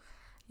talk to them.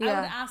 I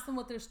Yeah. would ask them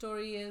what their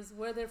story is,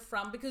 where they're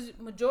from, because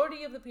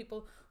majority of the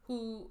people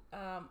who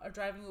are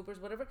driving Ubers,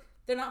 whatever,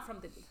 they're not from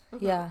Delhi.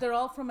 Yeah. They're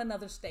all from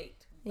another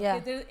state. Okay? Yeah.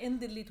 They're in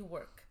Delhi to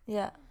work.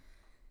 Yeah.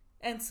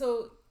 And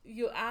so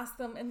you ask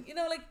them, and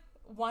like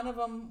one of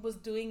them was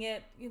doing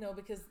it,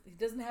 because he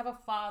doesn't have a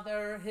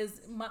father.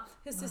 His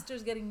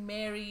sister's getting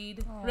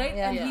married, right?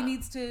 yeah. And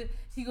Yeah.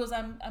 he goes,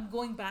 I'm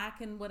going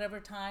back in whatever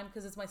time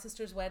because it's my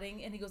sister's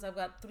wedding. And he goes, I've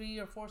got 3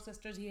 or 4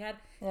 sisters. Yeah.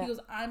 He goes,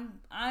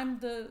 I'm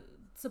the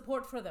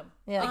support for them.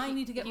 Yeah. I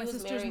need to get He my was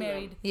sisters marrying them.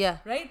 married. Yeah.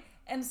 Right?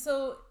 And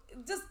so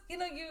just you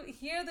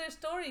hear their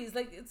stories,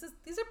 like it's just,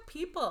 these are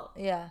people,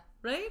 Yeah.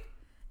 right?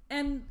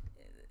 And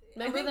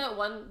Remember I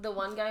think, the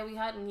one guy we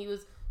had, and he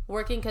was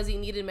working because he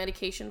needed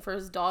medication for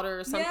his daughter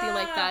or something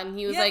like Yeah. that, and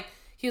he was Yeah.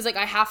 like,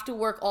 I have to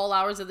work all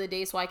hours of the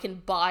day so I can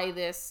buy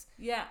this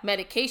yeah.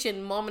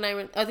 medication. Mom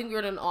and I think we were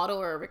in an auto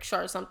or a rickshaw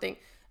or something,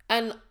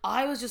 and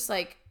I was just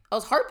like, I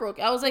was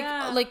heartbroken. I was like,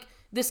 Yeah.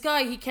 this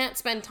guy, he can't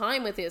spend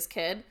time with his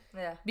kid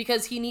Yeah.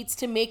 because he needs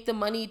to make the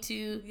money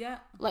to Yeah.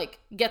 like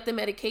get the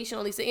medication,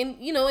 all these things. And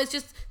it's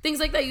just things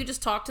like that. You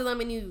just talk to them,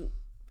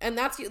 and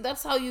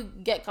that's how you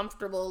get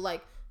comfortable,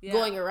 like Yeah.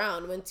 going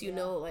around once you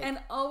know, like.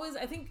 And always,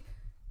 I think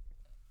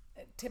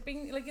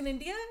tipping, like in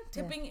India,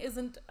 tipping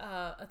isn't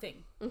a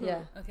thing.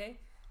 Yeah. Okay,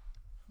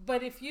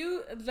 but if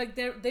you like,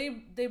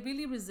 they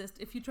really resist.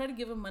 If you try to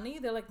give them money,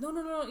 they're like, no,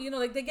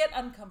 like they get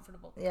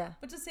uncomfortable. Yeah.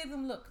 But just say to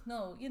them, look,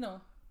 no,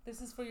 this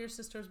is for your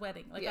sister's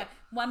wedding. Like Yeah.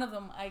 one of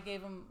them, I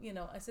gave him,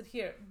 I said,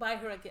 here, buy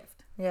her a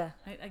gift. Yeah.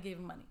 I gave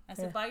him money. I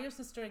said, Yeah. buy your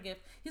sister a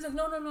gift. He's like,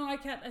 no, I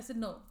can't. I said,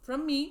 no,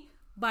 from me,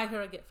 buy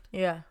her a gift.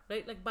 Yeah.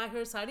 Right? Like buy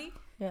her a sari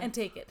Yeah. and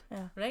take it.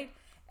 Yeah. Right?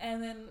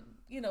 And then,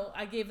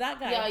 I gave that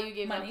guy Yeah, you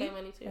gave that guy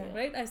money too. Yeah.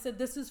 Right? I said,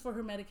 this is for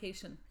her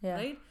medication. Yeah.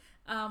 Right?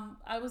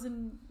 I was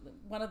in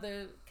one of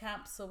the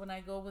camps. So when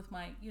I go with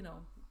my,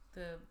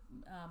 the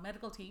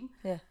medical team,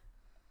 Yeah.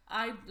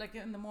 I like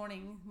in the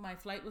morning, my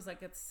flight was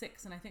like at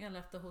 6 and I think I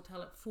left the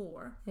hotel at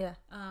 4. Yeah.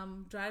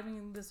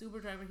 Driving this Uber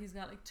driver, he's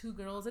got like 2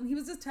 girls, and he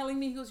was just telling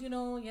me, he goes,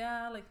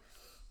 yeah, like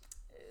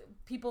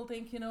people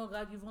think,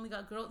 God, you've only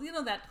got girls,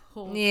 that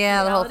whole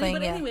Yeah, the whole reality. thing,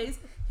 But yeah. anyways,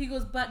 he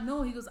goes, but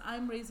no, he goes,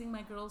 I'm raising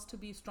my girls to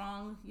be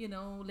strong,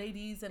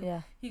 ladies, and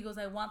Yeah. he goes,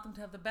 I want them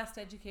to have the best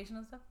education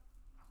and stuff.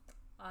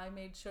 I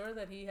made sure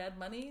that he had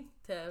money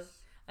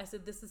I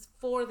said, this is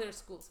for their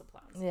school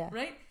supplies. Yeah.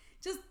 Right?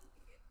 Just,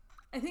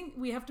 I think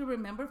we have to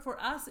remember, for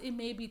us, it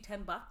may be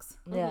 $10.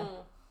 Yeah.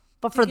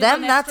 But for give an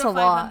them, that's extra a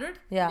lot. 500.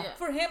 Yeah. Yeah.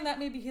 For him, that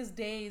may be his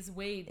day's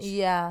wage.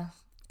 Yeah.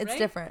 It's Right?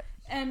 different.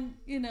 And,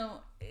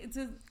 it's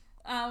a,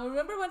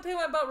 remember one time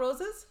I bought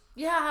roses?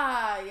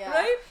 Yeah.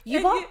 Right? You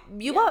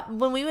And bought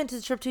when we went to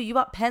the trip too. You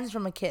bought pens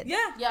from a kid. Yeah.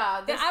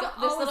 Yeah, this I've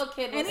this always- little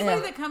kid was Anybody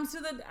Yeah. that comes to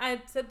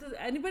I said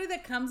to anybody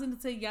that comes and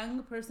it's a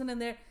young person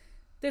and they're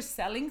they're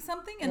selling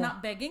something and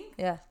not begging.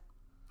 Yeah.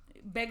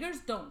 Beggars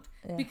don't,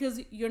 Yeah.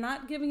 because you're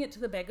not giving it to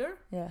the beggar.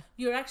 Yeah.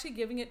 You're actually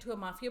giving it to a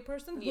mafia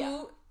person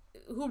Yeah.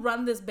 who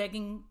run this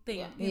begging thing.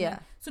 Yeah. you know? Yeah.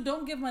 So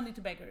don't give money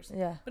to beggars.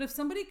 Yeah. But if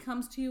somebody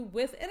comes to you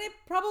with, and it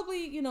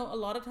probably, you know, a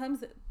lot of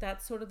times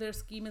that's sort of their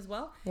scheme as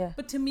well. Yeah.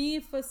 But to me,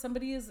 if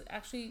somebody is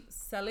actually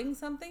selling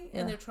something Yeah.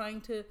 and they're trying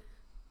to,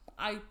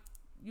 I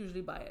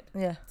usually buy it.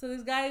 Yeah. So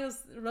this guy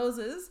was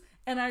roses,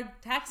 and our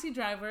taxi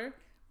driver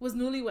was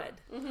newlywed.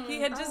 He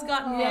had just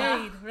gotten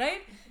married,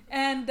 right?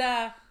 And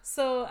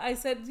so I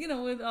said, you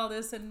know, with all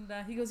this, and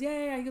he goes,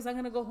 yeah. He goes, I'm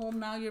gonna go home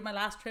now. You're my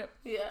last trip.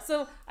 Yeah.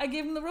 So I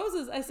gave him the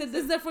roses. I said,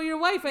 this is for your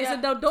wife. I Yeah.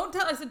 said, no, don't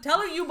tell. I said, tell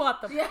her you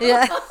bought them.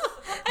 Yeah.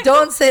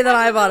 Don't say that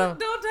I bought them.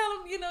 Don't tell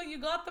him, you know, you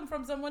got them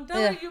from someone. Tell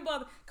Yeah. her you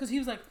bought them. Because he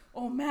was like,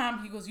 oh, ma'am.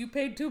 He goes, you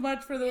paid too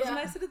much for those. Yeah. And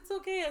I said, it's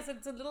okay. I said,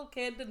 it's a little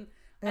kid, and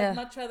Yeah. I'd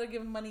much rather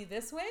give him money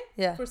this way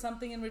Yeah. for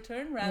something in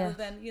return rather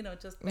Yeah. than, you know,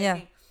 just Yeah.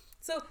 begging.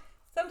 So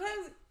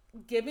sometimes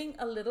giving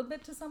a little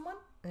bit to someone,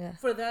 Yeah.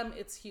 for them,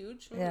 it's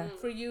huge. Yeah.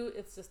 For you,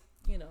 it's just,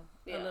 you know,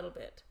 a Yeah. little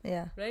bit.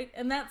 Yeah. Right?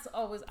 And that's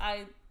always,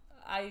 I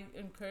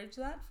encourage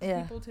that for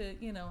Yeah. people to,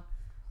 you know,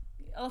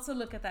 also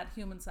look at that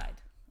human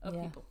side of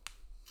Yeah. people.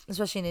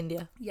 Especially in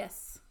India.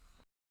 Yes.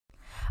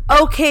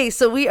 Okay,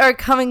 so we are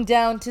coming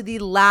down to the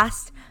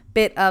last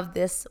bit of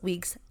this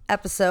week's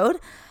episode.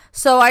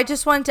 So I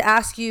just wanted to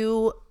ask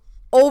you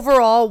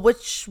overall,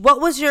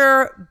 what was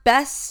your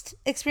best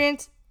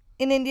experience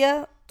in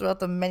India throughout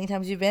the many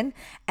times you've been,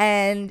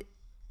 and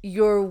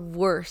your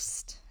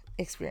worst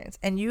experience?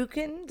 And you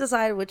can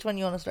decide which one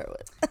you want to start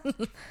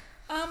with.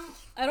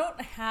 I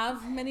don't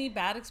have many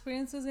bad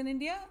experiences in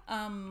India.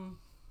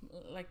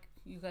 Like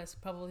you guys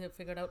probably have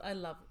figured out, I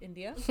love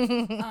India.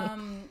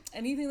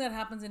 Anything that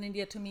happens in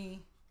India, to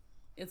me,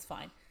 it's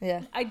fine.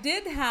 Yeah. I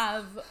did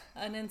have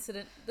an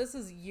incident. This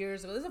is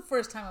years ago. This is the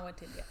first time I went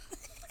to India.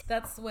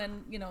 That's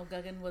when, you know,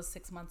 Gagan was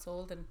 6 months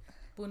old and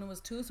Poonam was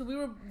 2. So we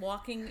were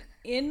walking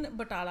in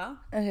Batala,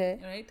 Okay.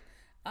 right,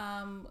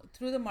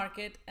 through the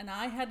market, and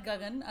I had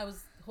Gagan. I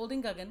was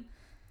holding Gagan,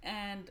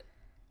 and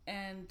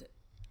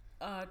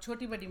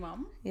Choti Badi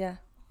Mom. Yeah.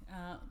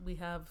 We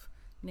have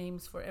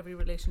names for every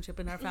relationship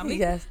in our family.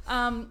 Yes.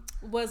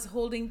 Was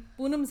holding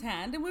Poonam's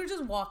hand, and we were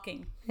just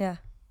walking. Yeah.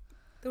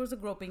 There was a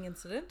groping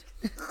incident.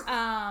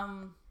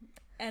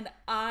 And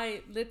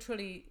I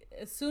literally,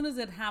 as soon as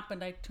it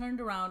happened, I turned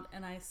around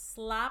and I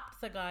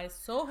slapped the guy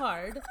so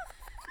hard.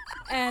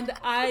 And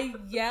I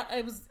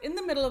was in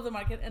the middle of the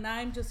market, and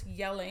I'm just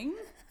yelling,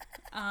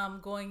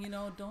 going, you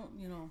know, don't,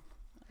 you know,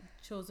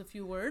 chose a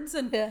few words.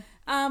 And Yeah.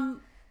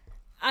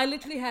 I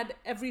literally had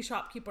every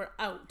shopkeeper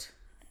out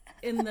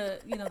in the,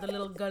 you know, the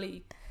little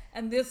gully.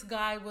 And this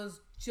guy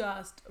was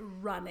just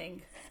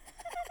running.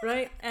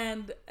 Right?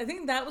 And I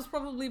think that was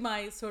probably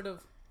my sort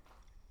of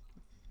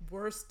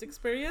worst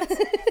experience.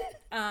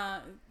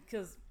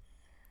 Because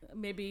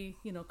maybe,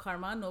 you know,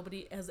 karma,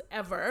 nobody has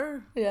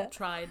ever Yeah.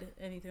 tried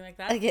anything like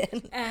that.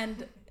 Again.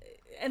 And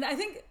I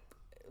think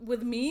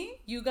with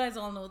me, you guys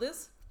all know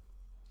this.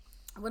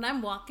 When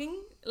I'm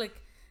walking,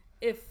 like,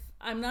 if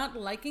I'm not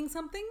liking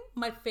something,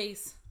 my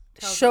face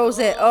tells Shows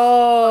me. it.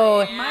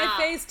 Oh. yeah. My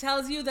face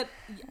tells you that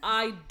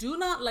I do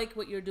not like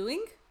what you're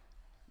doing.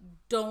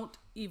 Don't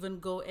even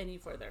go any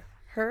further.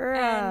 Her.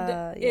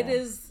 And it yeah.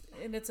 is,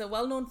 and it's a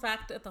well-known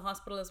fact at the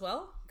hospital as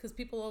well, because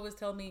people always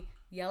tell me,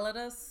 yell at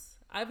us.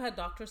 I've had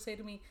doctors say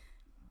to me,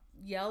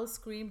 yell,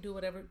 scream, do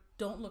whatever.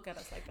 Don't look at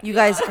us like that. You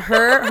guys,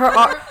 her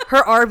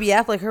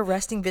RBF, like her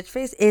resting bitch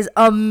face, is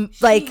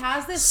like She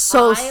has this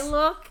so. eye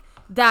look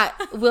that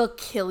will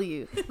kill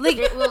you. Like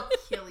it will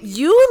kill you.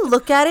 You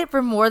look at it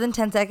for more than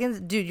 10 seconds,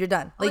 dude. You're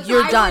done. Like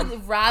you're I done.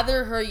 would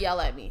rather her yell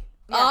at me.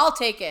 I'll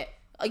take it.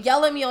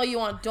 Yell at me all you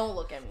want. Don't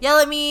look at me. Yell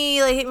at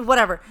me, like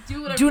whatever.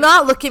 Do whatever Do you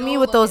not want. look at me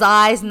Don't with look those at me.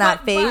 eyes and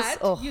that face.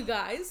 But Oh, you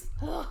guys,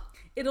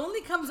 it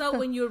only comes out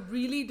when you're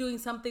really doing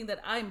something that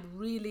I'm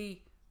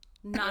really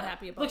not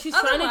happy about. Look, she's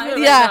trying to do it Otherwise-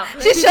 right yeah, now.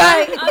 she's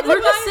trying.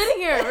 We're just sitting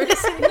here. We're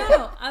just sitting here.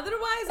 No,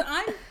 otherwise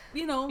I'm,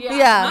 you know,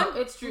 Yeah. I'm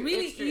It's true,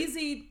 really it's true.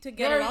 easy to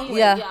get Very along easy. with.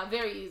 Yeah. Yeah,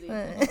 very easy.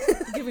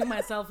 Giving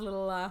myself a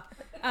little Pat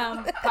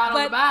on the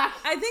but back.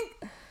 I think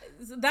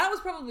that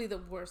was probably the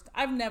worst.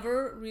 I've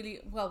never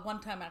really, well, one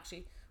time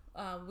actually,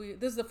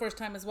 this is the first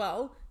time as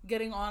well,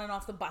 getting on and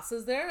off the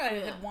buses there. I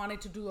had wanted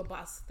to do a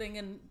bus thing,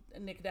 and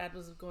Nick Dad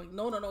was going,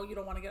 no, you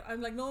don't want to get.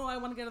 I'm like, no, I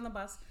want to get on the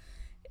bus.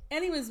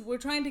 Anyways, we're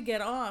trying to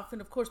get off,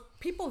 and of course,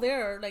 people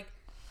there are like,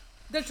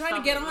 they're trying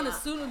to get on as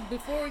soon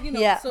before, you know.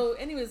 Yeah. So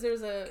anyways,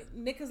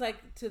 Nick is like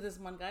to this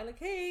one guy, like,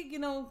 hey, you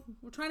know,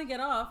 we're trying to get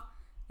off,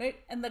 right?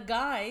 And the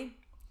guy,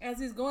 as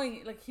he's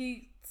going, like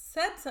he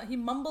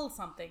mumbled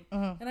something,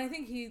 and I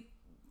think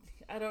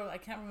I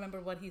can't remember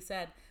what he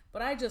said,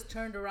 but I just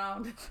turned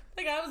around,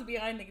 like I was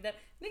behind Nick Dad.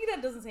 Nick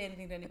Dad doesn't say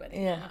anything to anybody.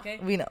 Yeah, Okay.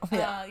 we know.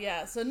 Yeah.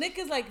 Yeah. So Nick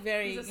is like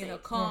very, He's a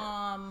saint.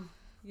 calm,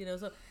 you know.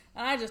 So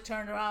and I just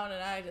turned around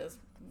and I just,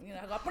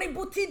 I got pretty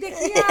butti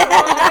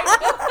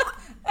dekhiya.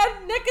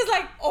 And Nick is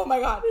like, oh my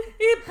god.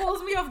 He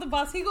pulls me off the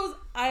bus. He goes,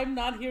 I'm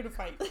not here to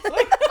fight. Like,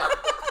 I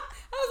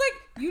was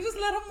like, you just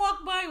let him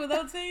walk by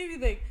without saying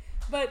anything.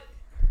 But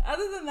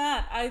other than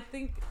that, I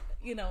think,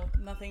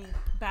 nothing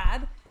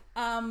bad.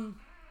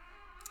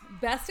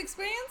 Best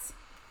experience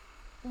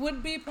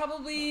would be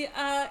probably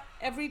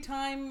every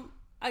time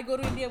I go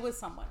to India with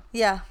someone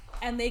Yeah.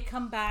 and they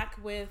come back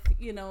with,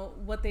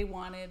 what they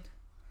wanted.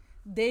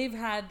 They've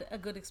had a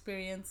good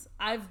experience.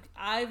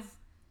 I've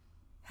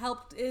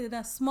helped in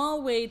a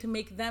small way to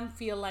make them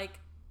feel like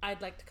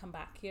I'd like to come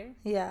back here.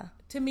 Yeah.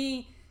 To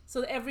me,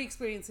 so every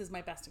experience is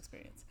my best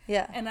experience.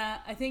 Yeah. And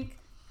I think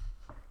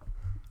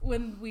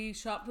when we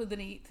shopped with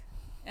Aneet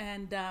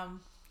and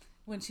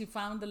when she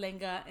found the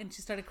lehenga and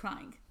she started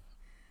crying,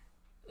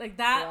 like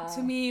that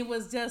to me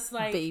was just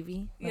like,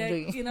 Baby.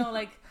 yeah,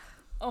 like,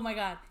 oh my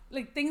God,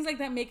 like things like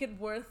that make it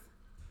worth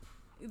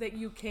that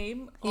you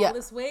came all Yeah.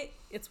 this way.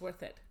 It's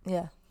worth it.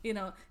 Yeah.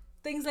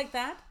 Things like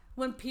that.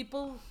 When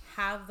people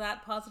have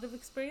that positive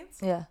experience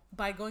Yeah.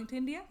 by going to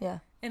India, Yeah.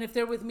 and if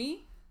they're with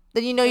me,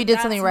 Then you know you did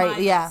something that's right.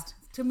 my Yeah. best.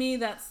 To me,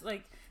 that's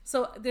like,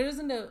 so there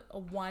isn't a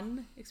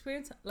one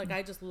experience. Like,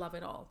 I just love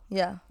it all.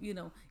 Yeah.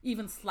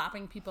 Even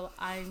slapping people,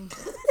 I'm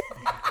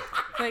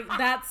like,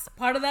 that's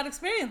part of that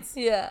experience,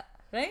 Yeah.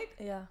 right?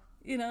 Yeah.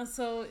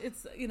 So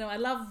it's, I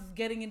love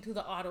getting into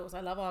the autos. I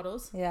love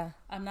autos. Yeah.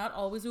 I'm not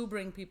always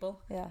Ubering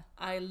people. Yeah.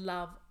 I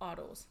love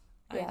autos.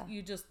 Yeah.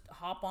 You just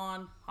hop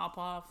on, hop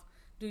off,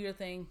 do your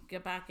thing,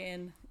 get back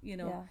in,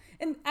 Yeah.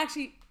 And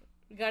actually,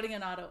 regarding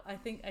an auto, I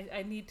think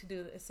I need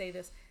to say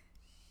this.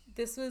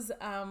 This was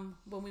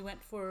when we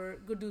went for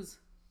Gudu's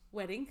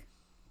wedding.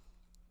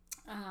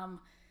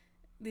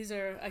 These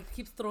are, I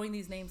keep throwing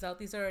these names out.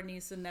 These are our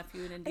niece and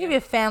nephew in India. I'll give you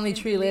a family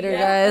tree later,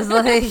 Yeah. guys.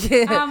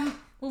 Like,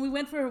 When we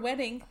went for her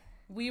wedding,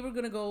 we were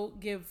going to go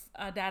give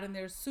Dad and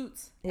their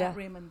suits Yeah. at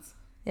Raymond's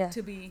Yeah.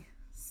 to be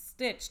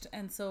stitched.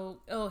 And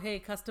so,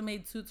 custom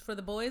made suits for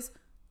the boys.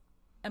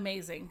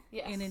 Amazing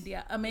Yes. in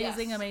India.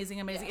 Amazing, Yes.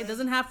 amazing, amazing. Yes. It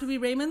doesn't have to be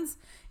Raymond's.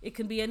 It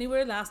can be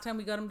anywhere. Last time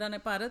we got them done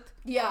at Bharat.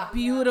 Yeah.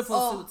 Beautiful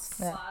Oh. suits.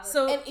 Yeah.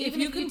 So And if even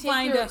you if can you take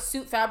find your a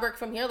suit fabric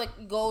from here,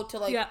 like go to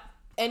like Yeah.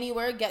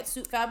 anywhere, get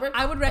suit fabric.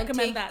 I would and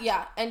recommend take- that.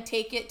 Yeah, and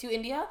take it to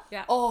India.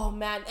 Yeah. Oh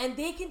man, and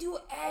they can do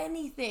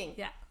anything.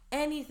 Yeah.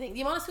 Anything.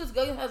 The amount of suits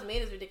Gilliam has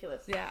made is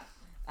ridiculous. Yeah.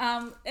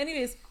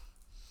 Anyways,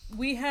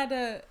 we had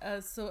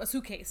a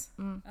suitcase,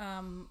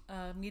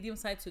 a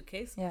medium-sized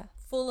suitcase, Yeah.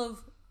 full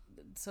of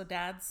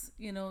Dad's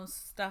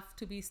stuff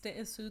to be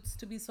suits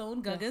to be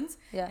sewn, guggins,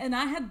 Yeah. and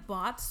I had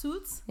bought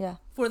suits Yeah.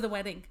 for the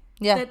wedding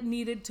Yeah. that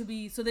needed to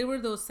be, so they were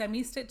those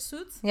semi-stitched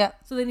suits, Yeah.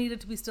 so they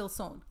needed to be still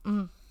sewn.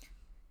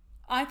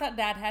 I thought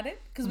Dad had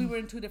it because we were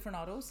in two different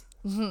autos.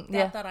 Dad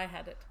Yeah. thought I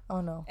had it.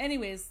 Oh no.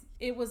 Anyways,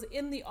 it was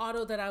in the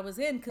auto that I was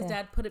in because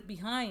Dad put it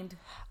behind.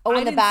 Oh, I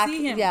in the didn't back.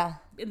 see him Yeah.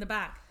 in the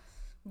back.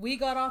 We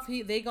got off.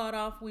 They got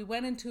off. We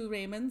went into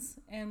Raymond's,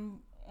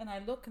 and I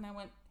look and I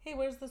went, "Hey,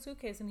 where's the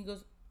suitcase?" And he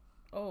goes,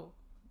 "Oh,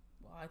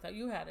 well, I thought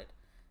you had it."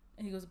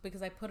 And he goes,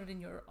 "Because I put it in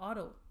your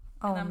auto."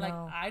 And Oh, I'm like,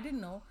 no. "I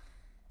didn't know."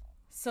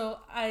 So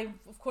I,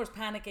 of course,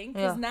 panicking Yeah.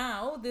 because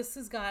now this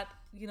has got,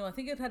 I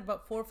think it had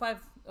about 4 or 5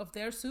 of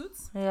their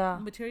suits Yeah.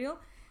 material.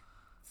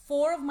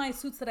 4 of my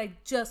suits that I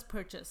just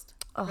purchased,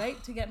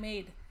 right, to get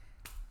made.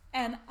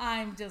 And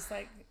I'm just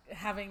like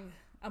having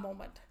a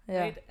moment, Yeah.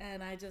 right?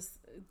 And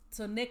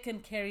so Nick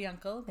and Carrie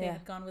Uncle, they Yeah.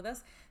 had gone with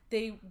us.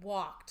 They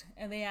walked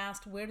and they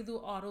asked, where do the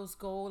autos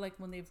go? Like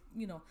when they've,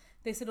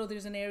 they said, oh,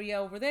 there's an area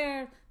over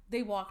there.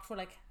 They walked for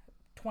like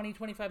 20,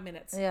 25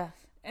 minutes. Yeah.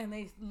 And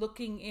they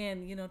looking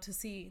in, to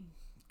see,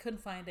 couldn't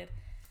find it.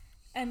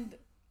 And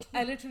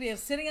I literally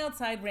was sitting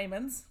outside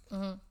Raymond's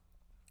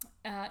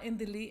in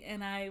Delhi,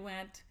 and I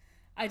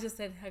just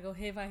said, I go,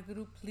 hey,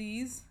 Vaheguru,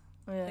 please,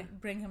 Yeah. like,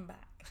 bring him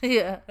back.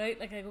 Yeah. Right?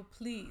 Like, I go,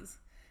 please.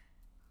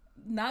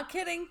 Not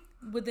kidding.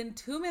 Within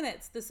 2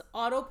 minutes, this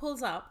auto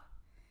pulls up,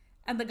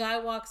 and the guy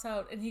walks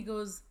out, and he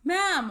goes,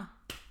 ma'am.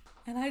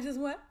 And I just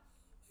went,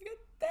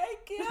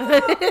 thank you.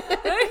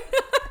 Right?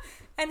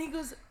 And he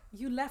goes,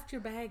 you left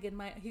your bag in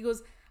my, he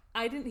goes,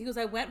 I didn't, he goes,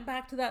 I went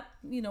back to that,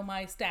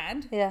 my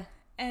stand. Yeah.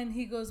 And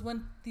he goes,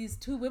 when these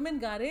 2 women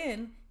got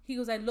in, he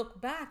goes, I look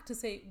back to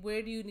say,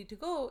 where do you need to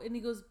go? And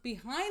he goes,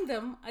 behind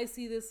them, I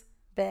see this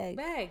Bag.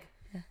 bag.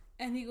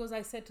 And he goes,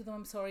 I said to them,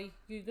 I'm sorry,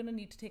 you're going to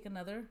need to take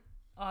another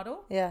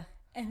auto. Yeah.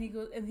 And he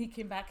goes, and he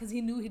came back because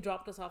he knew he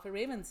dropped us off at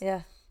Raymond's.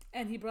 Yeah.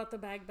 And he brought the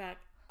bag back.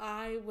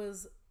 I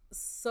was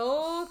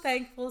so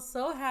thankful,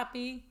 so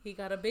happy. He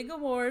got a big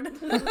award.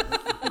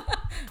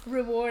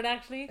 Reward,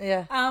 actually.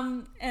 Yeah.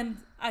 And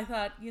I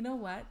thought, you know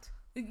what?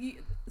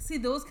 See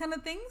those kind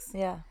of things?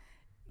 Yeah.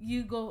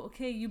 You go,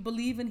 okay, you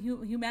believe in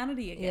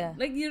humanity again. Yeah.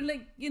 Like, you're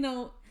like,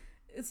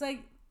 it's like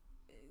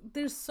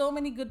there's so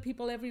many good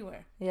people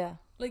everywhere. Yeah.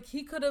 Like,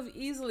 he could have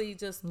easily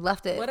just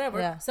Left it. whatever.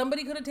 Yeah.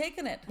 Somebody could have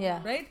taken it.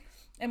 Yeah. Right?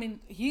 I mean,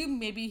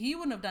 maybe he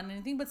wouldn't have done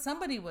anything, but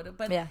somebody would have.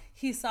 But Yeah.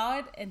 he saw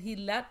it and he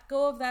let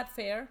go of that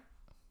fare,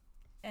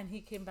 and he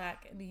came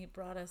back and he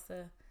brought us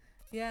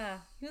he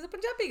was a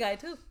Punjabi guy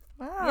too.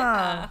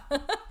 Ah. Yeah.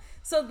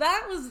 So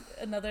that was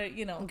another,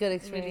 Good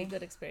experience. really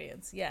good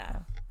experience. Yeah.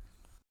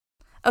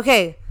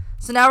 Okay,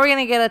 so now we're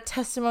gonna get a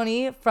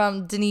testimony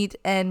from Daneet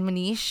and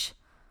Manish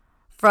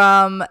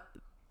from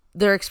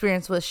their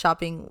experience with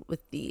shopping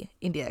with the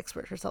India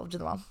expert herself,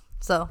 Jinder Mom.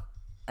 So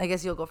I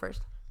guess you'll go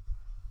first.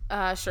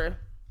 Sure.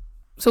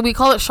 So we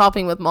call it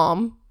shopping with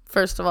mom.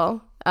 First of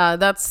all,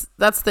 that's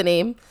the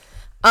name.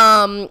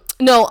 No,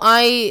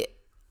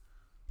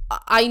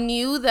 I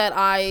knew that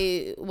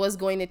I was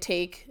going to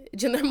take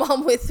Jinder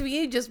Mom with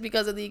me just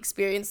because of the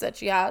experience that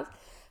she has.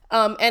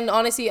 And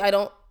honestly,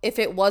 if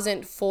it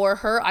wasn't for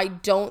her, I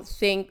don't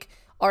think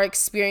our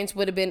experience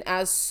would have been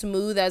as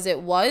smooth as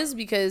it was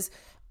because,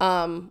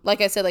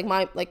 like I said,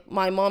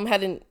 my mom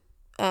hadn't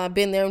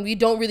been there and we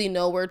don't really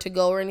know where to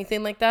go or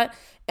anything like that.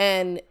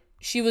 And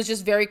she was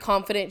just very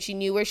confident. She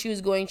knew where she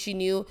was going. She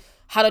knew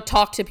how to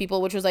talk to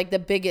people, which was like the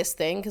biggest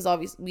thing because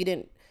obviously we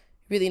didn't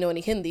really know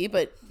any Hindi,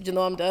 but Jinder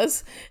Mom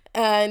does.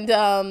 And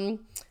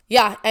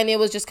and it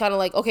was just kind of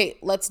like, okay,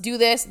 let's do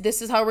this.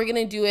 This is how we're going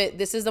to do it.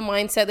 This is the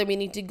mindset that we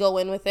need to go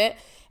in with it.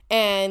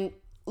 And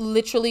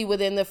literally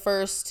within the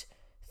first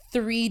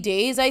 3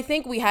 days, I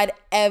think we had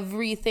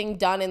everything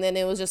done. And then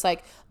it was just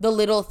like the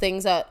little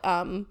things that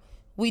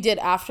we did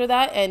after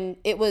that. And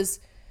it was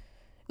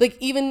like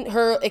even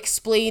her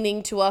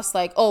explaining to us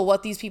like, oh,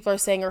 what these people are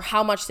saying or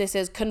how much this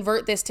is,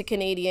 convert this to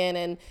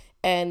Canadian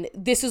and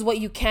this is what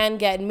you can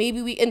get. And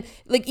maybe and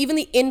like even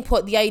the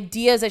input, the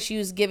ideas that she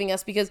was giving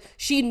us because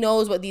she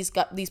knows what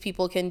these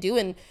people can do.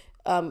 And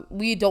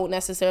we don't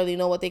necessarily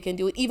know what they can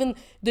do. Even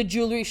the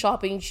jewelry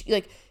shopping,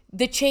 like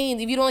the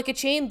chains, if you don't like a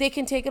chain, they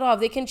can take it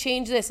off. They can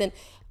change this. And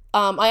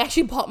I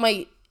actually bought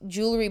my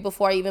jewelry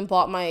before I even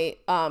bought my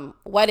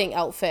wedding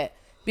outfit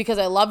because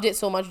I loved it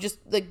so much. Just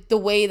like the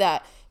way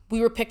that we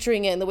were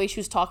picturing it and the way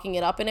she was talking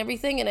it up and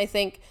everything. And I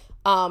think,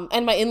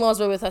 and my in-laws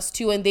were with us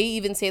too. And they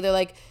even say they're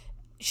like,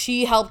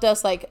 she helped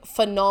us like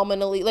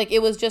phenomenally. Like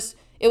it was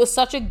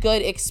such a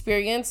good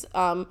experience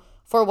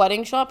for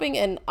wedding shopping.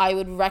 And I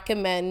would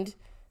recommend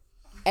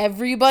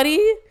everybody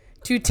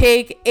to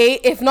take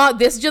if not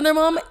this Jinder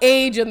Mom,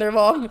 a Jinder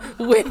Mom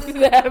with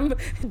them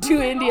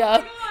to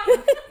India.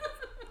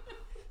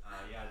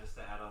 Just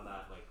to add on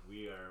that, like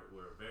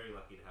we're very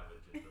lucky to have a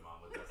Jinder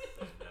Mom with us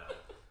and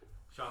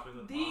shopping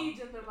with mom.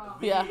 Jinder Mom.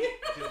 Yeah.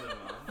 Jinder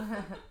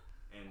Mom.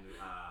 And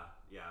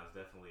I was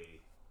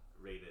definitely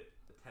rated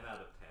a 10 out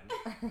of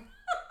 10.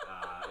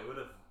 It would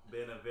have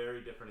been a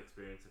very different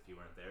experience if you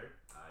weren't there.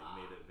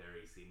 You made it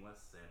very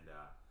seamless and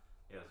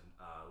it was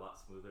a lot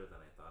smoother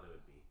than I thought it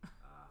would be.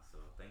 So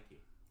thank you.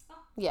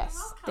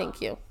 Yes,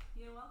 thank you.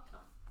 You're welcome.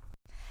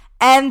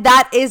 And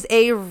that is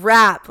a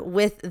wrap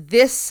with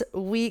this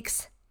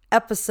week's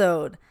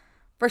episode.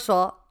 First of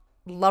all,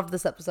 loved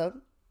this episode.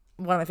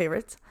 One of my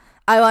favorites.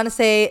 I want to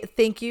say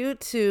thank you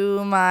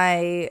to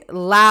my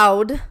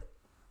loud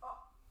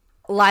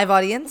live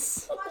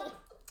audience.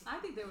 I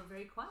think they were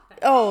very quiet.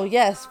 Oh,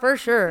 yes, for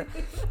sure.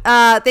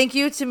 Thank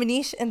you to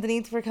Manish and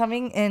Denise for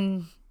coming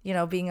and,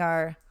 being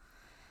our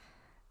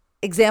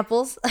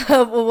examples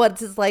of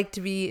what it's like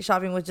to be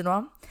shopping with Jinder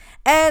Mom.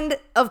 And,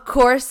 of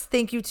course,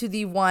 thank you to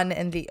the one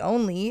and the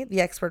only,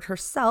 the expert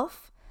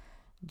herself,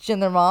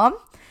 Jinder Mom.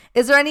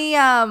 Is there any,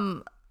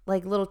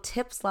 little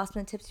tips,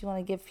 last-minute tips you want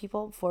to give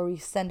people before we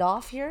send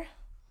off here?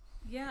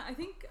 Yeah, I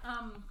think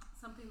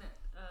something that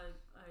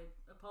I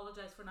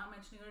apologize for not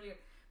mentioning earlier,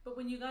 but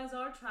when you guys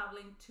are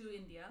traveling to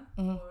India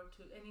or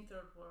to any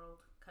third world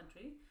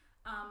country,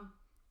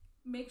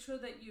 make sure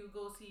that you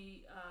go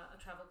see a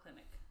travel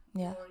clinic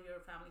or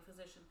your family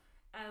physician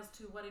as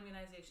to what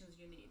immunizations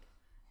you need.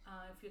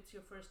 If it's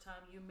your first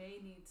time, you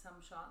may need some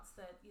shots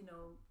that,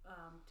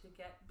 to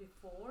get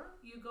before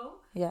you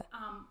go. Yeah.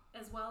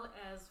 As well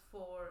as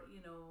for,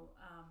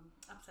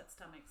 upset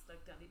stomachs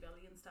like Delhi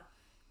belly and stuff.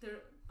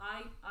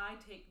 I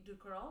take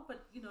Dukoral,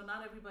 but,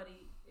 not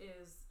everybody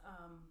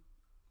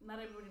not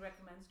everybody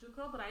recommends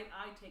Dukoral, but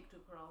I take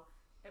Dukoral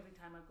every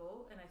time I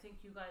go. And I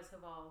think you guys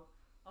have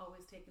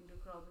always taken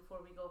Dukoral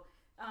before we go.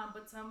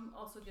 But some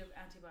also give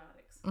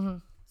antibiotics. Mm-hmm.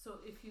 So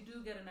if you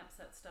do get an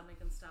upset stomach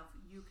and stuff,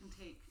 you can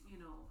take,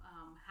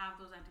 have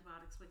those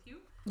antibiotics with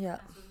you. Yeah.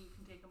 And so you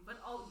can take them.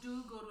 But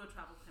do go to a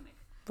travel clinic.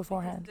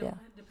 Beforehand,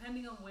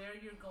 Depending on where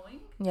you're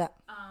going,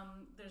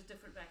 there's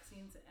different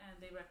vaccines and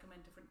they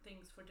recommend different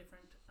things for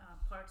different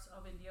parts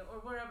of India or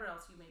wherever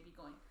else you may be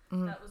going.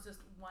 Mm-hmm. That was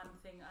just one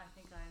thing I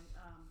think I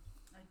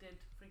did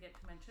forget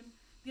to mention.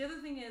 The other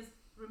thing is,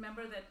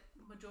 remember that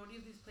majority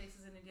of these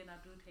places in India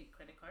now do take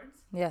credit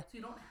cards. Yeah. So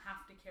you don't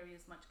have to carry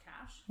as much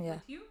cash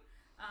with you.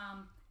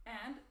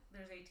 And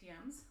there's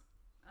ATMs.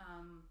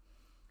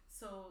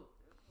 So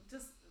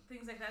just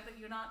things like that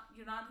you're not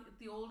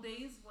the old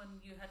days when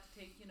you had to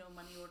take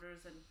money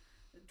orders and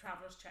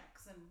traveler's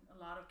checks and a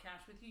lot of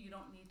cash with you. You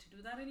don't need to do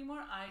that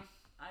anymore. I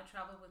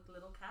travel with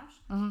little cash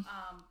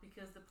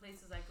because the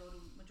places I go to,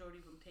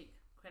 majority of them take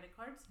credit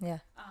cards. Yeah.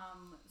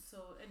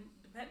 So and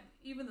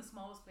even the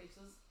smallest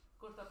places,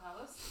 Kurta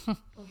Palace.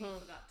 We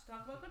forgot to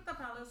talk about Kurta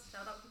Palace.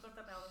 Shout out to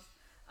Kurta Palace.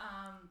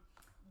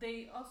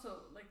 They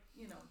also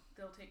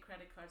they'll take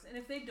credit cards, and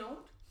if they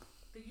don't,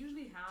 they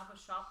usually have a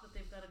shop that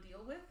they've got a deal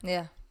with.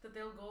 Yeah. That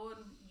they'll go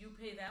and you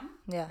pay them.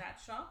 Yeah.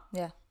 That shop.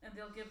 Yeah. And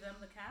they'll give them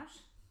the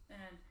cash,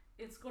 and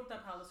it's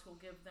Kurta Palace who'll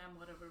give them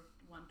whatever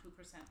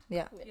 1-2%.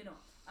 Yeah.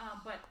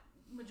 But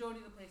majority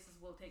of the places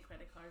will take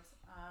credit cards.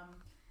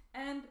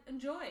 And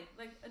enjoy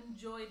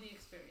the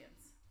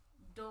experience.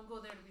 Don't go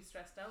there to be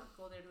stressed out.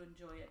 Go there to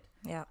enjoy it.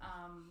 Yeah.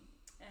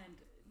 And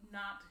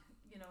not,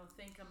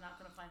 think I'm not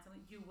going to find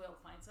something. You will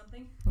find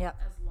something. Yeah.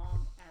 As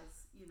long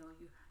as, you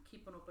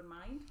keep an open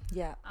mind.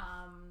 Yeah.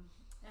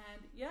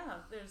 And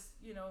yeah, there's,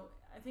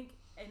 I think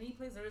any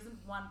place, there isn't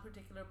one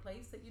particular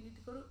place that you need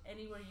to go to.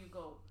 Anywhere you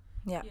go.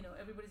 Yeah.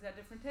 Everybody's got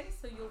different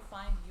tastes, so you'll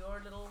find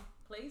your little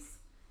place.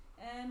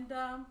 And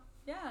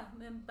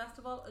and best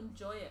of all,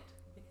 enjoy it,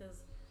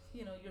 because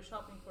you're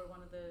shopping for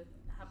one of the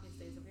happiest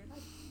days of your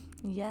life.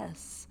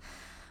 Yes.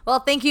 Well,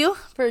 thank you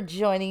for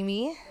joining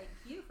me.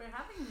 Thank you for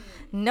having me.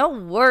 No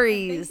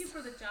worries. Thank you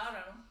for the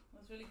jaro. It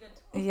was really good.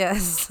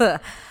 Yes.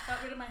 Got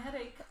rid of my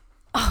headache.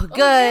 Oh,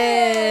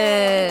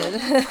 good.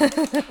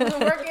 I've been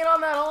working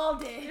on that all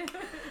day.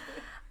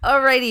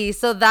 Alrighty,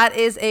 so that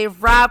is a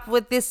wrap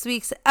with this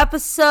week's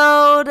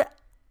episode.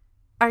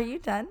 Are you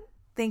done?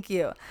 Thank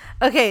you.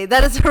 Okay,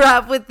 that is a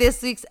wrap with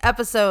this week's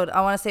episode.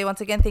 I want to say once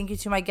again, thank you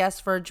to my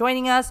guests for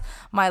joining us,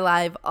 my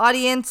live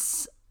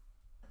audience.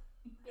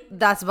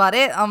 That's about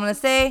it, I'm going to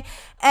say.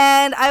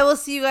 And I will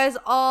see you guys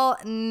all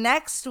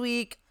next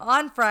week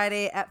on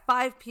Friday at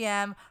 5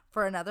 p.m.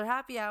 for another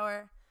happy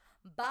hour.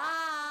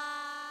 Bye.